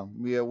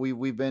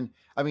we've been.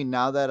 I mean,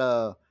 now that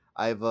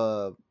I've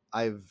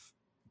I've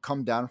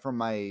come down from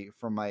my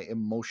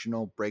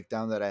emotional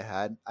breakdown that I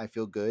had, I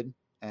feel good,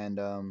 and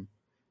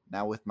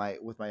now with my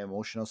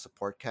emotional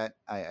support cat,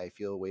 I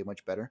feel way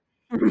much better.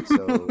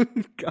 So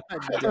God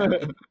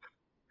damn.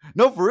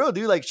 no, for real,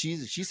 dude. Like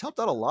she's helped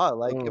out a lot.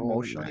 Like Oh my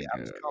emotionally,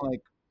 I'm just god. kind of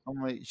like I'm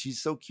like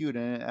she's so cute,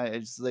 and I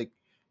just like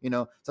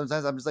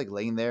sometimes I'm just like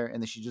laying there,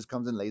 and then she just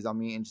comes and lays on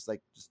me and just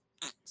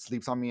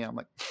sleeps on me. And I'm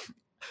like,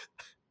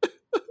 I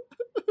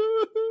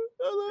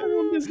don't I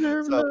love you.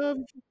 deserve So love.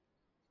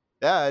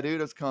 yeah,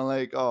 dude, it's kind of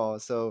like oh,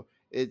 so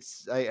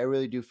it's I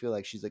really do feel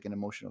like she's like an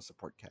emotional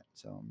support cat.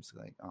 So I'm just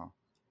like oh,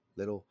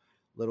 little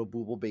little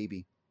booble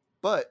baby.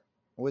 But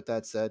with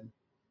that said,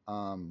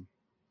 um,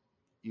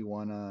 you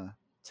wanna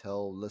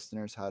tell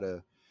listeners how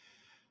to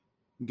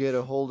get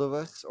a hold of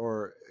us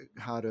or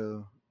how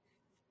to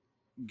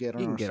get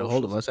on You can our get a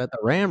hold of socials. us at the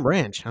Ram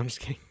Ranch. I'm just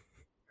kidding.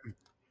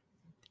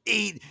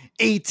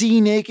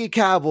 18 naked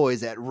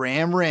cowboys at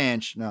Ram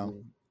Ranch. No,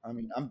 Mm, I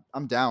mean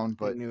I'm down, I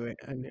but knew it.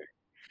 I knew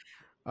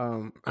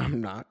it.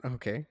 I'm not.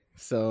 Okay.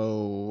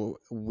 So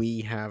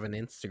we have an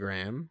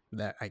Instagram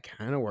that I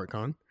kind of work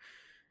on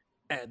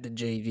at the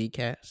JV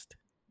Cast.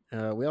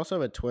 We also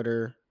have a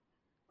Twitter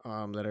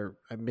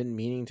I've been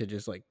meaning to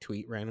just like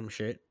tweet random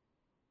shit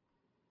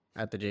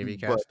at the JV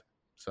but Cast.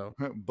 So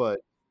but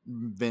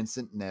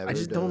Vincent I never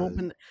just don't does.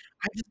 open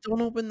I just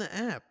don't open the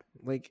app.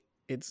 Like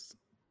it's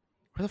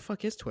where the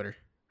fuck is Twitter?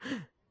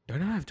 Do I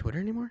not have Twitter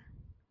anymore?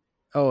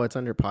 Oh, it's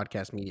under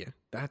podcast media.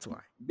 That's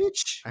why.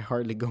 Bitch. I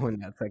hardly go in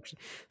that section.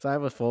 So I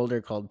have a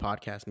folder called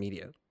podcast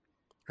media.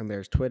 And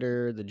there's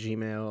Twitter, the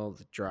Gmail,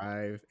 the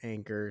Drive,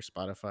 Anchor,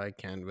 Spotify,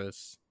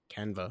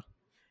 Canva,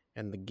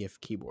 and the GIF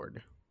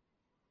keyboard.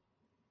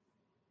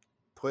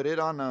 Put it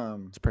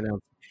on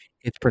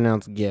It's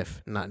pronounced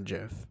GIF, not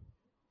GIF.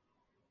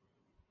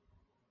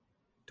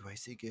 do I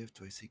say GIF?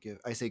 Do I say GIF?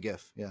 I say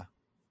GIF, yeah.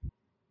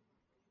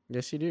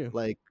 Yes, you do.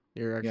 Like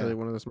You're yeah, actually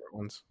one of the smart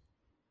ones.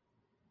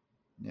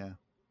 yeah.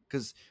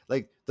 because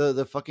like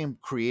the fucking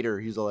creator,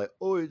 he's all like,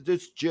 "Oh,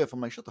 it's Jeff."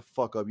 I'm like, "Shut the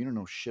fuck up! You don't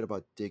know shit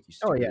about dick, you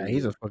Oh stupid yeah,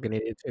 he's idiot." a fucking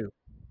idiot too.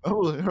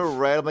 Oh,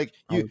 right. I'm like,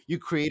 I was, you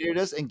created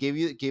us and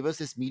gave us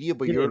this media,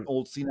 but he you're an didn't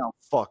old senile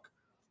fuck.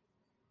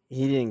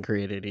 he didn't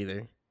create it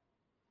either.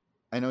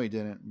 I know he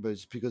didn't, but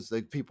it's because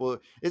like people,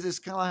 it's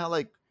just kind of how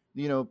like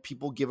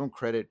people give him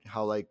credit,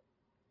 how like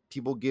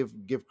people give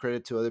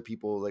credit to other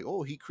people, like,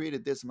 oh, he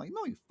created this. I'm like,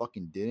 no, he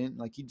fucking didn't.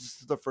 Like he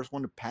just is the first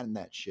one to patent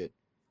that shit,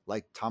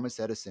 like Thomas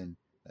Edison,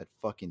 that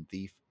fucking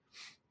thief.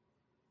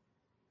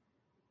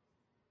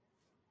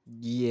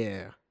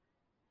 Yeah,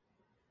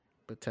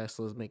 but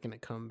Tesla's making a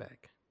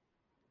comeback.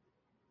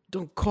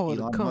 Don't call it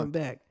a Elon Musk.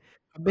 comeback.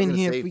 I've I was been gonna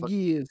here say, for fuck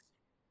years.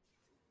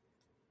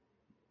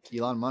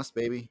 Elon Musk,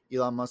 baby.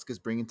 Elon Musk is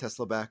bringing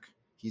Tesla back.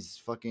 He's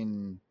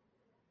fucking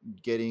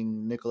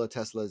getting Nikola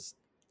Tesla's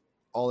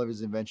all of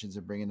his inventions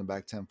and bringing them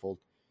back tenfold.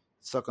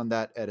 Suck on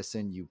that,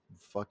 Edison, you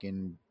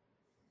fucking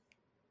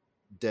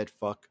dead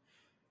fuck.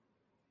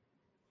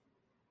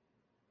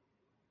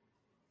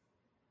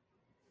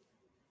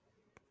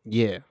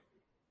 Yeah.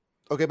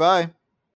 Okay, bye.